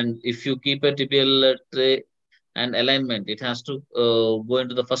 And if you keep a tibial tray and alignment, it has to go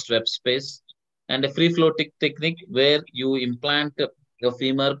into the first web space. And a free flow technique where you implant your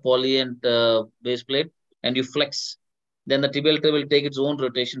femur, poly, and base plate, and you flex. Then the tibial tray will take its own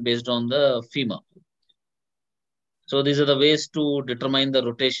rotation based on the femur. So these are the ways to determine the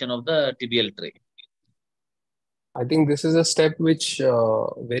rotation of the tibial tray. I think this is a step which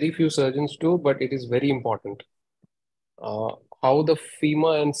very few surgeons do, but it is very important. How the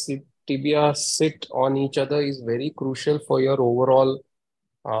femur and tibia sit on each other is very crucial for your overall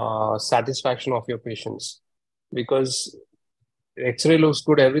satisfaction of your patients. Because X-ray looks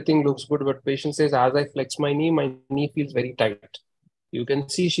good, everything looks good, but patient says, as I flex my knee feels very tight. You can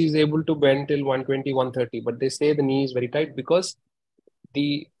see she's able to bend till 120, 130, but they say the knee is very tight because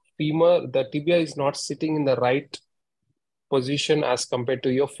the tibia is not sitting in the right position as compared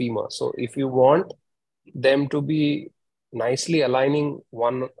to your femur. So if you want them to be nicely aligning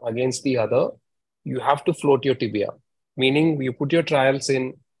one against the other, you have to float your tibia, meaning you put your trials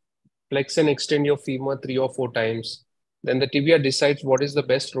in, flex and extend your femur 3 or 4 times. Then the tibia decides what is the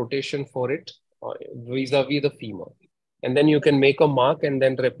best rotation for it vis-a-vis the femur. And then you can make a mark and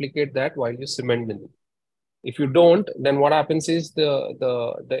then replicate that while you cement the knee. If you don't, then what happens is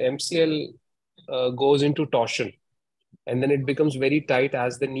the MCL goes into torsion, and then it becomes very tight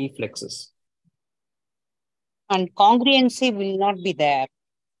as the knee flexes. And congruency will not be there.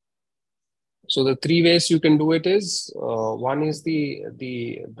 So the 3 ways you can do it is, one is the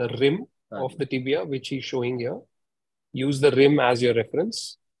rim of the tibia, which he's showing here. Use the rim as your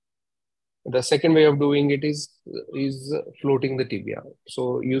reference. The second way of doing it is floating the tibia.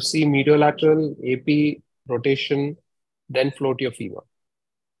 So you see mediolateral, AP, rotation, then float your femur,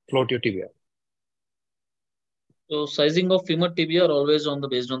 float your tibia. So sizing of femur tibia are always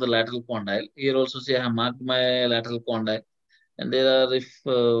based on the lateral condyle. Here also see I have marked my lateral condyle, and there are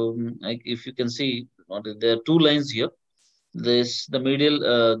if you can see there are 2 lines here. This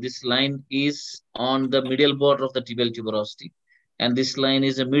line is on the medial border of the tibial tuberosity, and this line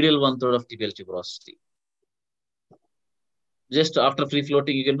is a medial 1/3 of tibial tuberosity. Just after free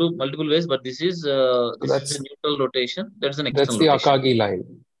floating, you can do multiple ways, but this is a neutral rotation. That's an external rotation. That's the Akagi line.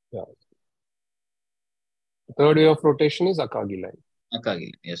 Yeah. The third way of rotation is Akagi line. Akagi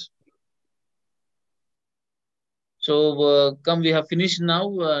line, yes. So we have finished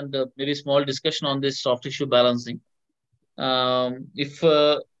now, and maybe small discussion on this soft tissue balancing.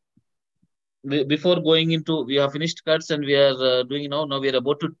 Before going into, we have finished cuts and we are doing now we are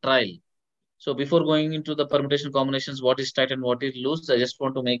about to trial. So before going into the permutation combinations, what is tight and what is loose, I just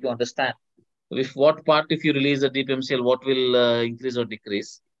want to make you understand with what part, if you release the deep MCL, what will increase or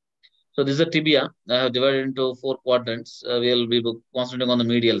decrease. So this is a tibia. I have divided into 4 quadrants. We will be concentrating on the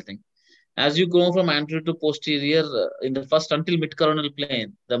medial thing. As you go from anterior to posterior, in the first until mid-coronal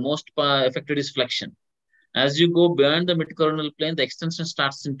plane, the most affected is flexion. As you go beyond the mid-coronal plane, the extension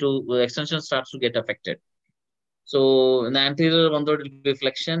starts to get affected. So in the anterior 1/3 it will be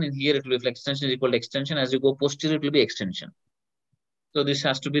flexion, in here it will be extension is equal to extension. As you go posterior, it will be extension. So this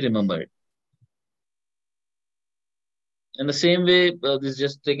has to be remembered. In the same way, this is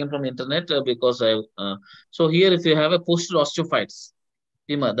just taken from internet because so here if you have a posterior osteophytes,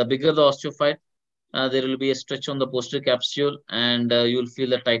 the bigger the osteophyte, there will be a stretch on the posterior capsule, and you will feel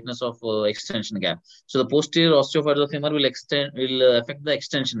the tightness of extension gap. So the posterior osteophyte of the femur will affect the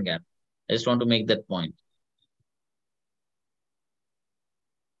extension gap. I just want to make that point.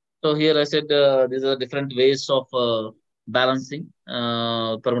 So here I said these are different ways of balancing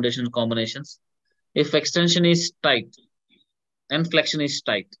permutation combinations. If extension is tight and flexion is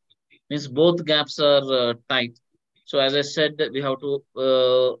tight, means both gaps are tight. So as I said, we have to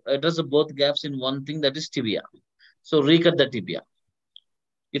address both gaps in one thing, that is tibia. So recut the tibia.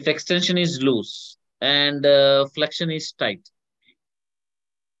 If extension is loose and flexion is tight.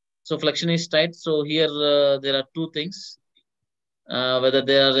 So flexion is tight. So here there are 2 things. Whether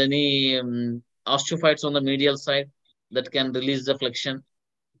there are any osteophytes on the medial side that can release the flexion,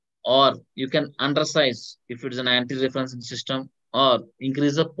 or you can undersize if it is an anti-referencing system, or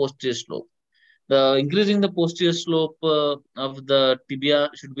increase the posterior slope. Increasing the posterior slope of the tibia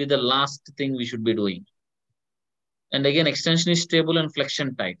should be the last thing we should be doing. And again, extension is stable and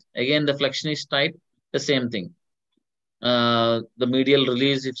flexion tight. Again, the flexion is tight, the same thing. The medial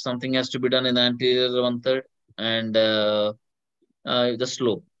release, if something has to be done in the anterior 1/3, and the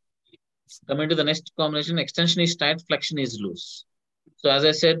slope. Coming to the next combination, extension is tight, flexion is loose. So as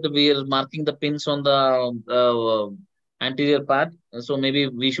I said, we are marking the pins on the anterior part. So maybe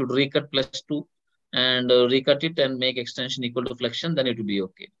we should recut +2 and recut it and make extension equal to flexion, then it will be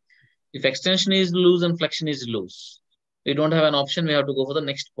okay. If extension is loose and flexion is loose, we don't have an option. We have to go for the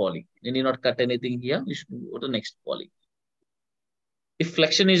next poly. We need not cut anything here. We should go to the next poly. If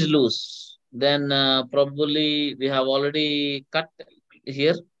flexion is loose, then probably we have already cut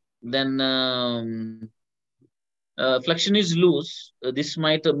here. Then flexion is loose. This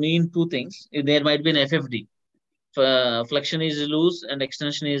might mean two things. There might be an FFD. Flexion is loose and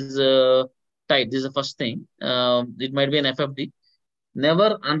extension is tight. This is the first thing. It might be an FFD.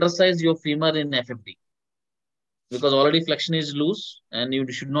 Never undersize your femur in FFD, because already flexion is loose and you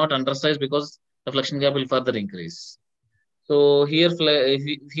should not undersize, because the flexion gap will further increase. So here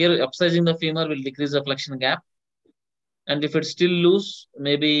upsizing the femur will decrease the flexion gap. And if it's still loose,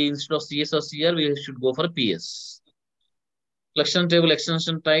 maybe instead of CS or CR, we should go for a PS. Flexion table,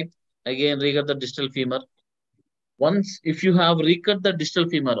 extension tight. Again, recut the distal femur. Once, if you have recut the distal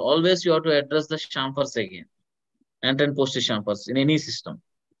femur, always you have to address the chamfers again. Anterior and posterior chamfers in any system.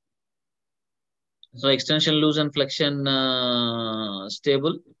 So extension loose and flexion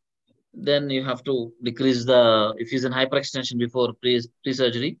stable. Then you have to decrease the, if it's an hyperextension before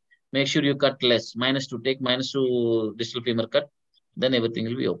pre-surgery, make sure you cut less, -2, take -2 distal femur cut, then everything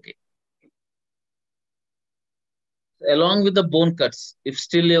will be okay. Along with the bone cuts, if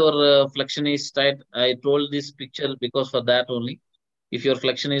still your flexion is tight, I told this picture because for that only. If your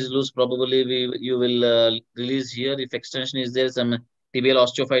flexion is loose, probably you will release here. If extension is there, some tibial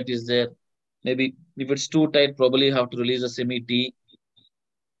osteophyte is there. Maybe if it's too tight, probably you have to release a semi-T.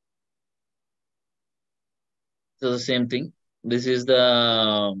 So the same thing. This is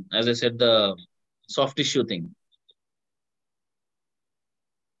the, as I said, the soft tissue thing.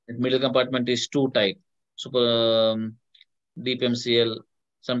 The middle compartment is too tight. Super deep MCL.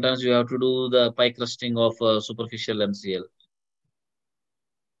 Sometimes you have to do the pie crusting of superficial MCL.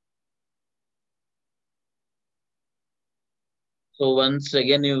 So once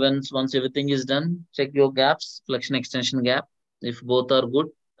again, once everything is done, check your gaps, flexion extension gap. If both are good,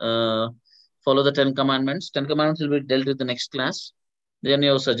 follow the 10 commandments. 10 commandments will be dealt with the next class. Then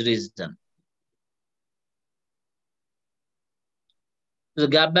your surgery is done. The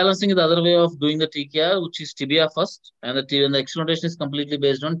gap balancing is the other way of doing the TKR, which is tibia first, and the external rotation is completely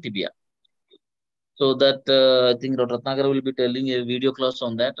based on tibia. So that I think Dr. Ratnakar will be telling a video class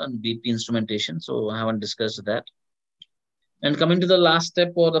on that on BP instrumentation. So I haven't discussed that. And coming to the last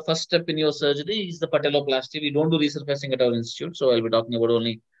step or the first step in your surgery is the patelloplasty. We don't do resurfacing at our institute, so I'll be talking about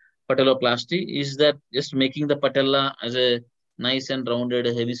only patelloplasty. Is that just making the patella as a nice and rounded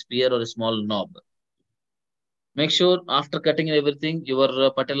hemisphere or a small knob? Make sure after cutting everything, your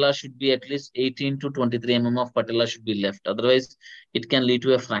patella should be at least 18 to 23 mm of patella should be left. Otherwise, it can lead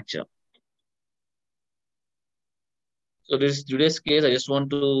to a fracture. So this is today's case. I just want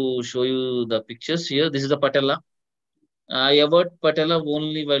to show you the pictures here. This is the patella. I avoid patella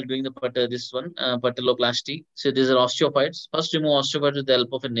only while doing the patelloplasty. So these are osteophytes. First remove osteophytes with the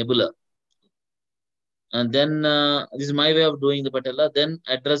help of a nebula. And then this is my way of doing the patella. Then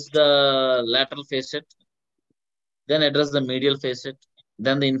address the lateral facet. Then address the medial facet.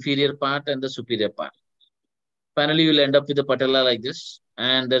 Then the inferior part and the superior part. Finally, you will end up with the patella like this.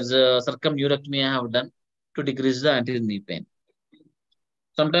 And there's a circumneurectomy I have done to decrease the anterior knee pain.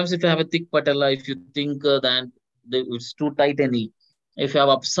 Sometimes if you have a thick patella, if you think that it's too tight a knee, if you have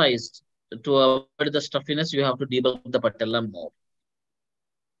upsized to avoid the stuffiness, you have to debulk the patella more.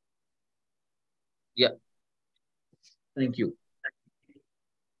 Yeah. Thank you.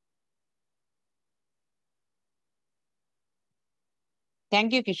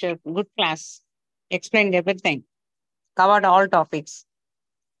 Thank you, Kishore. Good class. Explained everything. Covered all topics.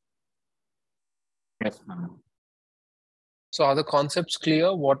 Yes, ma'am. So are the concepts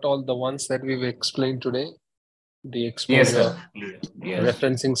clear? What all the ones that we've explained today? The exposure, yes, sir. Yes.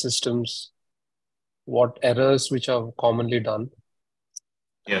 referencing systems, what errors which are commonly done.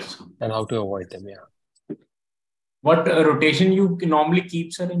 Yes. And how to avoid them, yeah. What rotation you normally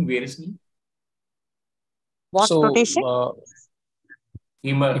keep, sir, in various knee? What rotation?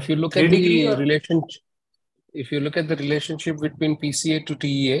 If you look at the relationship, if you look at the relationship between PCA to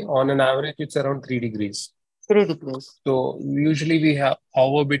TEA, on an average, it's around 3 degrees. 3 degrees. So usually we have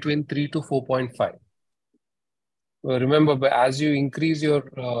hover between 3 to 4.5. Remember, as you increase your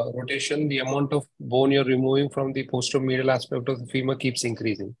rotation, the amount of bone you're removing from the posteromedial aspect of the femur keeps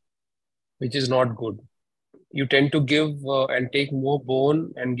increasing, which is not good. You tend to give and take more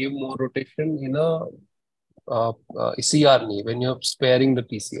bone and give more rotation in a CR knee when you're sparing the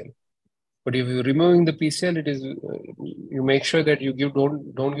PCL. But if you're removing the PCL, it is you make sure that you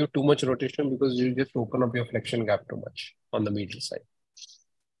don't give too much rotation, because you just open up your flexion gap too much on the medial side.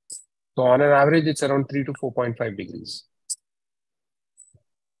 So on an average, it's around 3 to 4.5 degrees.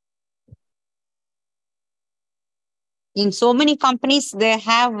 In so many companies, they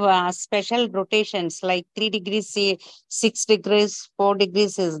have special rotations like 3 degrees, 6 degrees, 4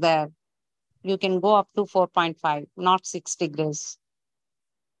 degrees is there. You can go up to 4.5, not 6 degrees.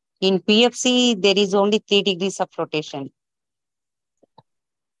 In PFC, there is only 3 degrees of rotation.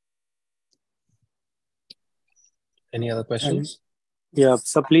 Any other questions? Yeah,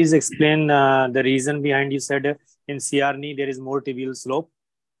 so please explain the reason behind, you said in CR knee there is more tibial slope,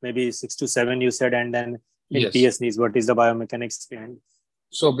 maybe 6 to 7 you said, and then in Yes. PS knees, what is the biomechanics behind?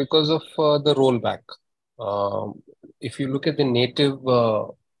 So because of the rollback, if you look at the native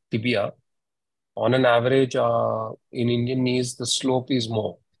tibia, on an average in Indian knees, the slope is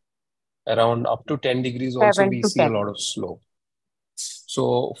more. Around up to 10 degrees also 7 we to see a 10. lot of slope.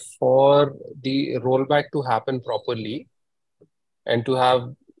 So for the rollback to happen properly and to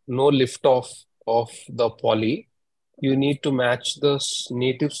have no lift off of the poly, you need to match the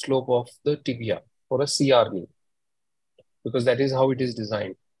native slope of the tibia for a CR knee, because that is how it is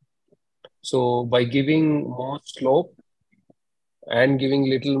designed. So by giving more slope and giving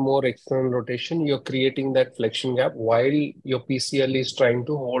little more external rotation, you're creating that flexion gap while your PCL is trying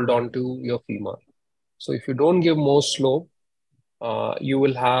to hold on to your femur. So if you don't give more slope, you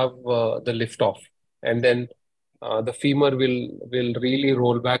will have the lift off, and then the femur will really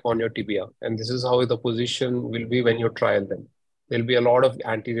roll back on your tibia. And this is how the position will be when you trial them. There'll be a lot of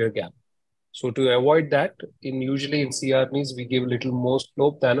anterior gap. So to avoid that, usually in CR knees, we give a little more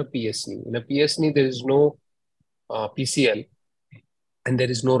slope than a PS knee. In a PS knee, there is no PCL and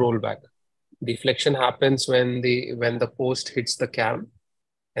there is no rollback. The flexion happens when the post hits the cam,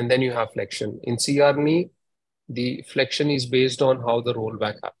 and then you have flexion. In CR knee, the flexion is based on how the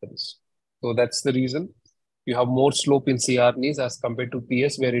rollback happens. So that's the reason you have more slope in CR knees as compared to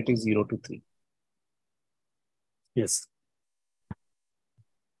PS, where it is 0 to 3. Yes.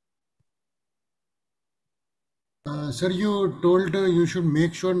 Sir, you told you should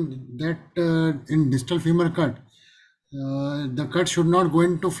make sure that in distal femur cut, the cut should not go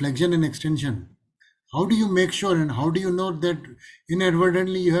into flexion and extension. How do you make sure, and how do you know that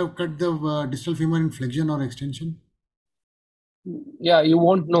inadvertently you have cut the distal femur in flexion or extension? Yeah, you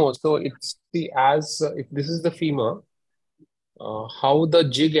won't know. So it's if this is the femur, how the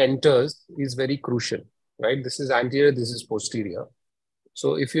jig enters is very crucial, right? This is anterior, this is posterior.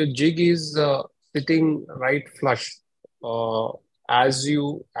 So if your jig is sitting right flush as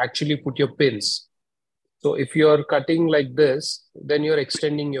you actually put your pins, so if you're cutting like this, then you're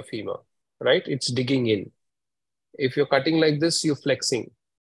extending your femur, right? It's digging in. If you're cutting like this, you're flexing.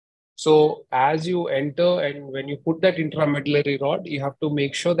 So as you enter and when you put that intramedullary rod, you have to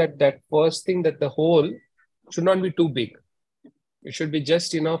make sure that first thing, that the hole should not be too big. It should be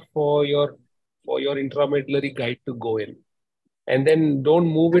just enough for your intramedullary guide to go in. And then don't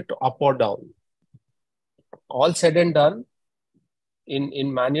move it up or down. All said and done,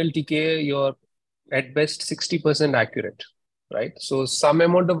 in manual TKA, you're at best 60% accurate, right? So some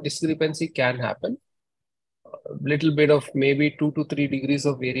amount of discrepancy can happen. A little bit of maybe 2 to 3 degrees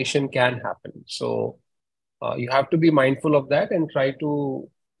of variation can happen. So you have to be mindful of that and try to,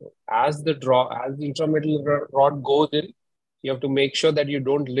 as the intramedullary rod goes in, you have to make sure that you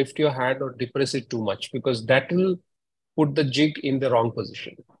don't lift your hand or depress it too much, because that will put the jig in the wrong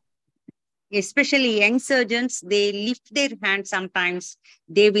position. Especially young surgeons, they lift their hand sometimes.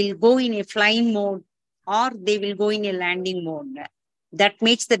 They will go in a flying mode or they will go in a landing mode. That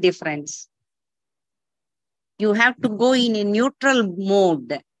makes the difference. You have to go in a neutral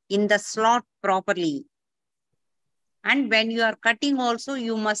mode in the slot properly. And when you are cutting also,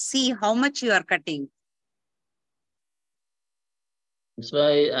 you must see how much you are cutting. That's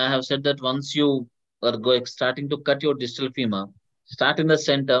why I have said that once you are starting to cut your distal femur, start in the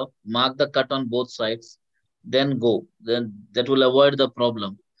center, mark the cut on both sides, then go. Then that will avoid the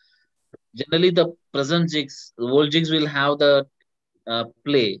problem. Generally, the present jigs, the old jigs will have the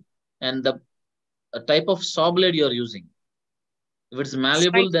play and the type of saw blade you're using. If it's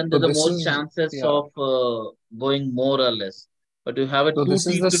malleable, then there's more chances of going more or less. But if you have a So this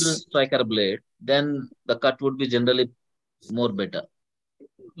is two-tipped striker blade, then the cut would be generally more better.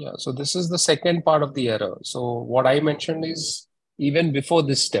 Yeah, so this is the second part of the error. So what I mentioned is even before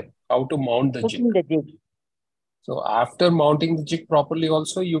this step, how to mount the jig. So after mounting the jig properly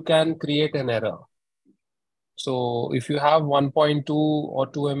also, you can create an error. So if you have 1.2 or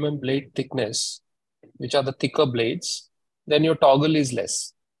 2 mm blade thickness, which are the thicker blades, then your toggle is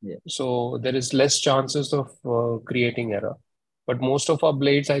less. Yeah. So there is less chances of creating error. But most of our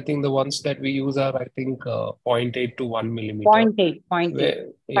blades, I think the ones that we use are, I think, 0.8 to 1 millimeter. 0.8. Where,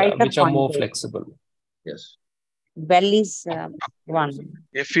 yeah, which are more flexible. Yes. Well is 1.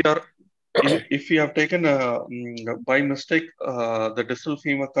 If you have taken by mistake the distal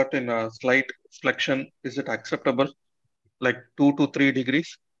femur cut in a slight flexion, is it acceptable? Like 2 to 3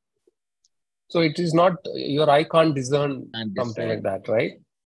 degrees? So it is not, your eye can't discern something like that, right?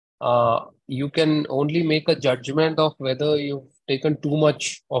 You can only make a judgment of whether you've taken too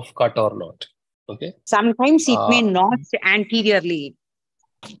much of cut or not. Okay. Sometimes it may notch anteriorly.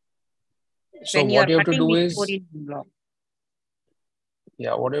 So when what you you have to do is, what you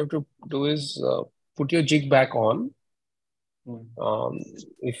have to do is put your jig back on.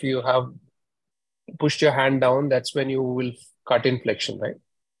 If you have pushed your hand down, that's when you will cut in flexion, right?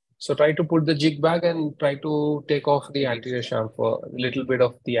 So try to put the jig back and try to take off the anterior chamfer, a little bit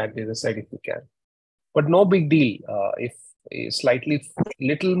of the anterior side if you can. But no big deal. If slightly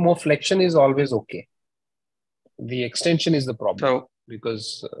little more flexion is always okay. The extension is the problem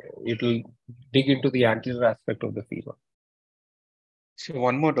because it will dig into the anterior aspect of the femur. So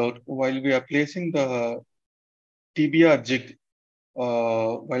one more doubt. While we are placing the tibia jig,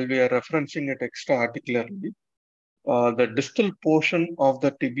 while we are referencing it extra-articularly, the distal portion of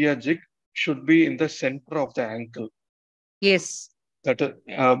the tibia jig should be in the center of the ankle. Yes. That is,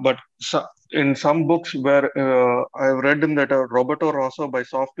 but in some books where I've read in that Roberto Rosso by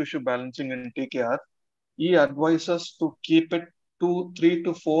Soft Tissue Balancing in TKR, he advises to keep it 3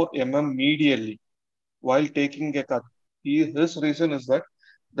 to 4 mm medially while taking a cut. His reason is that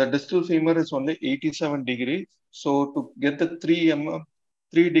the distal femur is only 87 degrees. So to get the 3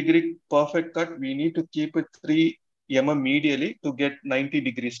 degree perfect cut, we need to keep it 3 mm medially to get 90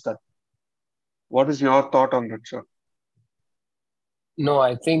 degrees cut. What is your thought on that, sir? No,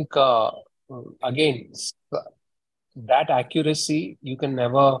 I think, again, that accuracy you can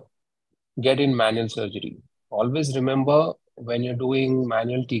never get in manual surgery. Always remember when you're doing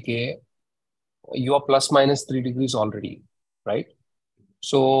manual TKA, you are plus minus 3 degrees already, right?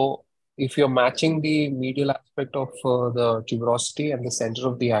 So if you're matching the medial aspect of the tuberosity and the center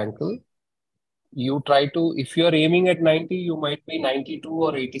of the ankle, you try to, if you're aiming at 90, you might be 92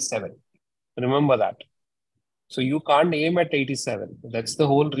 or 87. Remember that. So you can't aim at 87. That's the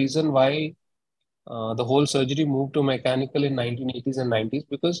whole reason why the whole surgery moved to mechanical in 1980s and 90s,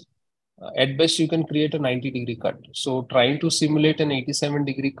 because at best you can create a 90-degree cut. So trying to simulate an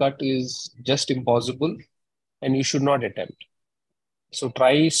 87-degree cut is just impossible and you should not attempt. So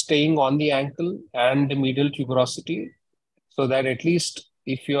try staying on the ankle and the medial tuberosity so that at least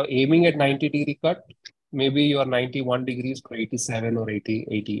if you're aiming at 90-degree cut, maybe you're 91 degrees to 87 or 80,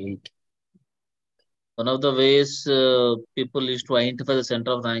 88. One of the ways people used to identify the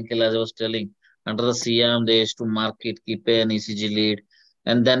center of the ankle, as I was telling, under the CM, they used to mark it, keep an ECG lead,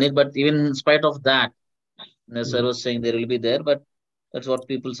 and then it. But even in spite of that, as I was saying, they will be there. But that's what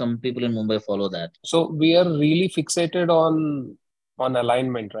some people in Mumbai follow that. So we are really fixated on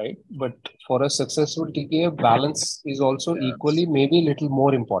alignment, right? But for a successful TKA, balance is also equally, maybe a little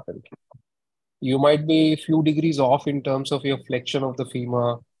more important. You might be a few degrees off in terms of your flexion of the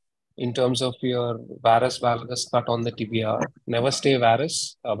femur, in terms of your varus valgus cut on the tibia. Never stay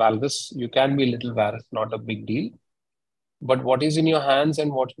varus, valgus. You can be a little varus, not a big deal. But what is in your hands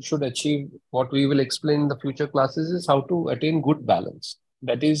and what you should achieve, what we will explain in the future classes, is how to attain good balance.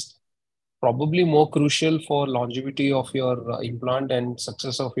 That is probably more crucial for longevity of your implant and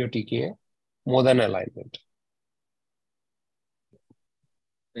success of your TKA more than alignment.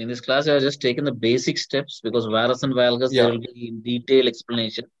 In this class, I have just taken the basic steps because varus and valgus, there will be in detailed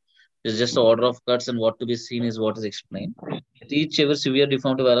explanation. It's just the order of cuts and what to be seen is what is explained. At each ever severe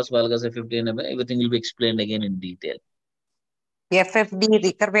deformity varus valgus F15, everything will be explained again in detail. FFD,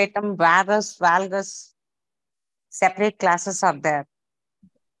 recurvatum, varus, valgus, separate classes are there.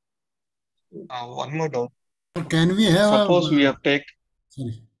 One more doubt. Can we have Suppose we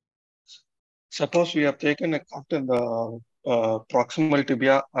have taken a cut in the proximal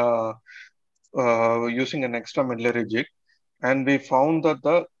tibia using an extramedullary jig, and we found that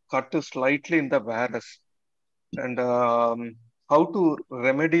the cut is slightly in the varus. And how to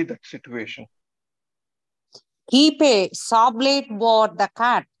remedy that situation? Keep a saw blade over the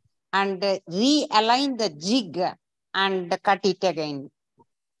cut and realign the jig and cut it again.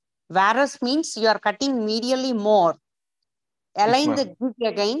 Varus means you are cutting medially more. Align the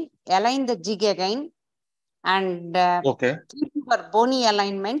jig again, and keep your bony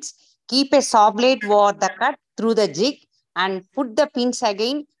alignments. Keep a saw blade over the cut through the jig and put the pins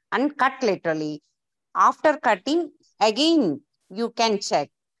again and cut laterally. After cutting, again, you can check.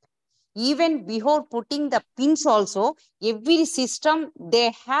 Even before putting the pins also, every system,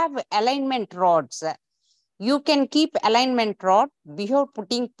 they have alignment rods. You can keep alignment rod before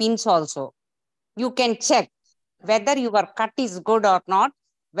putting pins also. You can check whether your cut is good or not,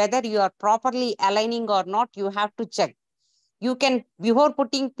 whether you are properly aligning or not, you have to check. You can, before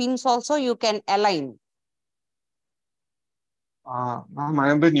putting pins also, you can align. Ma'am, I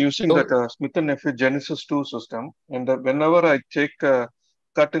have been using that Smith & Nephew Genesis 2 system, and whenever I take a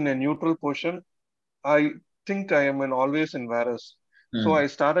cut in a neutral portion, I think I am always in varus. So I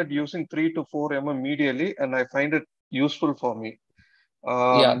started using 3 to 4 mm medially, and I find it useful for me.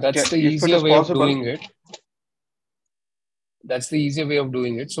 Yeah, that's the if it easier is way of possible, doing it. That's the easier way of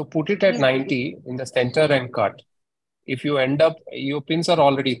doing it. So put it at 90 in the center and cut. If you end up, your pins are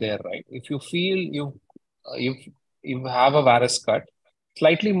already there, right? If you feel you have a varus cut,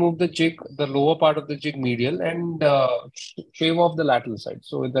 slightly move the jig, the lower part of the jig medial, and shave off the lateral side.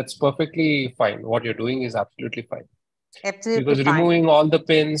 So that's perfectly fine. What you're doing is absolutely fine. Absolutely because fine. removing all the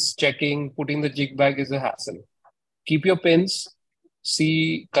pins, checking, putting the jig back is a hassle. Keep your pins,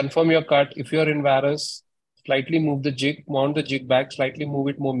 see, confirm your cut. If you're in varus, slightly move the jig, mount the jig back, slightly move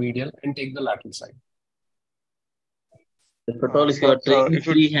it more medial, and take the lateral side. If at all, if you are taking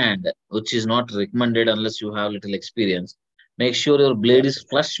freehand, which is not recommended unless you have little experience, make sure your blade is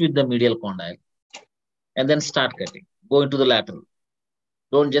flush with the medial condyle, and then start cutting. Go into the lateral.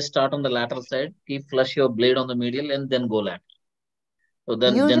 Don't just start on the lateral side. Keep flush your blade on the medial and then go lateral. So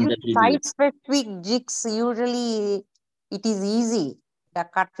then Usually that will be side specific jigs, usually it is easy. The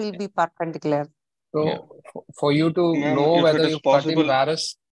cut will be perpendicular. So for you to know whether you cut in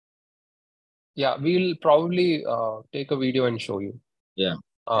varus, we'll probably take a video and show you. Yeah.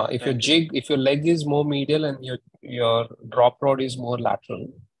 If your leg is more medial and your drop rod is more lateral,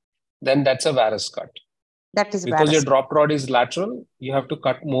 then that's a varus cut. That is because varus. your drop rod is lateral, you have to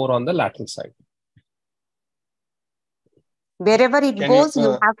cut more on the lateral side. Wherever it goes, you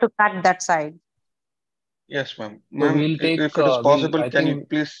have to cut that side. Yes, ma'am. So Ma'am, we'll take, if it is possible, I can you think-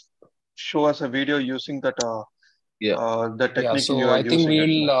 please show us a video using that the technique so you are I think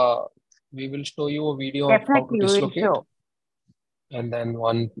using? we will show you a video of how to Definitely, we will dislocate, show. and then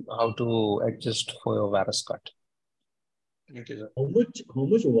one how to adjust for your varus cut. How much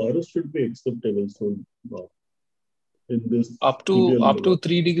varus should be acceptable? So in this Up to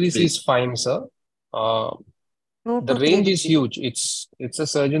 3 degrees is fine, sir. 2 The to 3 range is degrees. huge. It's a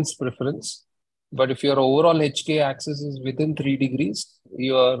surgeon's preference. But if your overall HK axis is within 3 degrees,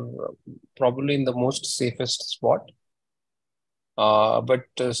 you are probably in the most safest spot. But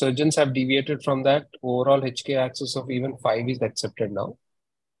surgeons have deviated from that. Overall HK axis of even 5 is accepted now.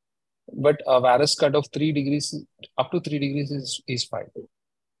 But a varus cut of 3 degrees, up to 3 degrees is fine.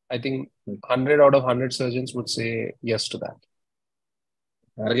 I think 100 out of 100 surgeons would say yes to that.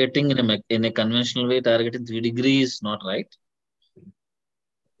 Targeting in a conventional way, targeting 3 degrees is not right.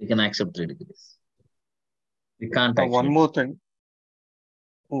 We can accept 3 degrees. We can't actually. One more thing.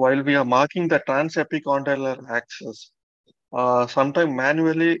 While we are marking the transepicondylar axis, sometimes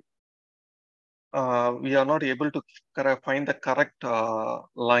manually we are not able to find the correct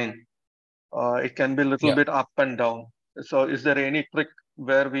line. It can be a little bit up and down. So is there any trick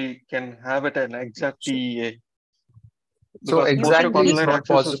where we can have it an exact TEA? So Because exactly it's posterocondylar not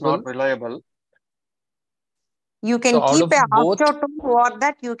axis is not possible. reliable. You can So out keep of a both- osteo or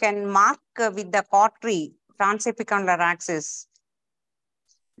that you can mark with the cautery, transepicondylar axis.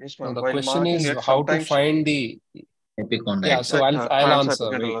 Yes, No, ma'am. the While question marking is it, how to sometimes find the epicondyle. Yeah, so I'll answer.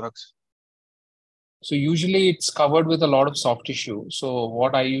 Wait. transepicondylar axis. So usually it's covered with a lot of soft tissue. So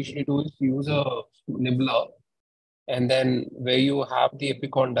what I usually do is use a nibbler, and then where you have the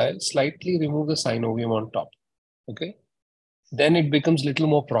epicondyle, slightly remove the synovium on top. Okay. Then it becomes little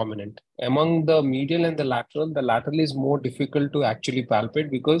more prominent. Among the medial and the lateral is more difficult to actually palpate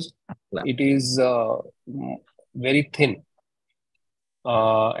because it is very thin.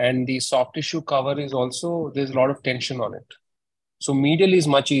 And the soft tissue cover is also, there's a lot of tension on it. So medial is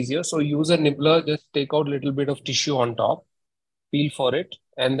much easier. So use a nibbler, just take out a little bit of tissue on top, feel for it,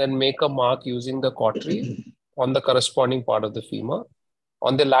 and then make a mark using the cautery on the corresponding part of the femur.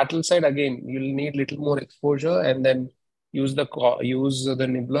 On the lateral side, again, you'll need little more exposure, and then use the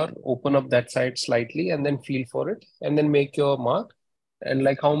nibbler, open up that side slightly, and then feel for it, and then make your mark. And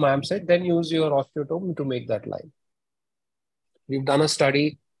like how ma'am said, then use your osteotome to make that line. We've done a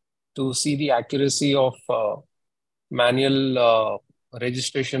study to see the accuracy of manual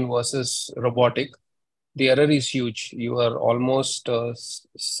registration versus robotic. The error is huge. You are almost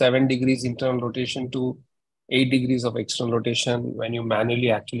 7 degrees internal rotation to 8 degrees of external rotation when you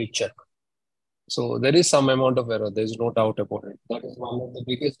manually actually check. So there is some amount of error. There's no doubt about it. That is one of the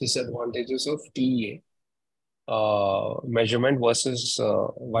biggest disadvantages of TEA measurement versus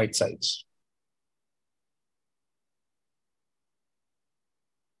white size.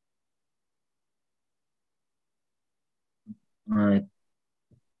 All right.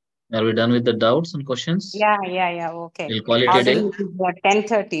 Are we done with the doubts and questions? Yeah. Okay. We'll call it a Already day. it is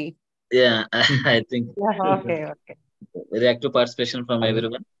 10:30. Yeah, I think Yeah, okay. very active participation from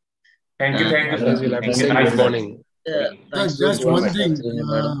everyone. Thank you. Otherwise, you'll have to Thank you. say good morning. Yeah, thanks to Just both one thing,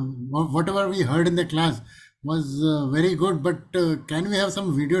 madam. whatever we heard in the class was very good, but can we have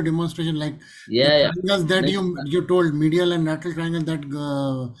some video demonstration like Yeah. triangles that you told, medial and lateral triangle that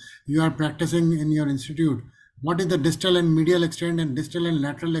you are practicing in your institute? What is the distal and medial extent and distal and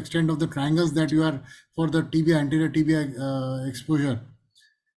lateral extent of the triangles that you are for the tibia, anterior tibia exposure?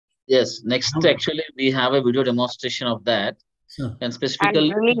 Yes, next actually we have a video demonstration of that. Sure. And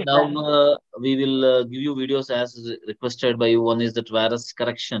specifically now we will give you videos as requested by you. One is the varus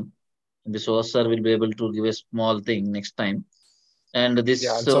correction. And this sir will be able to give a small thing next time. And this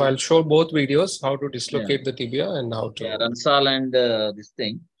so I'll show both videos, how to dislocate the tibia and how to Ransal and this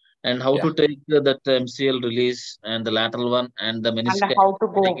thing, and how to take that MCL release and the lateral one and the meniscus, and how to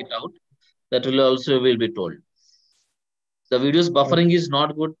take it out. That will also will be told. The videos buffering is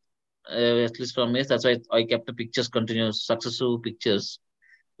not good, at least from me. That's why I kept the pictures continuous, successive pictures.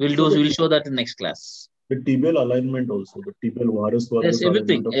 We'll show that in next class. The tibial alignment also, the tibial varus. Yes,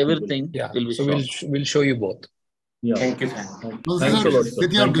 everything. Yeah. Will be so shown. we'll show you both. Yeah. Thank you. Also, Thanks sir, a lot, sir.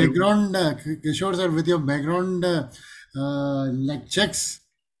 with your Thank you. background, Kishore sir, with your background, like checks,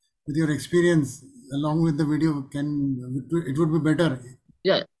 with your experience, along with the video, it would be better.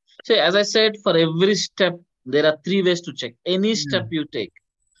 Yeah. So as I said, for every step, there are 3 ways to check. Any step you take.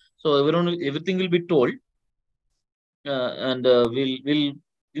 So everything will be told, and we'll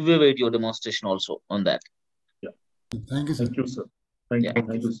give a video demonstration also on that. Yeah. Thank you, sir. Thank you, sir. Thank you.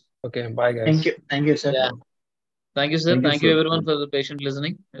 Thank you. Okay. Bye, guys. Thank you, sir. Yeah. Thank you, sir. Thank you, sir. everyone, for the patient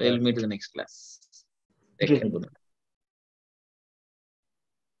listening. We'll meet in the next class. Take care. Good night.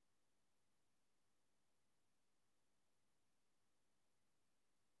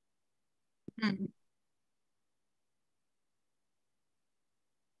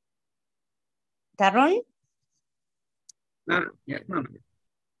 Tarun? Yes, ma'am.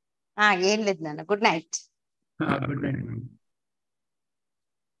 ఏం లేదు నాన్న good night Good night, ma'am.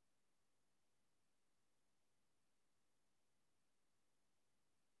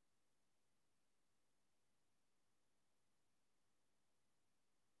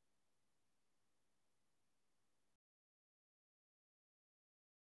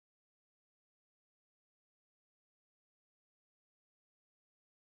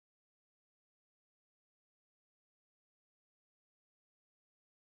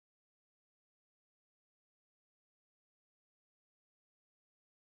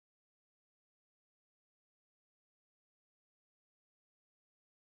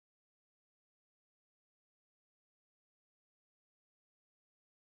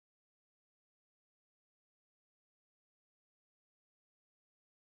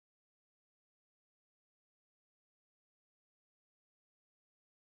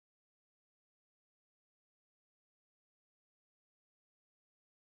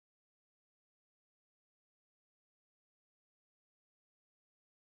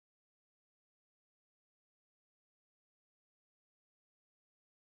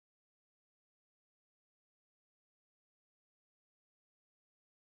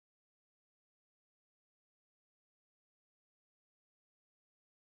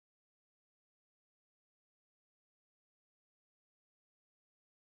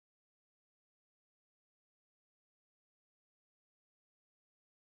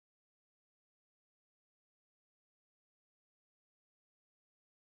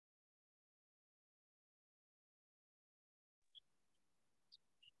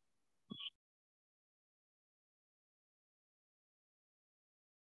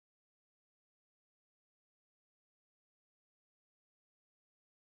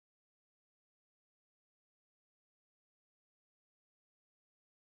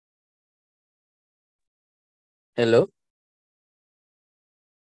 Hello.